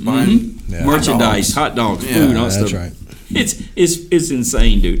prices, buying merchandise, hot dogs, food, all that stuff. Right. It's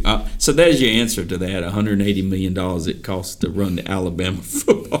insane, dude. So there's your answer to that: $180 million it costs to run the Alabama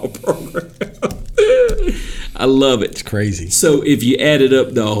football program. I love it. It's crazy. So if you added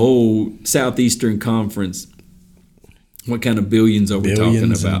up the whole Southeastern Conference, what kind of billions are we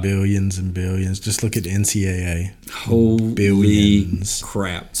talking about? Billions and billions. Just look at the NCAA. Holy billions.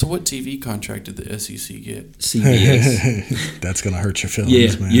 Crap. So what TV contract did the SEC get? CBS. That's going to hurt your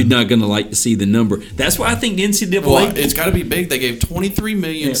feelings, man. You're not going to like to see the number. That's why I think the NCAA... Well, it's got to be big. They gave $23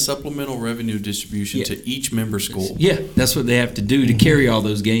 million supplemental revenue distribution to each member school. Yeah, that's what they have to do to carry all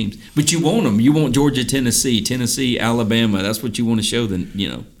those games. But you want them. You want Georgia, Tennessee, Alabama. That's what you want to show them,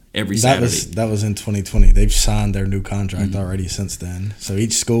 every Saturday. That was in 2020. They've signed their new contract already since then. So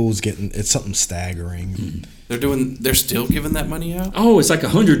each school's it's something staggering. Mm-hmm. They're still giving that money out? Oh, it's like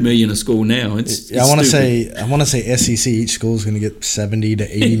 $100 million a school now. It's I want to say SEC, each school's going to get $70 to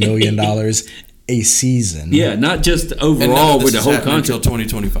 $80 million a season. Yeah, not just And overall none of with this the is whole happening until contract.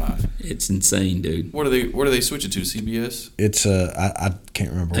 2025. It's insane, dude. What are they switching to? CBS? It's I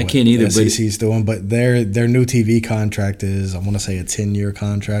can't remember. I what can't either, the SEC's doing, but their new TV contract is, I want to say, a 10-year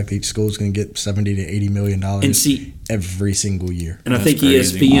contract. Each school's going to get $70 to $80 million And see, every single year. and I That's think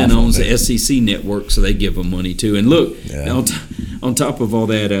crazy. ESPN owns Off of the SEC network, so they give them money too. And look, Yeah. on top of all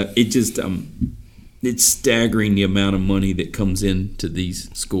that, it just it's staggering the amount of money that comes into these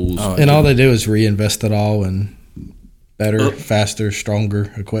schools. Oh, And all they do is reinvest it all in better, faster,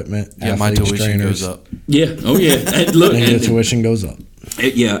 stronger equipment. Yeah, my athletes, tuition trainers, goes up. Yeah, oh yeah. And look, And your tuition goes up.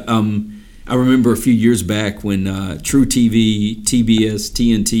 yeah. I remember a few years back when True TV, TBS,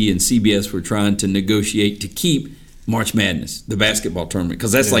 TNT, and CBS were trying to negotiate to keep March Madness, the basketball tournament,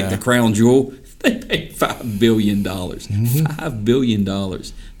 because that's like Yeah. the crown jewel. They paid $5 billion. $5 billion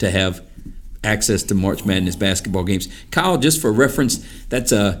to have access to March Madness basketball games. Kyle, just for reference,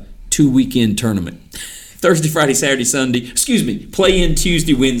 that's a 2-weekend tournament. Thursday, Friday, Saturday, Sunday. Excuse me. Play in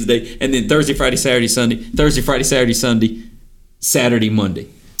Tuesday, Wednesday, and then Thursday, Friday, Saturday, Sunday. Thursday, Friday, Saturday, Sunday. Saturday, Monday.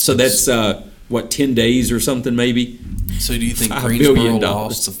 So that's 10 days or something maybe. So do you think $5 Greensboro billion.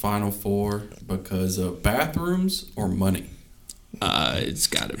 lost the Final Four because of bathrooms or money? It's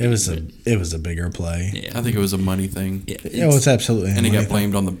got to be. It was a bigger play. Yeah. I think it was a money thing. Yeah, Yeah, well, it's absolutely. And he got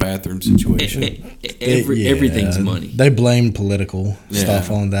blamed on the bathroom situation. Everything's money. They blame political Yeah.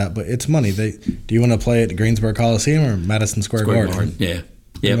 stuff on that, but it's money. Do you want to play at the Greensboro Coliseum or Madison Square Garden? Yeah. You're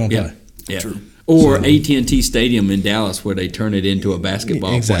Yeah. gonna Yeah. play. Yeah. True. Or AT&T Stadium in Dallas, where they turn it into a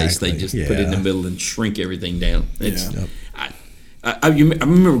basketball place. Exactly, They just put it in the yeah. middle and shrink everything down. It's, Yeah. Yep. I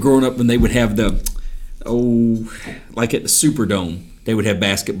remember growing up when they would have like at the Superdome, they would have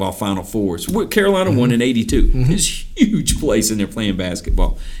basketball Final Fours. Carolina won in '82. It's a huge place, and they're playing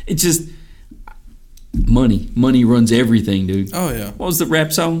basketball. It's just money. Money runs everything, dude. Oh, yeah. What was the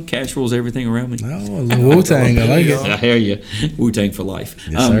rap song? Cash rules everything around me. Oh, Wu-Tang, I like it. I hear you. Wu-Tang for life.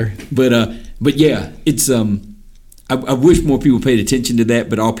 Yes, sir. But yeah, it's I wish more people paid attention to that,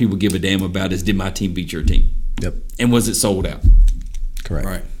 but all people give a damn about is, did my team beat your team? Yep, And was it sold out? correct.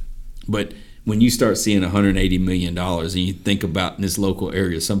 Right. But when you start seeing $180 million and you think about in this local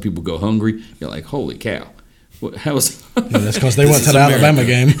area, some people go hungry, you're like, holy cow. How is Yeah, that's because they went is to the Alabama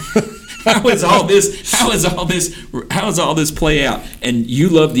America. game. how is all this play out? And you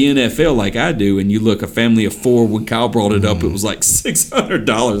love the NFL like I do, and you look, a family of 4, when Kyle brought it up, it was like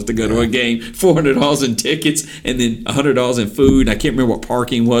 $600 to go to a game, $400 in tickets, and then $100 in food. I can't remember what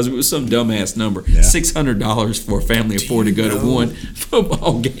parking was. It was some dumbass number. Yeah. $600 for a family of 4 to go to one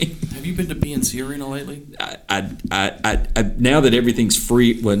football game. Have you been to PNC Arena lately? I now that everything's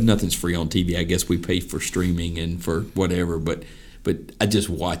free, well, nothing's free on TV. I guess we pay for streaming and for whatever, but I just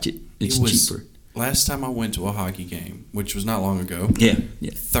watch it. It's cheaper. Last time I went to a hockey game, which was not long ago, Yeah.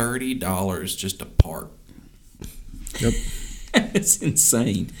 $30 just to park. Yep. It's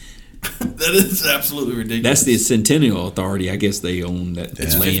insane. That is absolutely ridiculous. That's the Centennial Authority. I guess they own that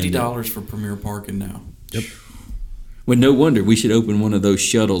It's land. $50 for premier parking now. Yep. Well, no wonder we should open one of those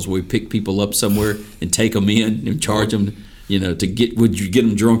shuttles where we pick people up somewhere and take them in and charge them. Would you get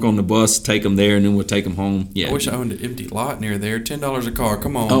them drunk on the bus, take them there, and then we'll take them home? Yeah. I wish I owned an empty lot near there. $10 a car.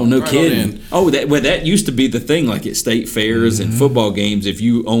 Come on. Oh, no Right on kidding. in. Oh, that used to be the thing, like at state fairs and football games. If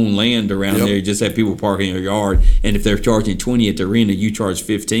you own land around Yep. there, you just have people parking in your yard. And if they're charging $20 at the arena, you charge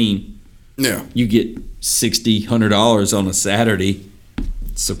 $15. Yeah. You get $60, $100 on a Saturday,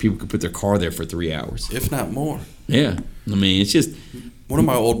 so people can put their car there for 3 hours. If not more. Yeah, I mean, it's just One of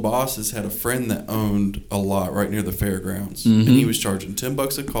my old bosses had a friend that owned a lot right near the fairgrounds, Mm-hmm. and he was charging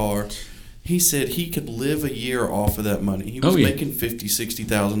 $10 a car. He said he could live a year off of that money. He was Oh, yeah. making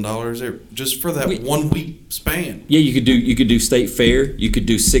 $50,000-$60,000 just for that 1 week span. yeah. You could do state fair. You could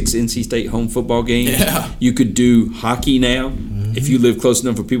do 6 NC State home football games. Yeah. You could do hockey now. If you live close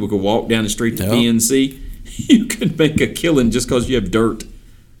enough where people could walk down the street to Yep. PNC, you could make a killing just because you have dirt.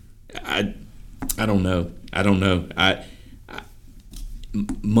 I don't know.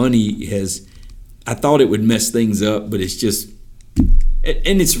 Money has. I thought it would mess things up, but it's just.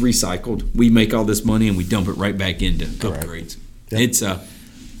 And it's recycled. We make all this money and we dump it right back into upgrades. Yep. It's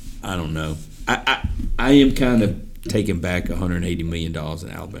I don't know. I am kind of taking back $180 million in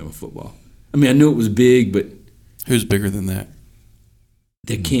Alabama football. I mean, I knew it was big, but Who's bigger than that?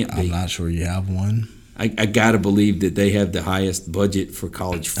 there can't I'm be. not sure you have one. I got to believe that they have the highest budget for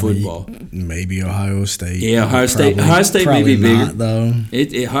college football. Maybe Ohio State. Yeah, Ohio State may Probably be bigger. not, though.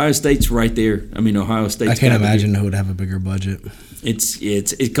 Ohio State's right there. I mean, Ohio State's I can't gotta be- imagine who would have a bigger budget. It's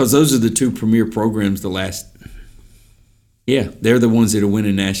because those are the 2 premier programs. They're the ones that are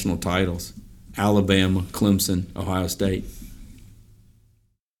winning national titles. Alabama, Clemson, Ohio State.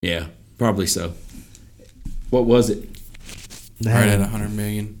 Yeah, Probably so. What was it? Right at $100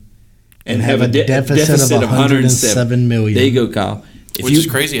 million. And have a deficit of $107 million. There you go, Kyle. Which is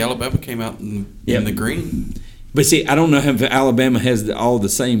crazy. Alabama came out in the green. But see, I don't know if Alabama has all the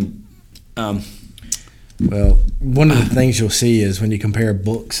same. Well, one of the things you'll see is when you compare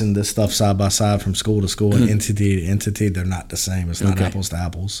books and this stuff side by side from school to school and entity to entity, they're not the same. It's not apples to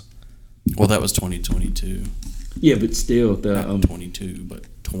apples. Well, that was 2022. Yeah, but still. Not 22, but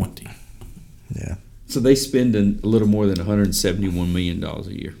 20. Yeah. So they spend a little more than $171 million a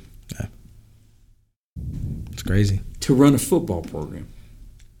year. Yeah. It's crazy. To run a football program.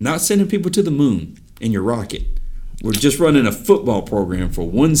 Not sending people to the moon in your rocket. We're just running a football program for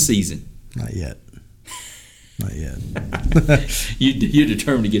one season. Not yet. Not yet. You're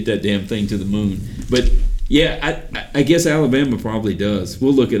determined to get that damn thing to the moon. But, yeah, I guess Alabama probably does.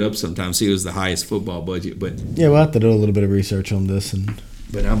 We'll look it up sometime, see who's the highest football budget. But yeah, we'll have to do a little bit of research on this.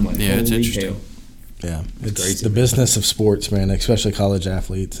 But I'm like, yeah, it's holy interesting. hell. Yeah, it's crazy, the business of sports, man, especially college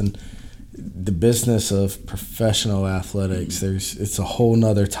athletes. And the business of professional athletics, it's a whole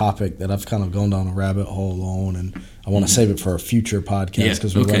nother topic that I've kind of gone down a rabbit hole on, and I want to save it for a future podcast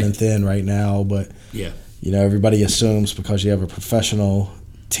because we're running thin right now. But yeah, everybody assumes because you have a professional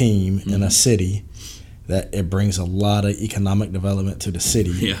team in a city that it brings a lot of economic development to the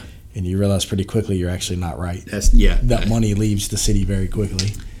city. Yeah, and you realize pretty quickly you're actually not right. That money leaves the city very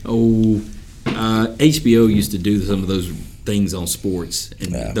quickly. HBO used to do some of those things on sports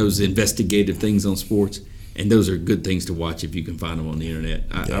and those investigative things on sports, and those are good things to watch if you can find them on the internet.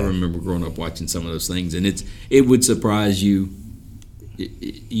 I remember growing up watching some of those things, and it would surprise you.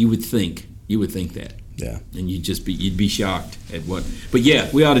 You would think that. Yeah, and you'd be shocked at what. But yeah,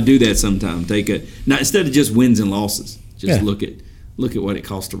 we ought to do that sometime. Instead of just wins and losses, just look at what it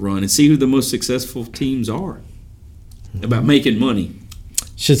costs to run and see who the most successful teams are. About making money.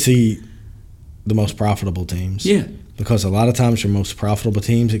 Should see the most profitable teams. Yeah. Because a lot of times your most profitable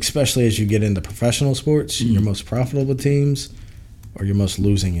teams, especially as you get into professional sports, your most profitable teams are your most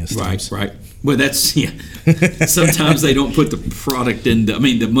losingest teams. Right. Well, that's, sometimes they don't put the product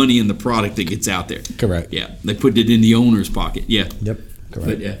the money in the product that gets out there. Correct. Yeah. They put it in the owner's pocket. Yeah. Yep. Correct.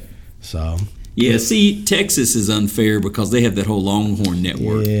 But, yeah. So. Yeah, see, Texas is unfair because they have that whole Longhorn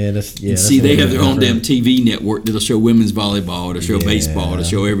network. See, they have their own damn TV network that'll show women's volleyball, it'll show baseball, it'll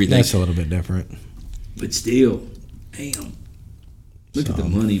show everything. That's a little bit different. But still, damn. Look at the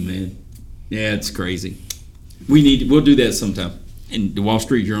money, man. Yeah, it's crazy. We'll do that sometime. And the Wall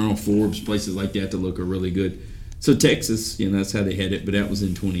Street Journal, Forbes, places like that to look are really good. So Texas, that's how they had it, but that was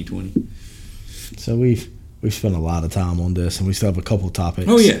in 2020. So we've spent a lot of time on this, and we still have a couple topics.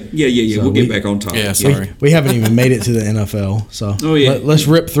 Oh, yeah. So we'll get back on topic. Yeah, sorry. We haven't even made it to the NFL. So let's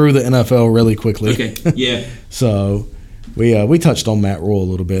rip through the NFL really quickly. Okay, yeah. So we touched on Matt Rule a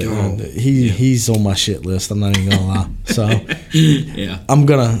little bit. He's on my shit list. I'm not even going to lie. So yeah. I'm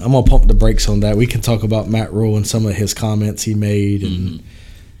gonna pump the brakes on that. We can talk about Matt Rule and some of his comments he made and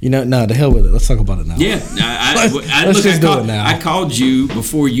no, the hell with it. Let's talk about it now. Yeah, let's just do it now. I called you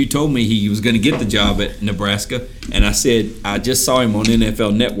before you told me he was going to get the job at Nebraska, and I said I just saw him on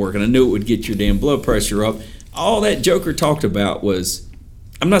NFL Network, and I knew it would get your damn blood pressure up. All that Joker talked about was,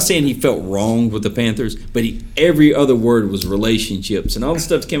 I'm not saying he felt wrong with the Panthers, but every other word was relationships, and all the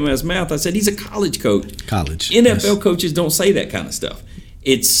stuff that came out of his mouth. I said he's a college coach. NFL coaches don't say that kind of stuff.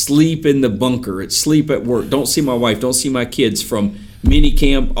 It's sleep in the bunker. It's sleep at work. Don't see my wife. Don't see my kids from mini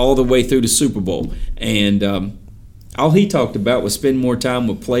camp all the way through the Super Bowl. And all he talked about was spend more time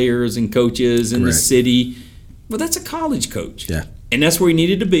with players and coaches in the city. Well, that's a college coach. Yeah. And that's where he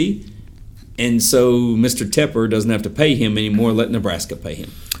needed to be. And so Mr. Tepper doesn't have to pay him anymore. Let Nebraska pay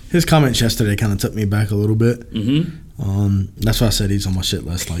him. His comments yesterday kind of took me back a little bit. Mm-hmm. That's why I said he's on my shit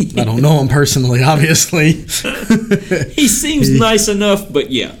list. Like, I don't know him personally, obviously. He seems nice enough,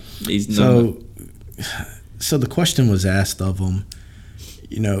 but yeah, he's not. So the question was asked of him.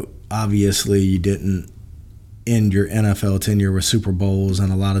 Obviously you didn't end your NFL tenure with Super Bowls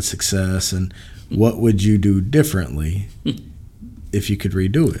and a lot of success. And what would you do differently if you could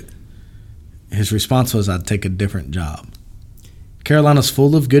redo it? His response was, I'd take a different job. Carolina's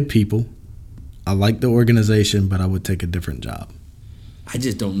full of good people. I like the organization, but I would take a different job. I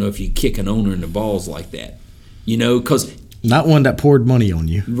just don't know if you kick an owner in the balls like that. Because not one that poured money on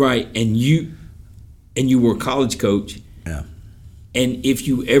you. Right, and you were a college coach. Yeah. And if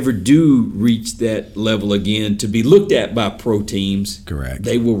you ever do reach that level again to be looked at by pro teams, correct,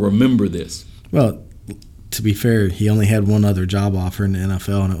 they will remember this. Well, to be fair, he only had one other job offer in the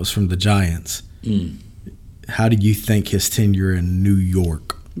NFL, and it was from the Giants. How do you think his tenure in New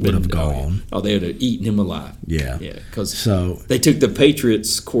York would have gone. Oh, they would have eaten him alive. Yeah. Yeah, because So they took the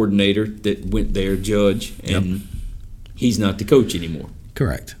Patriots coordinator that went there, Judge, and he's not the coach anymore.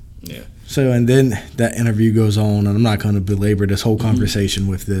 correct. Yeah. So, and then that interview goes on, and I'm not going to belabor this whole conversation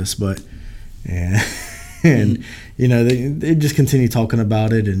with this, but, and you know, they just continue talking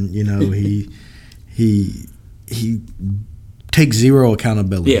about it, and, you know, he takes zero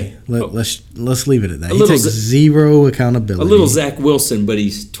accountability. Yeah. Let's leave it at that. A He little takes zero accountability. A little Zach Wilson, but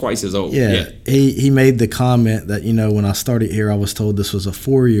he's twice as old. Yeah. He made the comment that, you know, when I started here, I was told this was a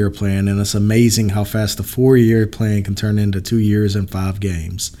 4-year plan, and it's amazing how fast a 4-year plan can turn into 2 years and 5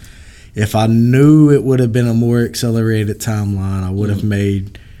 games. If I knew it would have been a more accelerated timeline, I would have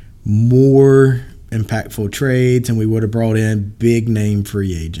made more impactful trades, and we would have brought in big-name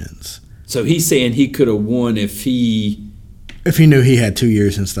free agents. So he's saying he could have won if he knew he had 2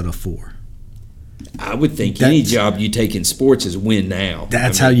 years instead of 4. I would think any job you take in sports is win now.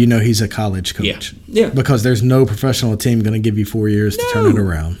 That's how you know he's a college coach. Yeah. Because there's no professional team going to give you 4 years to turn it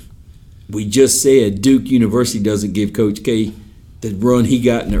around. We just said Duke University doesn't give Coach K the run he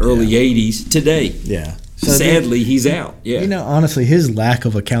got in the early 80s today. Yeah. So sadly, he's out. Yeah. You know, honestly, his lack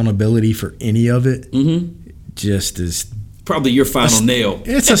of accountability for any of it just is probably your final nail.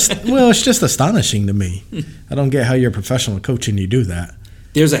 It's just astonishing to me. I don't get how you're a professional coach and you do that.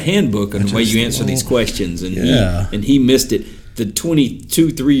 There's a handbook on the way you answer these questions, and he missed it. The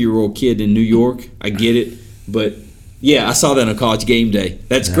 23-year-old kid in New York, I get it, but yeah, I saw that on College Game Day.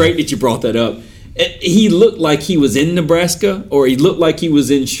 That's great that you brought that up. He looked like he was in Nebraska, or he looked like he was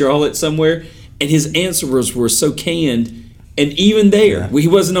in Charlotte somewhere, and his answers were so canned. And even there, he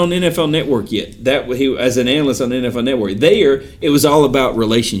wasn't on NFL Network yet. He as an analyst on NFL Network. There, it was all about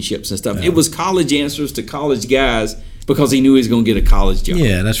relationships and stuff. Yeah. It was college answers to college guys because he knew he was going to get a college job.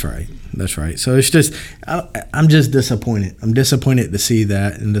 Yeah, that's right. That's right. So it's just, I'm just disappointed. I'm disappointed to see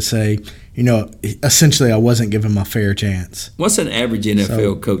that and to say, you know, essentially I wasn't given my fair chance. What's an average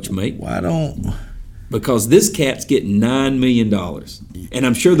NFL coach make? Why don't? Because this cat's getting $9 million, and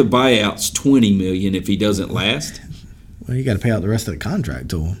I'm sure the buyout's $20 million if he doesn't last. Well, you got to pay out the rest of the contract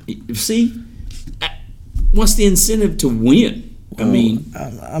to him. See, what's the incentive to win? Well, I mean,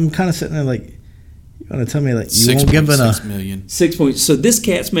 I'm kind of sitting there like, you want to tell me like you won't give $6 million. 6 points. So this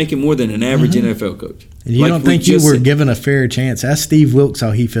cat's making more than an average NFL coach. And you don't think you were given a fair chance? Ask Steve Wilkes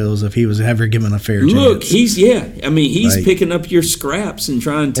how he feels if he was ever given a fair chance. Look, he's picking up your scraps and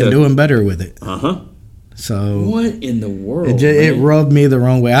trying to and doing better with it. So what in the world? It rubbed me the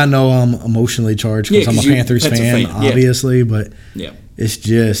wrong way. I know I'm emotionally charged because I'm a Panthers fan, obviously, but it's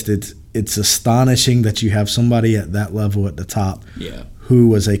just it's astonishing that you have somebody at that level at the top who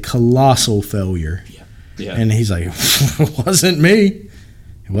was a colossal failure. And he's like, it wasn't me.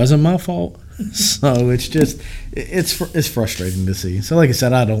 It wasn't my fault. So it's just it's frustrating to see. So like I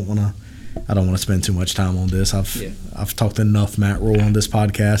said, I don't want to spend too much time on this. I've talked enough Matt Rule on this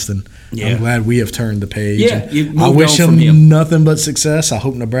podcast, and I'm glad we have turned the page. I wish him nothing but success. I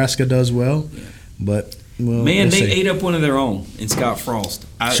hope Nebraska does well. But they ate up one of their own in Scott Frost.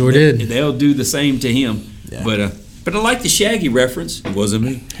 Did. They'll do the same to him. But I like the Shaggy reference. It wasn't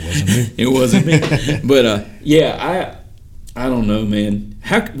me. It wasn't me. But I don't know, man.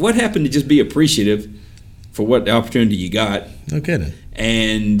 What happened to just be appreciative for what the opportunity you got? No kidding.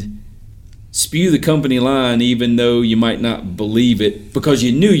 And spew the company line even though you might not believe it because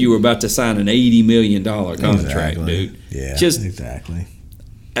you knew you were about to sign an $80 million contract, dude. Yeah, exactly.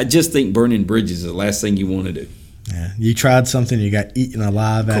 I just think burning bridges is the last thing you want to do. Yeah, you tried something, you got eaten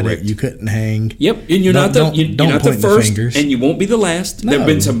alive at it, you couldn't hang. Yep, and you're not the first, and you won't be the last. No. There have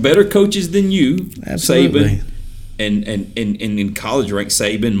been some better coaches than you, Absolutely. Saban, and in college rank,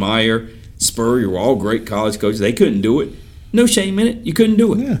 Saban, Meyer, Spurrier were all great college coaches. They couldn't do it. No shame in it. You couldn't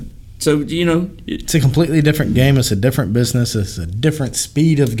do it. Yeah. So, you know. It's a completely different game. It's a different business. It's a different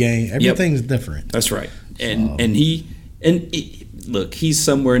speed of game. Everything's different. That's right. Look, he's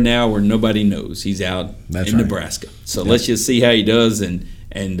somewhere now where nobody knows. He's out in Nebraska. So let's just see how he does and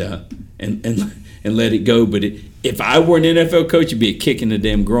let it go. But if I were an NFL coach, it'd be a kick in the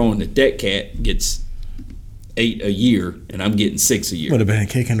damn groin that cat gets 8 a year and I'm getting 6 a year. Would have been a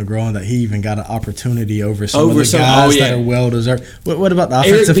kick in the groin that he even got an opportunity over some of the guys that are well deserved. What about the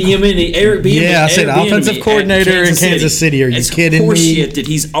offensive? Eric Bieniemy. Yeah, I said offensive coordinator in Kansas City. Are you kidding me? It's horseshit that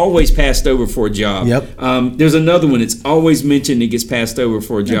he's always passed over for a job. Yep. There's another one. It's always mentioned he gets passed over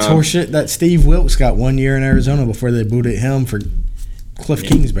for a job. It's horseshit that Steve Wilkes got 1 year in Arizona before they booted him for Cliff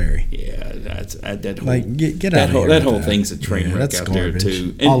Kingsbury. Yeah, that's that whole. Like get out of here. That whole thing's a train wreck out garbage. there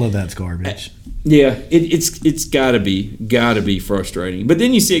too. And all of that's garbage. Yeah, it's gotta be frustrating. But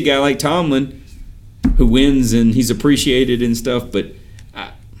then you see a guy like Tomlin who wins and he's appreciated and stuff. But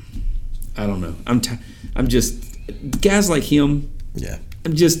I don't know. I'm just guys like him. Yeah.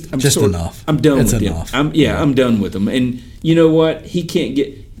 I'm enough. I'm done It's with enough. him. I'm done with him. And you know what? He can't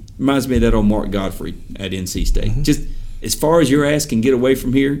get. Reminds me of that old Mark Godfrey at NC State. Just as far as your ass can get away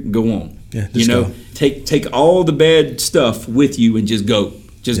from here, go on. Yeah, just go. Take all the bad stuff with you and just go.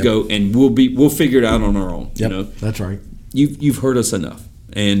 Just go, and we'll figure it out on our own. Yep, You know, that's right. You've hurt us enough,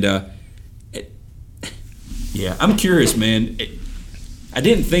 and yeah, I'm curious, man. I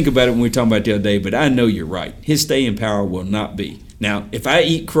didn't think about it when we were talking about it the other day, but I know you're right. His staying power will not be. Now, if I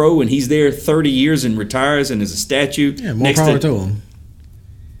eat crow and he's there 30 years and retires and is a statue, More power to him.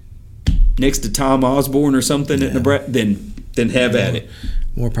 Next to Tom Osborne or something at Nebraska, then have at it.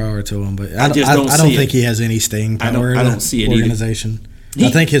 More power to him, but I don't think he has any staying power I in don't the see it organization. I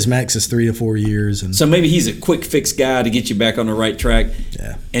think his max is 3 to 4 years, and so maybe he's a quick fix guy to get you back on the right track.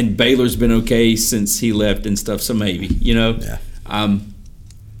 Yeah. And Baylor's been okay since he left and stuff, so maybe Yeah.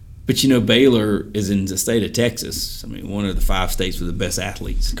 But Baylor is in the state of Texas. I mean, one of the 5 states with the best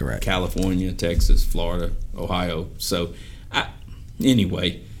athletes. Correct. California, Texas, Florida, Ohio. So,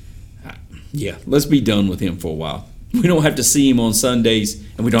 anyway, let's be done with him for a while. We don't have to see him on Sundays,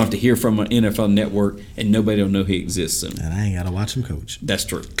 and we don't have to hear from an NFL network, and nobody will know he exists soon. And I ain't got to watch him coach. That's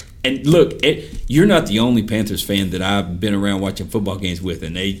true. And look, you're not the only Panthers fan that I've been around watching football games with,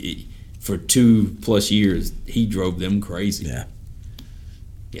 and for 2+ years, he drove them crazy. Yeah.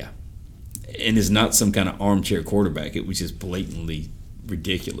 Yeah. And it's not some kind of armchair quarterback. It was just blatantly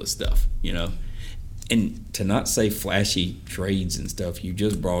ridiculous stuff, And to not say flashy trades and stuff, you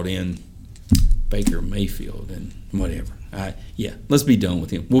just brought in Baker Mayfield and whatever. Let's be done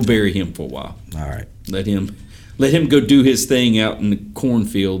with him. We'll bury him for a while. All right. Let him go do his thing out in the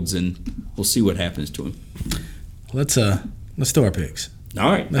cornfields, and we'll see what happens to him. Let's do our picks. All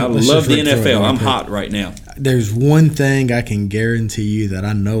right. I Let's love the just rip through NFL. it I'm real quick. hot right now. There's one thing I can guarantee you that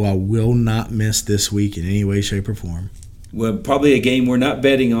I know I will not miss this week in any way, shape, or form. Well, probably a game we're not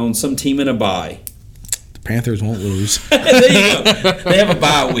betting on, some team in a bye. The Panthers won't lose. There you go. They have a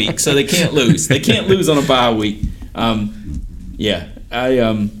bye week, so they can't lose. They can't lose on a bye week. I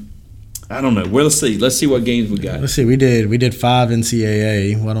don't know. Well, let's see. Let's see what games we got. Let's see. We did 5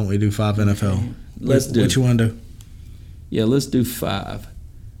 NCAA. Why don't we do 5 NFL? What you want to do? Yeah, let's do 5.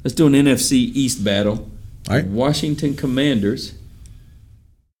 Let's do an NFC East battle. All right. Washington Commanders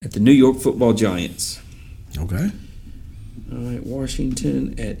at the New York Football Giants. Okay. All right,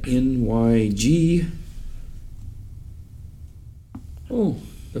 Washington at NYG. Oh,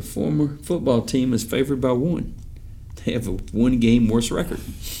 the former football team is favored by 1. They have a 1-game worse record.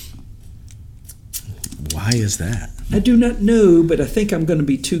 Why is that? I do not know, but I think I'm going to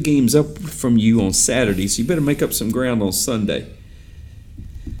be 2 games up from you on Saturday, so you better make up some ground on Sunday.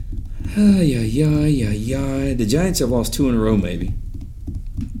 The Giants have lost 2 in a row, maybe.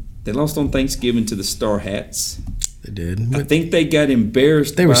 They lost on Thanksgiving to the Star Hats. They did. I think they got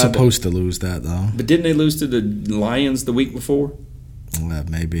embarrassed. They were supposed to lose that, though. But didn't they lose to the Lions the week before?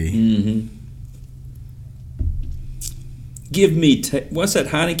 Maybe. Mm-hmm. Give me what's that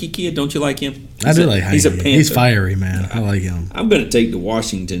Heineke kid? Don't you like him? I do like Heineke. He's a Panther. He's fiery, man. I like him. I'm going to take the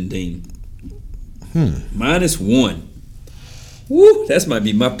Washington team. -1. Woo! That might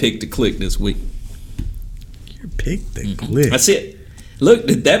be my pick to click this week. Your pick to click. That's it. Look,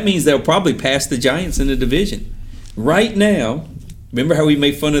 that means they'll probably pass the Giants in the division. Right now, remember how we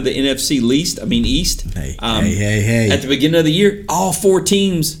made fun of the NFC East? Hey. At the beginning of the year, all 4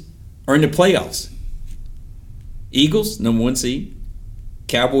 teams are in the playoffs. Eagles, number 1 seed.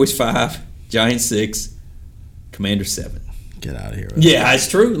 Cowboys 5. Giants 6. Commanders 7. Get out of here. Yeah, it's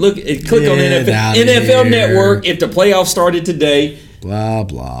true. Look, click on Get NFL here. Network. If the playoffs started today, Blah,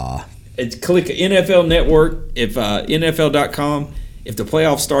 blah. click NFL Network. If NFL.com, if the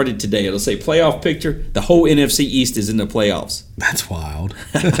playoffs started today, it'll say playoff picture. The whole NFC East is in the playoffs. That's wild.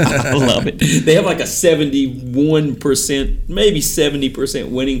 I love it. They have like a 71%, maybe 70%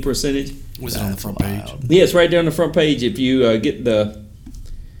 winning percentage. Was it on the front page? Yeah, it's right there on the front page. If you get that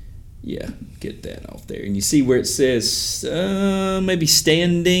off there. And you see where it says maybe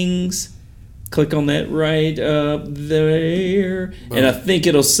standings. Click on that right up there. Boom. And I think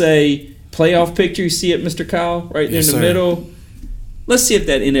it'll say playoff picture. You see it, Mr. Kyle? Right there in the middle. Let's see if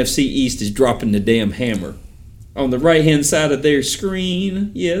that NFC East is dropping the damn hammer. On the right-hand side of their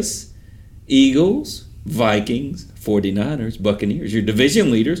screen, yes. Eagles, Vikings, 49ers, Buccaneers, your division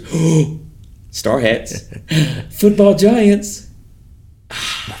leaders. Star Hats. Football Giants.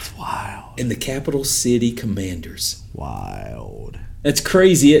 That's wild. And the Capital City Commanders. Wild. That's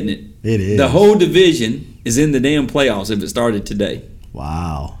crazy, isn't it? It is. The whole division is in the damn playoffs if it started today.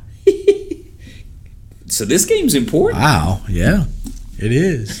 Wow. So this game's important. Wow. Yeah, it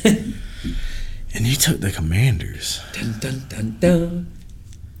is. And you took the Commanders. Dun, dun, dun, dun.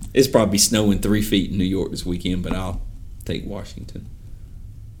 It's probably snowing 3 feet in New York this weekend, but I'll take Washington.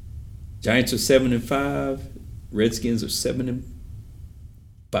 Giants are 7-5. Redskins are 7-5.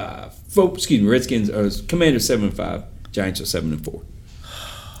 Commanders 7-5. Giants are 7-4.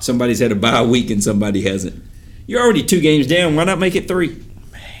 Somebody's had a bye week and somebody hasn't. You're already 2 games down. Why not make it 3?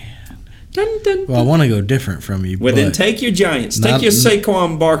 Dun, dun, dun. Well, I want to go different from you. Well, then take your Giants. Take your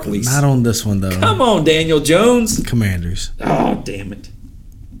Saquon Barkleys. Not on this one, though. Come on, Daniel Jones. Commanders. Oh, damn it.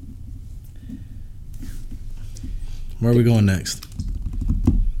 Where are we going next?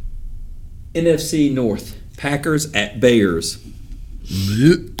 NFC North. Packers at Bears.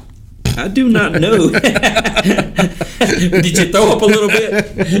 Blech. I do not know. Did you throw up a little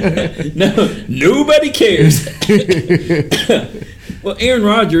bit? No, nobody cares. Well, Aaron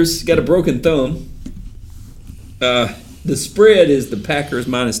Rodgers got a broken thumb. The spread is the Packers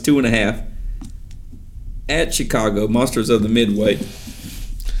minus 2.5 at Chicago, Monsters of the Midway.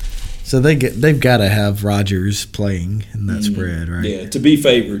 So they've got to have Rodgers playing in that spread, right? Yeah, to be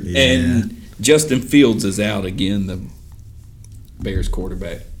favored. Yeah. And Justin Fields is out again, the Bears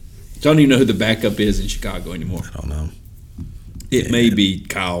quarterback. Don't even know who the backup is in Chicago anymore. I don't know. It may be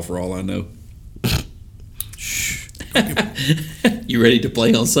Kyle for all I know. You ready to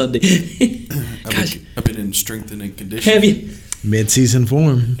play on Sunday? I've been in strength and in condition. Have you? Mid-season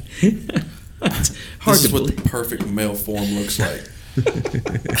form. Hard This to is what believe. the perfect male form looks like.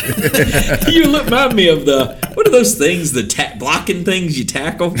 You remind me of what are those things, the blocking things you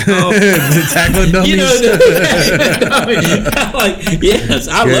tackle? Oh. The tackling dummies. You know, yes,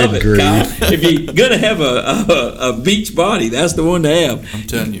 I Good love it, grief. Kyle. If you're going to have a beach body, that's the one to have. I'm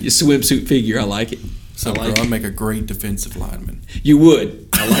telling you. Your swimsuit figure, I like it. So, I like I'd make a great defensive lineman. You would.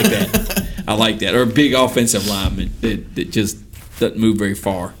 I like that. I like that. Or a big offensive lineman that just doesn't move very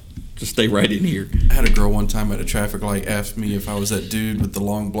far. Just stay right in here. I had a girl one time at a traffic light ask me if I was that dude with the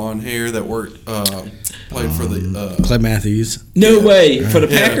long blonde hair that played for the Clay Matthews. No way. For the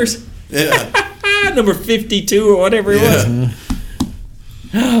Packers? yeah. Number 52 or whatever it was.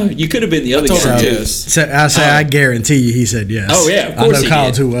 Oh, you could have been the other told her guy. yes. So I guarantee you he said yes. Oh, yeah, of course I know he Kyle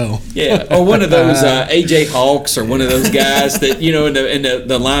did. too well. Yeah, or one of those AJ Hawks or one of those guys that, in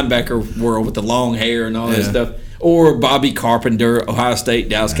the linebacker world with the long hair and all that stuff. Or Bobby Carpenter, Ohio State,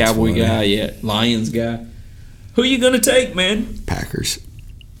 Dallas Cowboy funny. guy, Lions guy. Who you going to take, man? Packers.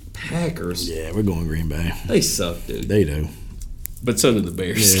 Packers. Yeah, we're going Green Bay. They suck, dude. They do. But so do the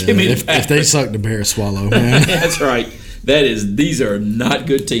Bears. Yeah, Give me the if Packers. they suck, the Bears swallow, man. That's right. These are not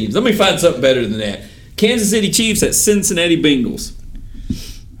good teams. Let me find something better than that. Kansas City Chiefs at Cincinnati Bengals.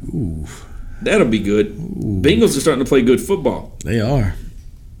 Ooh, That'll be good. Bengals are starting to play good football. they are.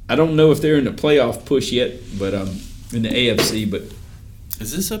 I don't know if they're in the playoff push yet, but in the AFC. But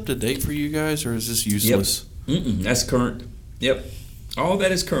Is this up to date for you guys, or is this useless? that's current. Yep, all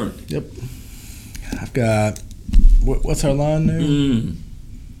that is current. Yep. I've got what's our line there?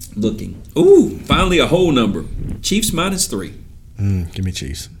 Looking. Ooh, finally a whole number. Chiefs minus 3. Give me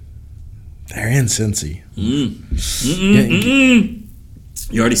Chiefs. They're in Cincy.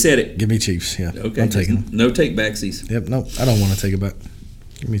 You already said it. Give me Chiefs. Yeah, Okay, I'm taking them. no take backsies. Yep. Nope. I don't want to take it back.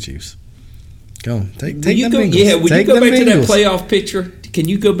 Give me Chiefs. Go. Take Will you them go, Bengals. yeah, will you Take go them back to that Bengals. playoff picture? Can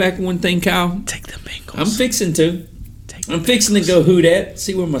you go back one thing, Kyle? Take them Bengals. I'm fixing to. I'm fixing to go who that.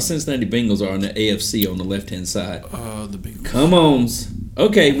 See where my Cincinnati Bengals are in the AFC on the left-hand side. The Bengals. Come on.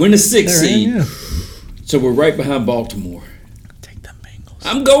 Okay, we're in the 6th They're in, seed. yeah. So we're right behind Baltimore. Take them Bengals.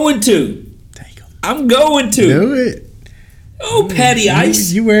 I'm going to. Take them. I'm going to. Do it. Oh, Patty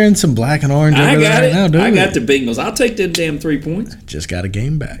Ice. You wearing some black and orange I over got there it. now? Do I it. got the Bengals. I'll take them damn 3 points. Just got a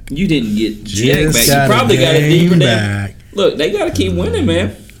game back. You didn't get jack Just back. You probably got a game deeper back. down. Look, they got to keep winning,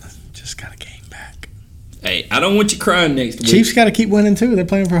 man. Just got a game back. Hey, I don't want you crying next week. Chiefs got to keep winning too. They're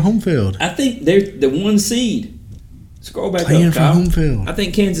playing for home field. I think they're the 1 seed. Scroll back Playing up, for Kyle. home field. I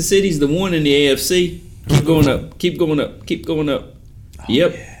think Kansas City's the 1 in the AFC. Keep going up. Keep going up. Keep going up.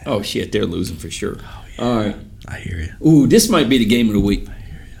 Yep. yeah. Oh, shit. They're losing for sure. All right. I hear you. Ooh, this might be the game of the week.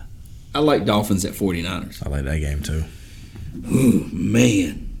 I like Dolphins at 49ers. I like that game too. Ooh,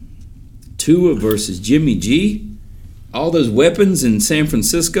 man. Tua versus Jimmy G. All those weapons in San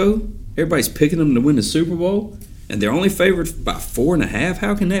Francisco. Everybody's picking them to win the Super Bowl. And they're only favored by 4.5.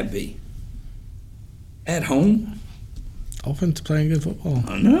 How can that be? At home? Dolphins playing good football.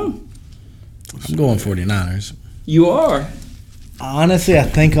 I know. I'm going 49ers. You are. Honestly, I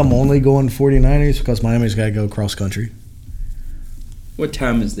think I'm only going 49ers because Miami's got to go cross country. What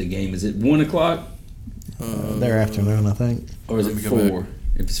time is the game? Is it 1 o'clock? Their afternoon, I think. Or is Let it me go 4?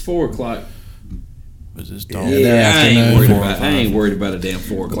 If it's 4 o'clock, Was this Yeah, Dolphins? I ain't worried about a damn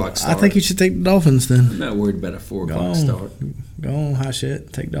 4 o'clock start. I think you should take the Dolphins then. I'm not worried about a 4 Go o'clock on. start. Go on, hot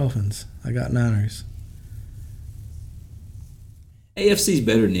shit. Take Dolphins. I got Niners. AFC's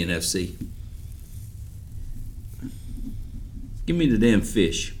better than the NFC. Give me the damn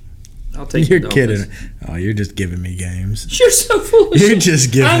fish. I'll take You're the Dolphins. kidding. Oh, you're just giving me games. You're so foolish. You're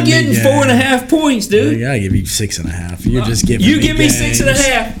just giving I'm me getting games. 4.5 points, dude. I give you 6.5. You're just giving You me give me games.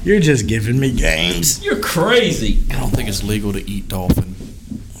 6.5. You're just giving me games. You're crazy. I don't think it's legal to eat dolphin.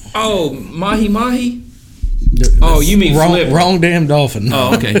 Oh, mahi mahi? Oh, you mean wrong, flip? wrong damn dolphin.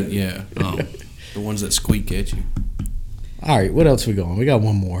 Oh, okay. Yeah. The ones that squeak at you. All right, what else we going? We got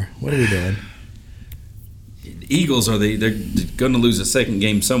one more. What are we doing? Eagles, they're going to lose a second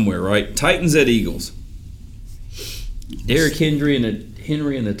game somewhere, right? Titans at Eagles. Derrick Henry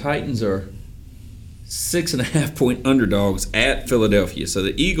and the Titans are 6.5 point underdogs at Philadelphia. So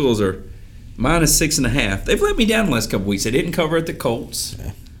the Eagles are minus 6.5. They've let me down the last couple weeks. They didn't cover at the Colts.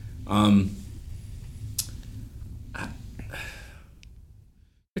 Yeah.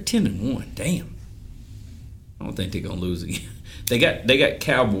 They're 10-1. Damn. I don't think they're gonna lose again. They got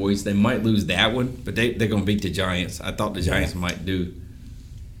Cowboys. They might lose that one, but they're gonna beat the Giants. I thought the Giants might do.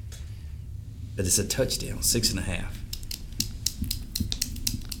 But it's a touchdown, 6.5.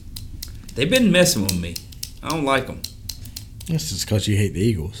 They've been messing with me. I don't like them. That's just because you hate the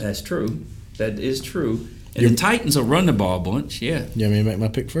Eagles. That's true. That is true. And the Titans will run the ball a bunch. Yeah. You want me to make my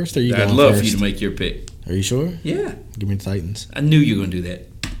pick first, or you I'd going love first? for you to make your pick. Are you sure? Yeah. Give me the Titans. I knew you were gonna do that.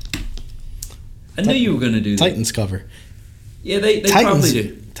 I knew you were gonna do that. Titans cover. Yeah, they Titans, probably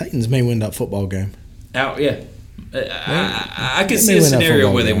do. Titans may win that football game. Out, yeah. I could They see may a win that scenario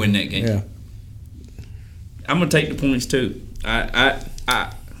football where they win that game. Yeah. I'm gonna take the points too.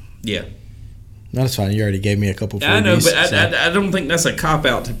 Yeah. No, that's fine. You already gave me a couple. I know, but freebies, I don't think that's a cop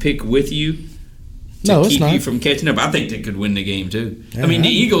out to pick with you. No, it's keep not. you from catching up. I think they could win the game too. Yeah, I mean, the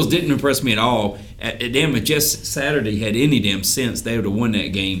I- Eagles didn't impress me at all. Damn, if just Saturday had any damn sense, they would have won that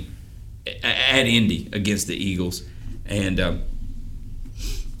game at Indy against the Eagles. And the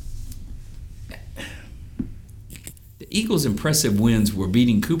Eagles' impressive wins were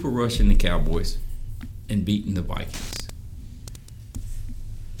beating Cooper Rush and the Cowboys and beating the Vikings.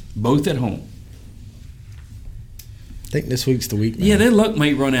 Both at home. I think this week's the week. Man. Yeah, their luck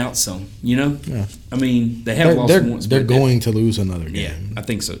may run out some, you know? Yeah. I mean, they have lost once. They're but going to lose another Yeah, game. I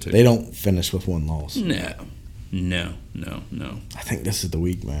think so too. They don't finish with one loss. No. I think this is the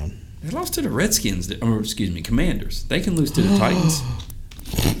week, man. They lost to the Redskins, Commanders. They can lose to the Titans.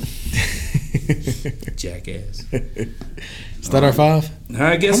 Jackass. Is that our 5?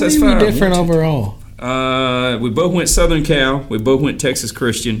 I guess How that's many 5. we different overall? We both went Southern Cal. We both went Texas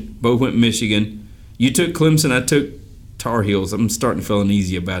Christian. Both went Michigan. You took Clemson. I took Tar Heels. I'm starting to feel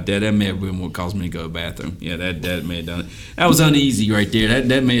uneasy about that. That may have been what caused me to go to the bathroom. Yeah, that may have done it. That was uneasy right there.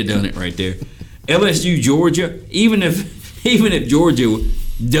 That may have done it right there. LSU, Georgia. Even if Georgia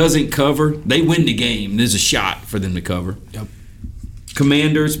doesn't cover, they win the game. There's a shot for them to cover. Yep.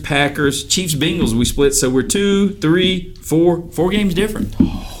 Commanders, Packers, Chiefs, Bengals. We split, so we're 2, 3, 4 games different.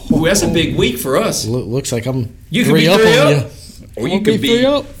 Ooh, that's a big week for us. Looks like I'm You could 3 be up 3 on up, you. or I'm you gonna could be be 3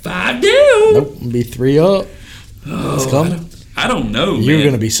 up. 5 down. Nope, I'm be 3 up. It's coming. I don't know, You're man.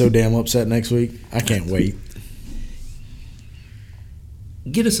 going to be so damn upset next week. I can't wait.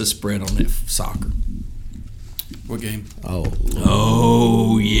 Get us a spread on that soccer. What game?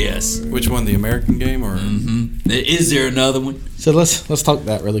 Oh, yes. Which one? The American game or? Is there another one? So let's talk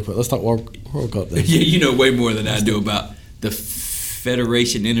that really quick. Let's talk World Cup then. Yeah, you know way more than I do about the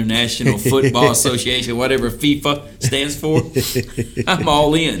Federation International Football Association, whatever FIFA stands for. I'm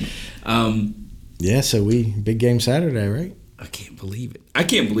all in. Yeah, so big game Saturday, right? I can't believe it. I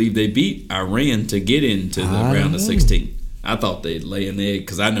can't believe they beat Iran to get into the I round know. of 16. I thought they'd lay an egg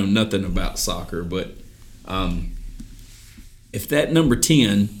because I know nothing about soccer, but if that number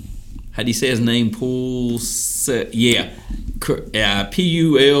 10, how do you say his name? Pulisic.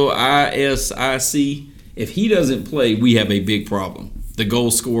 Pulisic. If he doesn't play, we have a big problem. The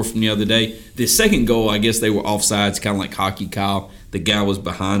goal scorer from the other day. The second goal, I guess they were offsides, kind of like hockey, Kyle. The guy was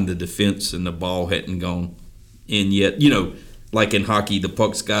behind the defense and the ball hadn't gone in yet. You know, like in hockey, the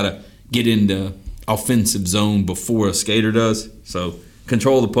puck's got to get into offensive zone before a skater does. So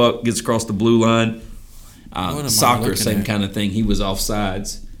control the puck, gets across the blue line. What am I Soccer, looking same at? kind of thing. He was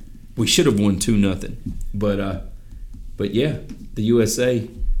offsides. We should have won 2-0. But yeah, the USA,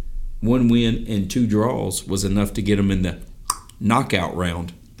 1 win and 2 draws was enough to get them in the knockout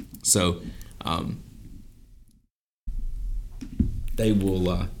round. So they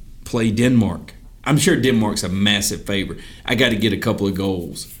will play Denmark. I'm sure Denmark's a massive favorite. I got to get a couple of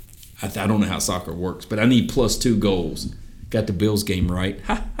goals. I don't know how soccer works, but I need +2 goals. Got the Bills game right.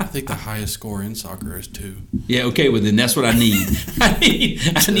 I think the highest score in soccer is 2. Yeah, okay, well then that's what I need. I need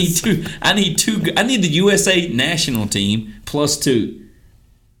two. I need the USA national team +2.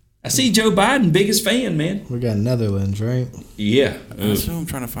 I see Joe Biden, biggest fan, man. We got Netherlands, right? Yeah. That's what I'm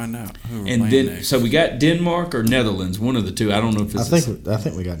trying to find out. Who And then next. So we got Denmark or Netherlands, one of the two. I don't know if it's I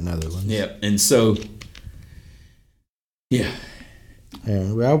think we got Netherlands. Yeah. And so yeah.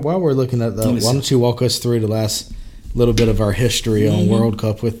 Yeah. While we're looking at that, why don't you walk us through the last little bit of our history on World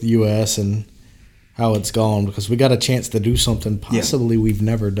Cup with the U.S. and how it's gone, because we got a chance to do something possibly we've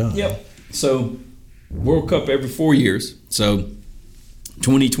never done. Yep. So World Cup every 4 years. So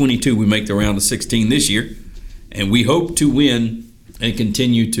 2022 we make the round of 16 this year, and we hope to win and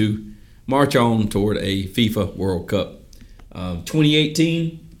continue to march on toward a FIFA World Cup.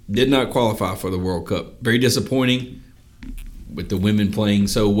 2018 did not qualify for the World Cup. Very disappointing with the women playing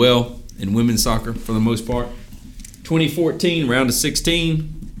so well in women's soccer for the most part. 2014, round of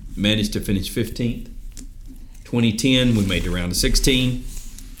 16, managed to finish 15th. 2010, we made the round of 16,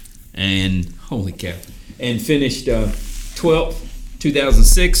 and holy cow, and finished 12th.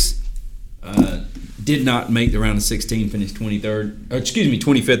 2006, did not make the round of 16, finished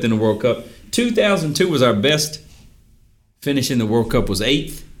 25th in the World Cup. 2002 was our best finish in the World Cup, was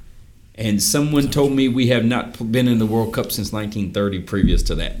 8th. And someone told me we have not been in the World Cup since 1930 previous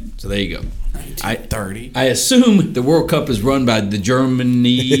to that. So there you go. 1930. I assume the World Cup is run by the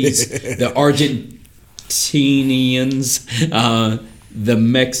Germanys, the Argentinians, the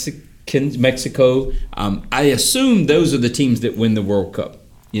Mexico. I assume those are the teams that win the World Cup.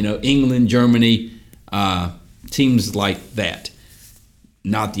 You know, England, Germany, teams like that.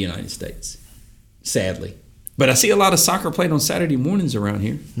 Not the United States, sadly. But I see a lot of soccer played on Saturday mornings around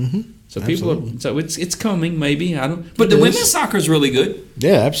here. Mm-hmm. So it's coming maybe. I don't. But the women's soccer is really good.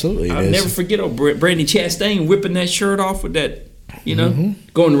 Yeah, absolutely. I'll never forget Brandy Chastain whipping that shirt off with that,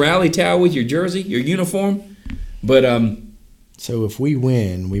 going rally towel with your jersey, your uniform. But so if we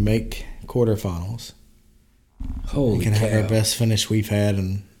win, we make quarterfinals. Holy we can cow. have our best finish we've had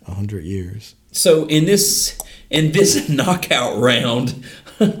in 100 years. So in this knockout round,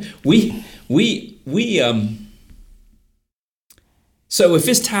 we so if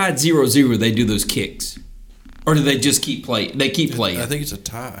it's tied 0-0, they do those kicks, or do they just keep playing? They keep playing. I think it's a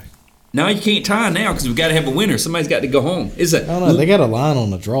tie. No, you can't tie now because we've got to have a winner. Somebody's got to go home. I don't know. They got a line on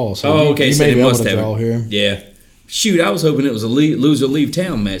the draw, so okay, you so may they be able must to have draw here. Yeah. Shoot, I was hoping it was a loser leave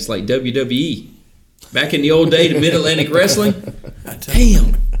town match like WWE. Back in the old day, the Mid-Atlantic Wrestling. I Damn.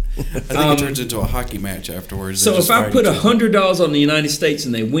 think it turns into a hockey match afterwards. So if I put $100 on the United States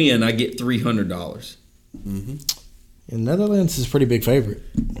and they win, I get $300. Mm-hmm. And Netherlands is a pretty big favorite.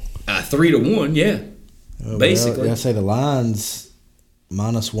 3-1, yeah. Basically. I say the line's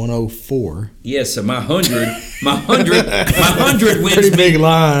 -104. Yeah, so my 100 wins pretty me. Big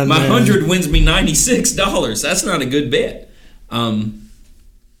line. My man. 100 wins me $96. That's not a good bet. To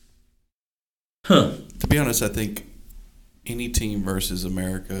be honest, I think any team versus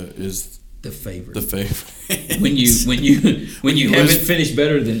America is the favorite. when you haven't finished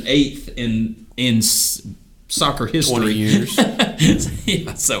better than 8th in soccer history, 20 years.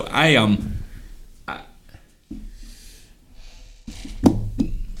 Yeah, so I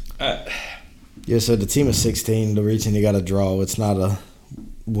Yeah, so the team of 16, the reason you got to draw, it's not a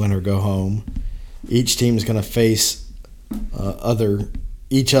win or go home. Each team is going to face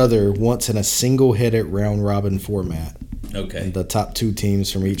each other once in a single-headed round-robin format. Okay. And the top 2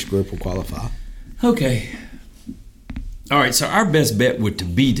 teams from each group will qualify. Okay. All right, so our best bet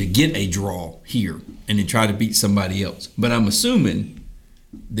would be to get a draw here and then try to beat somebody else. But I'm assuming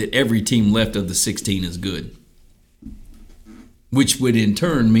that every team left of the 16 is good, which would in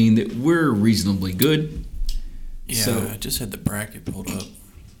turn mean that we're reasonably good. Yeah, so, I just had the bracket pulled up.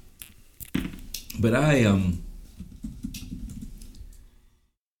 But I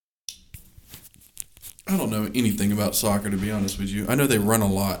don't know anything about soccer, to be honest with you. I know they run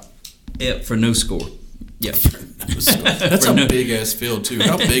a lot. Yeah, for no score. Yeah. That's a big-ass field, too.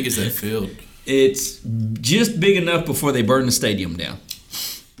 How big is that field? It's just big enough before they burn the stadium down.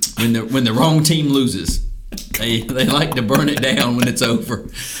 When the wrong team loses, they like to burn it down when it's over.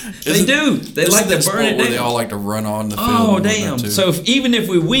 They do. They like to burn it down. Where they all like to run on the field. Oh, damn. So even if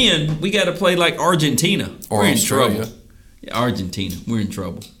we win, we got to play like Argentina. Or we're Australia. In trouble. Yeah, Argentina. We're in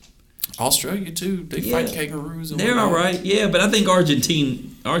trouble. Australia, too. They fight kangaroos. They're all right. Yeah, but I think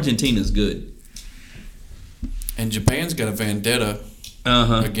Argentina's good. And Japan's got a vendetta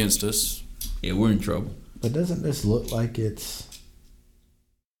against us. Yeah, we're in trouble. But doesn't this look like it's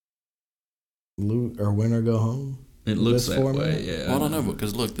or win or go home? It looks This that format? way, yeah. Well, I don't know,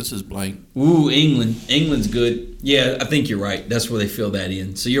 because look, this is blank. Ooh, England. England's good. Yeah, I think you're right. That's where they fill that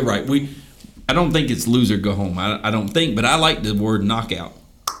in. So you're right. I don't think it's lose or go home. I don't think, but I like the word knockout.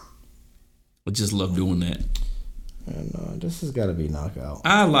 I just love doing that. And this has got to be knockout.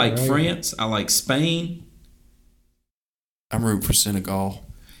 I like Right. France. I like Spain. I'm rooting for Senegal.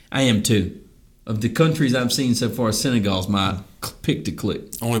 I am too. Of the countries I've seen so far, Senegal's my pick to click.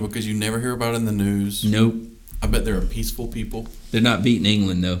 Only because you never hear about it in the news. Nope. I bet they're a peaceful people. They're not beating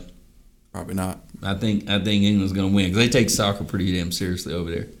England, though. Probably not. I think England's going to win because they take soccer pretty damn seriously over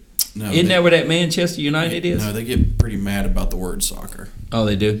there. No, Isn't that where that Manchester United is? No, they get pretty mad about the word soccer. Oh,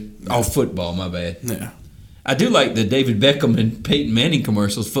 they do? Oh, football, my bad. Yeah. I do like the David Beckham and Peyton Manning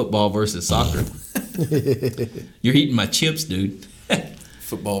commercials, football versus soccer. You're eating my chips, dude.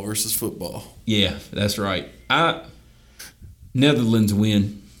 Football versus football. Yeah, that's right. Netherlands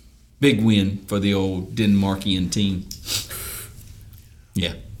win. Big win for the old Denmarkian team.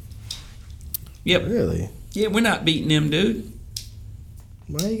 Yeah. Yep. Really? Yeah, we're not beating them, dude.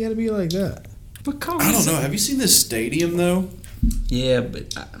 Why you got to be like that? Because I don't know. Have you seen this stadium, though? Yeah,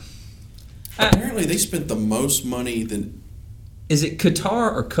 but Apparently, they spent the most money than is it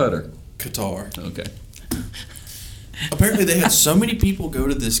Qatar or Qatar? Qatar. Okay. Apparently, they had so many people go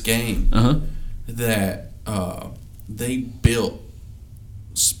to this game that they built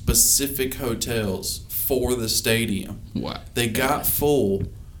specific hotels for the stadium. Wow. They got full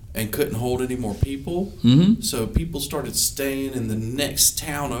and couldn't hold any more people. Mm-hmm. So people started staying in the next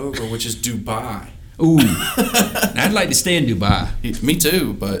town over, which is Dubai. Ooh. I'd like to stay in Dubai. Me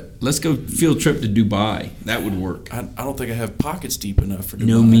too, but Let's go field trip to Dubai. That would work. I don't think I have pockets deep enough for Dubai.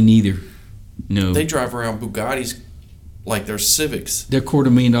 No, me neither. No. They drive around Bugattis like they're Civics. They're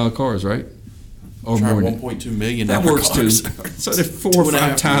 $250,000 cars, right? Or Drive more than $1.2 million. that works too. cars. So they're 4 or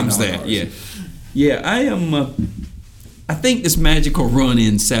 5 times that. $2.5 Yeah. Yeah, I am. I think this Magic will run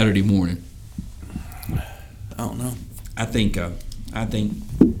in Saturday morning. I don't know. I think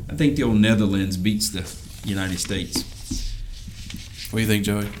the old Netherlands beats the United States. What do you think,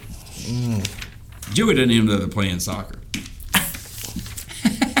 Joey? Joey doesn't even know they're playing soccer. I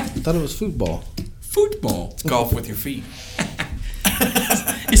thought it was football. Football. Golf with your feet.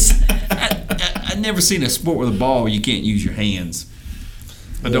 I've never seen a sport with a ball where you can't use your hands.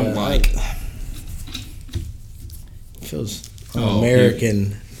 I don't like. Feels Oh,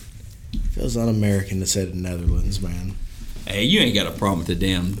 un-American. Feels un-American to say the Netherlands, man. Hey, you ain't got a problem with the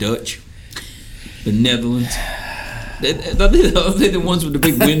damn Dutch. The Netherlands. Are they the ones with the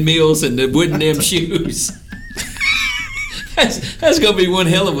big windmills and the wooden damn shoes? That's going to be one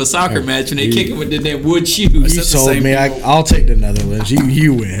hell of a soccer match when they kick it with the damn wood shoes. You that the sold same me. people? I'll take the Netherlands.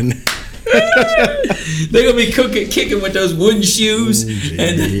 You win. They're gonna be kicking with those wooden shoes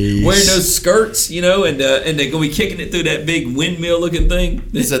and wearing those skirts, and they're gonna be kicking it through that big windmill-looking thing.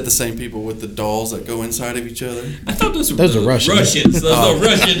 Is that the same people with the dolls that go inside of each other? I thought those are Russians. Russians. Those are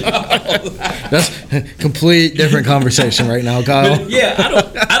Russian dolls. That's a complete different conversation right now, Kyle. But yeah,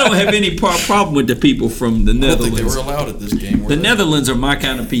 I don't have any problem with the people from the I don't think they Netherlands. were allowed at this game. The Netherlands are my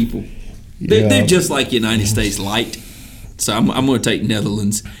kind of people. They're just like United States light. So I'm going to take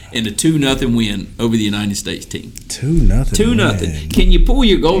Netherlands in a 2-0 win over the United States team. 2-0. 2-0. Can you pull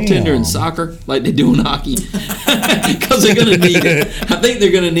your goaltender in Damn. soccer like they do in hockey? Because they're going to need it. I think they're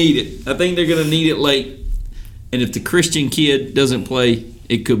going to need it late. And if the Christian kid doesn't play,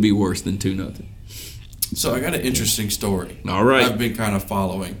 it could be worse than 2-0. So I got an interesting story. All right. I've been kind of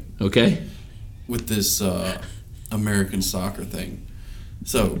following Okay? with this American soccer thing.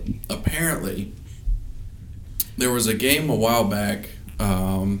 So apparently, there was a game a while back,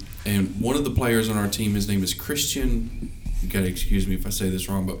 and one of the players on our team, his name is Christian. You gotta excuse me if I say this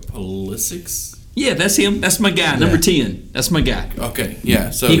wrong, but Pulisic. Yeah, that's him. That's my guy, number 10. That's my guy. Okay, yeah.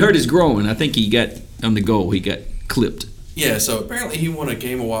 So He hurt his groin. I think he got on the goal. He got clipped. Yeah, so apparently he won a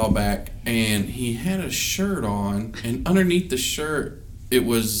game a while back, and he had a shirt on, and underneath the shirt, it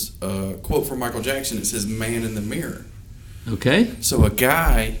was a quote from Michael Jackson. It says, "Man in the mirror." Okay? So a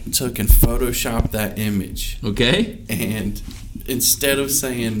guy took and photoshopped that image, Okay? and instead of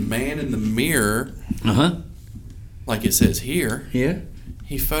saying "man in the mirror," Uh-huh. like it says here, Yeah.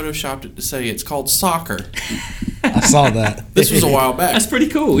 he photoshopped it to say it's called soccer. I saw that. This was a while back. That's pretty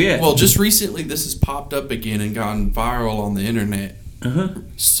cool, yeah. Well, just recently, this has popped up again and gone viral on the internet. Uh-huh.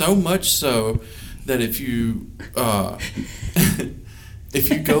 So much so that if you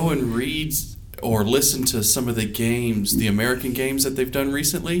go and read or listen to some of the games, the American games that they've done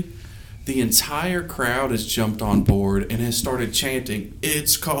recently, the entire crowd has jumped on board and has started chanting,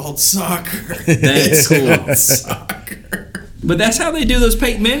 "It's called soccer." That's cool. It's soccer. But that's how they do those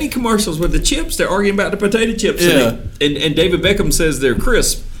Peyton Manning commercials with the chips. They're arguing about the potato chips. Yeah. And David Beckham says they're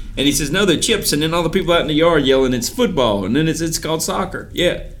crisp. And he says, no, they're chips. And then all the people out in the yard yelling, it's football. And then it's called soccer.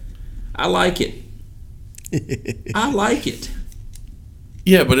 Yeah. I like it. I like it.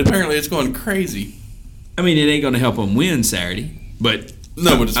 Yeah, but apparently it's going crazy. I mean, it ain't going to help them win Saturday. But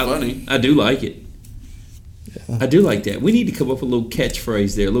it's funny. I do like it. Yeah. I do like that. We need to come up with a little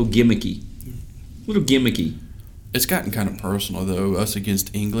catchphrase there, a little gimmicky. It's gotten kind of personal, though, us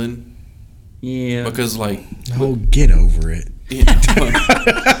against England. Yeah. Because, like... Oh, get over it.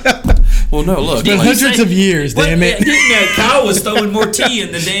 Well, no, look. It's been hundreds of years, damn it. Kyle was throwing more tea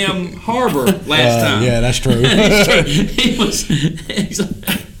in the damn harbor last time. Yeah, that's true. He was...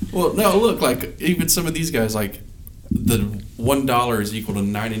 Well, no, look, like, even some of these guys, like, the $1 is equal to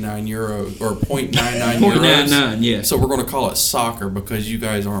 99 euro or 0.99 euros. 0.99, yeah. So we're going to call it soccer because you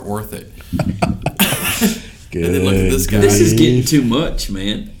guys aren't worth it. Good. And then look at this guy. This is getting too much,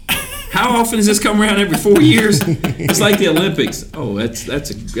 man. How often does this come around? Every 4 years? It's like the Olympics. Oh, that's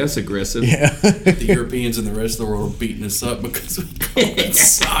aggressive. Yeah. The Europeans and the rest of the world are beating us up because we call it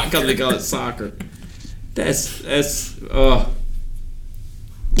soccer. Because they call it soccer.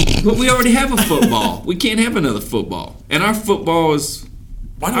 But we already have a football. We can't have another football. And our football is...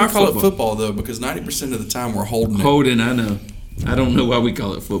 Why do we call it football, though? Because 90% of the time we're holding it. Holding, I know. I don't know why we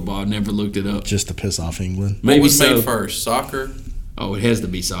call it football. I never looked it up. Just to piss off England. What was made first? Soccer? Oh, it has to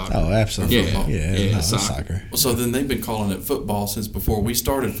be soccer. Oh, absolutely. Yeah, soccer. Well, so then they've been calling it football since before we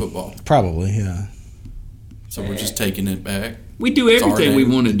started football. Probably, yeah. So we're just taking it back. We do everything we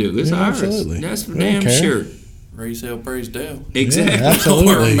want to do. It's ours. Absolutely. That's for damn sure. Raise hell, praise Dale. Exactly. Yeah,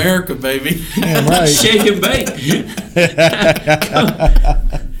 absolutely. Or America, baby. Damn right. Shake and bake.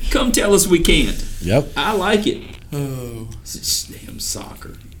 Come tell us we can't. Yep. I like it. Oh, It's damn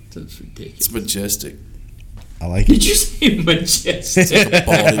soccer. That's ridiculous. it's majestic. I like it. Did you say majestic? It's like a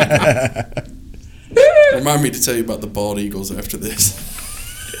bald eagle. Remind me to tell you about the bald eagles after this.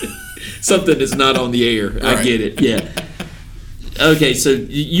 Something that's not on the air. Right. I get it. Yeah. Okay, so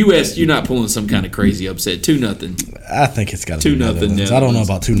U.S., you're not pulling some kind of crazy upset. 2-0. I think it's got to be 2-0 Netherlands. I don't know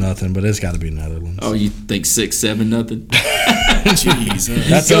about 2-0, but it's got to be Netherlands. Oh, you think 6-7-0? Jeez.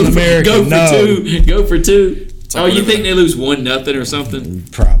 That's un-American. Go for two. Like you think they lose 1-0 or something?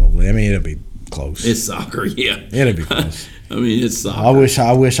 Probably. I mean, it'll be close. It's soccer, yeah. It'll be close. I mean, it's soccer.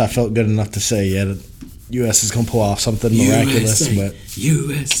 I wish I felt good enough to say, the U.S. is going to pull off something miraculous, but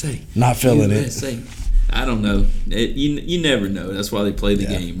USA. not feeling USA. I don't know. You never know. That's why they play the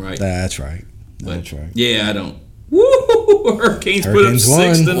game, right? That's right. That's right. Yeah, I don't. Woo! Hurricanes put up 6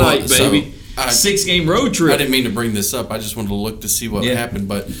 won. tonight, baby. So, 6-game road trip. I didn't mean to bring this up. I just wanted to look to see what happened,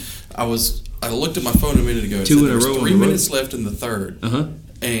 but I looked at my phone a minute ago. It 2 said in a there row was on 3 the road. minutes left in the third,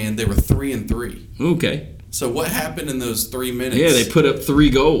 and they were 3-3. Okay. So what happened in those 3 minutes? Yeah, they put up 3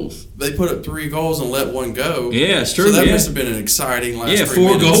 goals. They put up 3 goals and let one go. Yeah, it's true. So that yeah. must have been an exciting last 3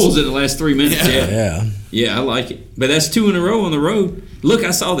 minutes. 4 goals in the last 3 minutes. Yeah. Yeah. Yeah, I like it. But that's 2 in a row on the road. Look,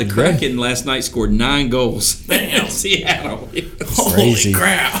 I saw the Kraken last night scored 9 goals. Damn. Seattle. Holy Crazy.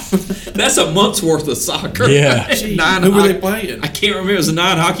 crap. That's a month's worth of soccer. Yeah. Gee, who were they playing? I can't remember. It was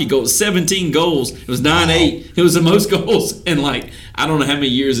 9 hockey goals, 17 goals. It was 9-8. It was the most goals in I don't know how many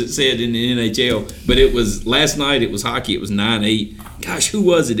years it said in the NHL. But it was last night. It was hockey. It was 9-8. Gosh, who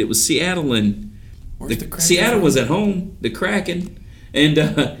was it? It was Seattle and Where's the Kraken Seattle from? was at home. The Kraken.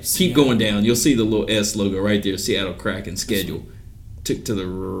 And keep going down. You'll see the little S logo right there. Seattle Kraken schedule. Took to the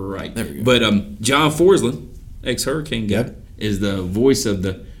right. There we go. But John Forsland, ex-Hurricane guy, Yep. is the voice of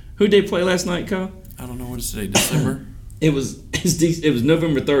the. Who'd they play last night, Kyle? I don't know what is today, December? It was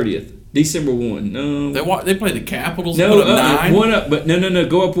November 30th. December 1. No. They played the Capitals. No, put up 9. 1 up, but no,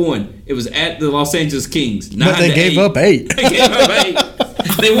 go up 1. It was at the Los Angeles Kings. But they gave up 8. They gave up 8.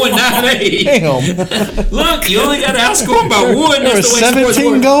 They won 9-8. Damn. Look, you only got to outscore by 1. There were That's the way sports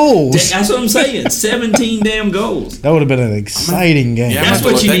 17 work. goals. That's what I'm saying. 17 damn goals. That would have been an exciting game. Yeah, That's I'm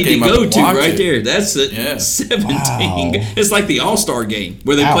gonna what you look need that to game up go and to watch right it. there. That's it. Yeah. 17. Wow. It's like the All-Star game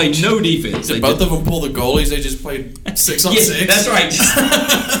where they play Ouch. no defense. Did both of them pull the goalies? They just played 6 on 6. That's right.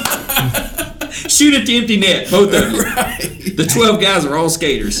 Shoot at the empty net, both of you. Right. The 12 guys are all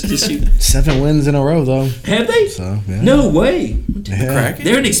skaters. Just shoot. 7 wins in a row, though. Have they? So, yeah. No way. Yeah. Kraken?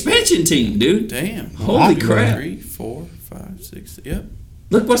 They're an expansion team, dude. Damn. Holy Wow. crap. 3, 4, 5, 6. Yep.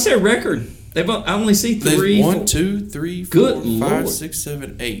 Look, what's their record? I only see 3. There's 1, 2, 3, 4, Good 5, Lord. 6,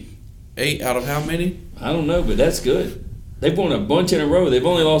 7, 8. 8 out of how many? I don't know, but that's good. They've won a bunch in a row. They've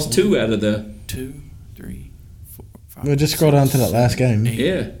only lost 2 out of the. 2, 3, 4, 5. We'll just scroll down to that last game. 8.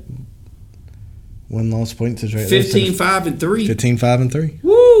 Yeah. 1 lost points is right there. 15, 5, and 3. 15, 5, and 3.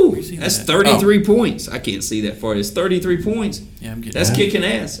 Woo! you see That's that? 33 points. I can't see that far. It's 33 points. Yeah, I'm getting That's that. kicking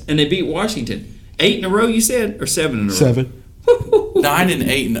ass. And they beat Washington. 8 in a row, you said? Or 7 in a row? 7. 9 and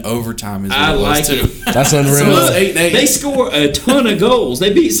 8 in overtime is what I it was, like too. it. That's unreal. So it's 8 and 8. They score a ton of goals.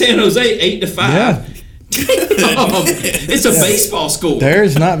 They beat San Jose 8-5. Yeah. It's a baseball score.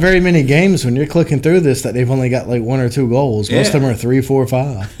 There's not very many games when you're clicking through this that they've only got like 1 or 2 goals. Most of them are 3, 4,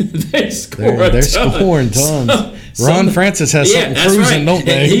 5. They score They're scoring tons. Ron Francis has something that's cruising, don't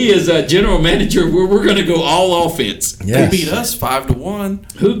they? And he is a general manager where we're going to go all offense. They Yes. beat us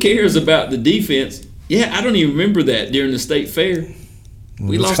 5-1. Who cares about the defense? Yeah, I don't even remember that during the state fair.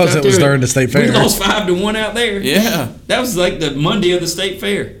 We lost Because out it was there. during the state fair. We lost 5-1 out there. Yeah. That was like the Monday of the state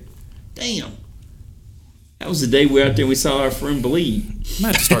fair. Damn. That was the day we were out there and we saw our friend bleed. I might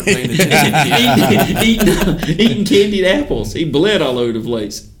have to start paying attention. eating candied apples. He bled all over the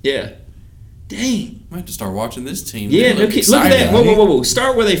place. Yeah. Dang. I might have to start watching this team. Yeah, They look at excited. that. Whoa.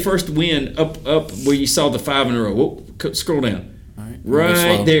 Start where they first win, up where you saw the 5 in a row. Whoa, scroll down. All right, we'll go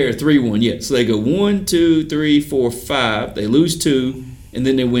Right slow. there, 3-1. Yeah. So they go 1, 2, 3, 4, 5. They lose 2, and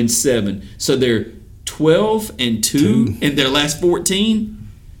then they win 7. So they're 12-2 in their last 14.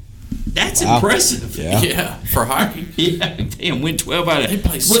 That's Wow. impressive. Yeah. Yeah, for hockey. Yeah, damn, win 12 out of They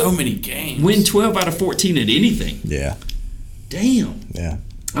play so many games. win 12 out of 14 at anything. Yeah. Damn, Yeah.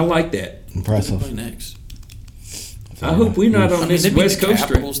 I like that. Who Impressive. play next? I hope we're not I on mean, this they beat West the Coast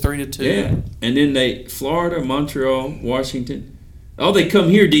Capitals stretch. 3-2. Yeah, and then they Florida, Montreal, Washington. Oh, they come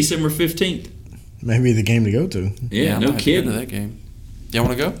here December 15th. Maybe the game to go to. Yeah, I no might have to go to kidding. that game. Y'all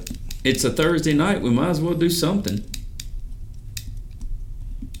want to go? It's a Thursday night. We might as well do something.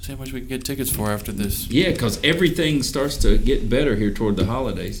 See how much we can get tickets for after this. Yeah, because everything starts to get better here toward the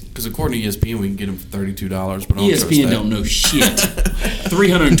holidays. Because according to ESPN, we can get them for $32. But I don't trust ESPN that. don't know shit.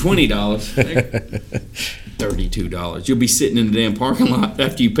 $320. $32. You'll be sitting in the damn parking lot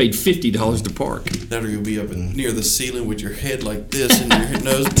after you paid $50 to park. That or you'll be up near the ceiling with your head like this and your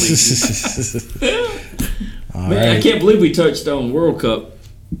nose bleeding. All Man, I right. can't believe we touched on World Cup.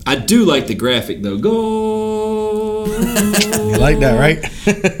 I do like the graphic though. Go. You like that, right?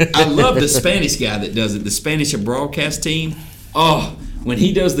 I love the Spanish guy that does it. The Spanish broadcast team. Oh, when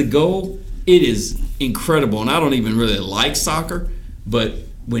he does the goal, it is incredible. And I don't even really like soccer, but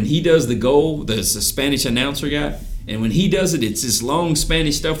when he does the goal, there's a Spanish announcer guy, and when he does it, it's this long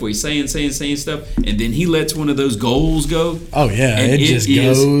Spanish stuff where he's saying stuff, and then he lets one of those goals go. Oh yeah, And it just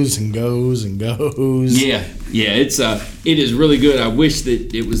is- goes and goes and goes. Yeah, it is really good. I wish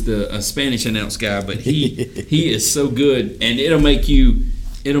that it was a Spanish announced guy, but he is so good, and it'll make you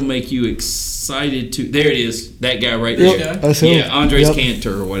excited to. There it is, that guy right Yep, there. that's him. Yeah, Andres Yep.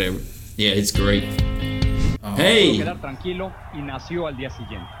 Cantor or whatever. Yeah, it's great. Hey, quedar tranquilo y nació al día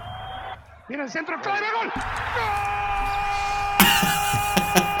siguiente. Viene el centro, clave, gol.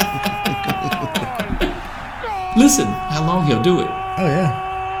 listen, how long he'll do it. Oh yeah.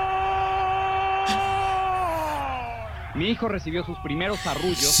 Mi hijo recibió sus primeros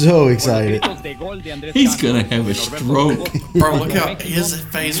arrullos. So excited. con los gritos de gol de Andrés He's Cantor, gonna have a Norberto stroke. Burgos, Bro, look how México, his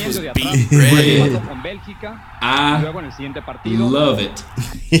face was viniendo de beat atrás, red. jugando con Bélgica, I luego en el siguiente partido. love it.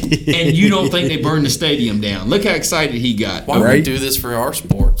 And you don't think they burned the stadium down. Look how excited he got. Why would we Right. do this for our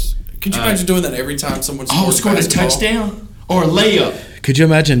sports? Could you imagine doing that every time someone scores Scored a basketball? touchdown or a layup. Could you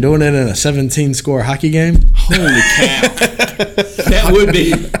imagine doing it in a 17-score hockey game? Holy cow. That would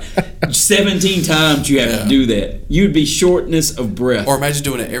be 17 times you have to do that. You'd be shortness of breath. Or imagine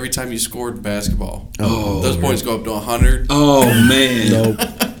doing it every time you scored basketball. Oh, Those points go up to 100. Oh, man. Nope.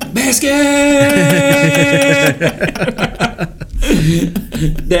 Basket!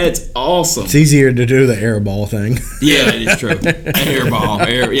 That's awesome. It's easier to do the air ball thing. Yeah, that is true. Air ball.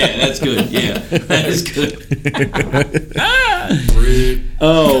 Yeah, that's good. Yeah, that is good.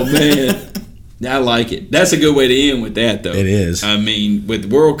 Oh, man. I like it. That's a good way to end with that, though. It is. I mean, with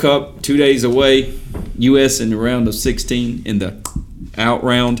the World Cup 2 days away, U.S. in the round of 16 in the out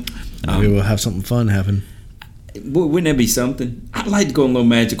round. Maybe we'll have something fun happen. Wouldn't that be something? I'd like to go on a little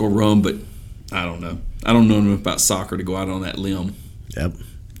magical run, but I don't know. I don't know enough about soccer to go out on that limb. Yep.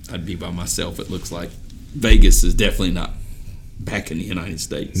 I'd be by myself, it looks like. Vegas is definitely not back in the United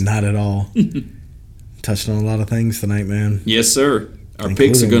States. Not at all. Touched on a lot of things tonight, man. Yes, sir. Our Including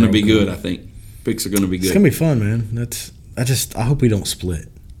picks are going to be World good, Cup. I think. Picks are going to be It's good. gonna be fun, man. I hope we don't split.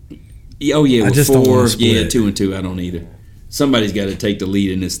 Oh, yeah, I with just don't 4. wanna split. Yeah, 2 and 2, I don't either. Somebody's got to take the lead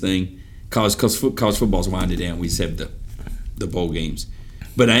in this thing. College football's winding down. We just have the bowl games.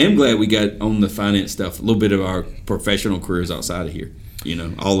 But I am glad we got on the finance stuff, a little bit of our professional careers outside of here. You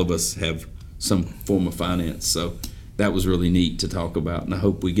know, all of us have some form of finance. So that was really neat to talk about. And I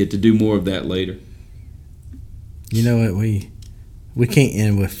hope we get to do more of that later. You know what? We can't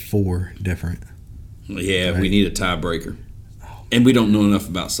end with 4 different. Yeah, we need a tiebreaker. And we don't know enough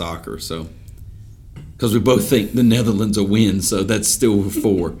about soccer, so. Because we both think the Netherlands will win, so that's still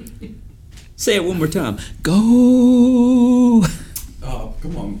 4. Say it one more time. Go! Oh,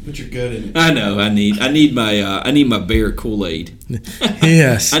 come on, put your gut in it. I know. I need my bear Kool-Aid.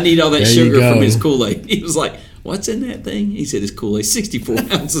 Yes. I need all that There you sugar go. from his Kool-Aid. He was like, "What's in that thing?" He said, "It's Kool-Aid. 64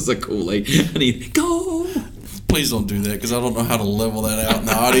 ounces of Kool-Aid." I need go. Please don't do that because I don't know how to level that out in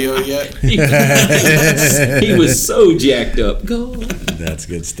the audio yet. He was so jacked up. Go. That's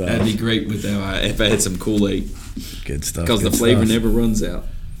good stuff. That'd be great if I had some Kool-Aid Good stuff. because the good flavor stuff. never runs out.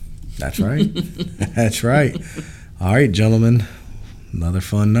 That's right. That's right. All right, gentlemen. Another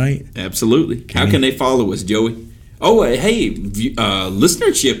fun night. Absolutely. How can they follow us, Joey? Oh, hey,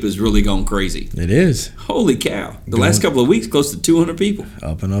 listenership has really gone crazy. It is. Holy cow. The last couple of weeks, close to 200 people.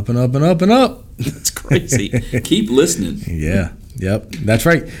 Up and up and up and up and up. That's crazy. Keep listening. Yeah. Yep. That's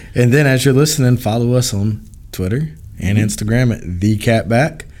right. And then as you're listening, follow us on Twitter and Instagram at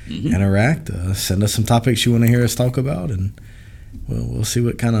TheCatBack. Interact. Send us some topics you want to hear us talk about, and we'll see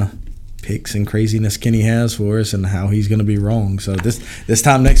what kind of picks and craziness Kenny has for us and how he's going to be wrong. So this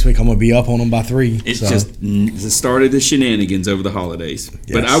time next week, I'm going to be up on him by 3. It's just the start of the shenanigans over the holidays.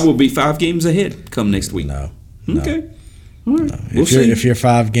 Yes. But I will be 5 games ahead come next week. No. Okay. All right. No. We'll see. If you're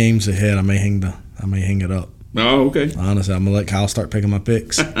 5 games ahead, I may hang it up. Oh, okay. Honestly, I'm gonna let Kyle start picking my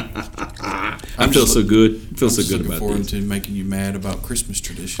picks. I feel so good. I'm so good looking about forward this. to making you mad about Christmas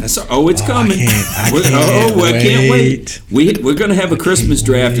traditions. It's coming. I can't wait. We're going to have a Christmas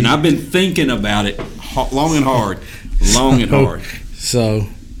draft, and I've been thinking about it long and hard. So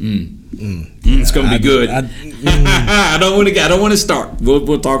It's going to be good. I don't want to start.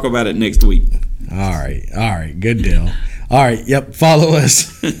 We'll talk about it next week. All right, good deal. All right, yep, follow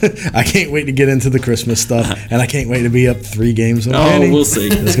us. I can't wait to get into the Christmas stuff, and I can't wait to be up 3 games on Kenny. We'll see.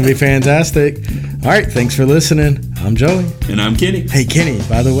 It's going to be fantastic. All right, thanks for listening. I'm Joey. And I'm Kenny. Hey, Kenny,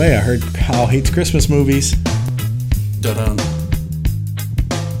 by the way, I heard Kyle hates Christmas movies. Dun-dun.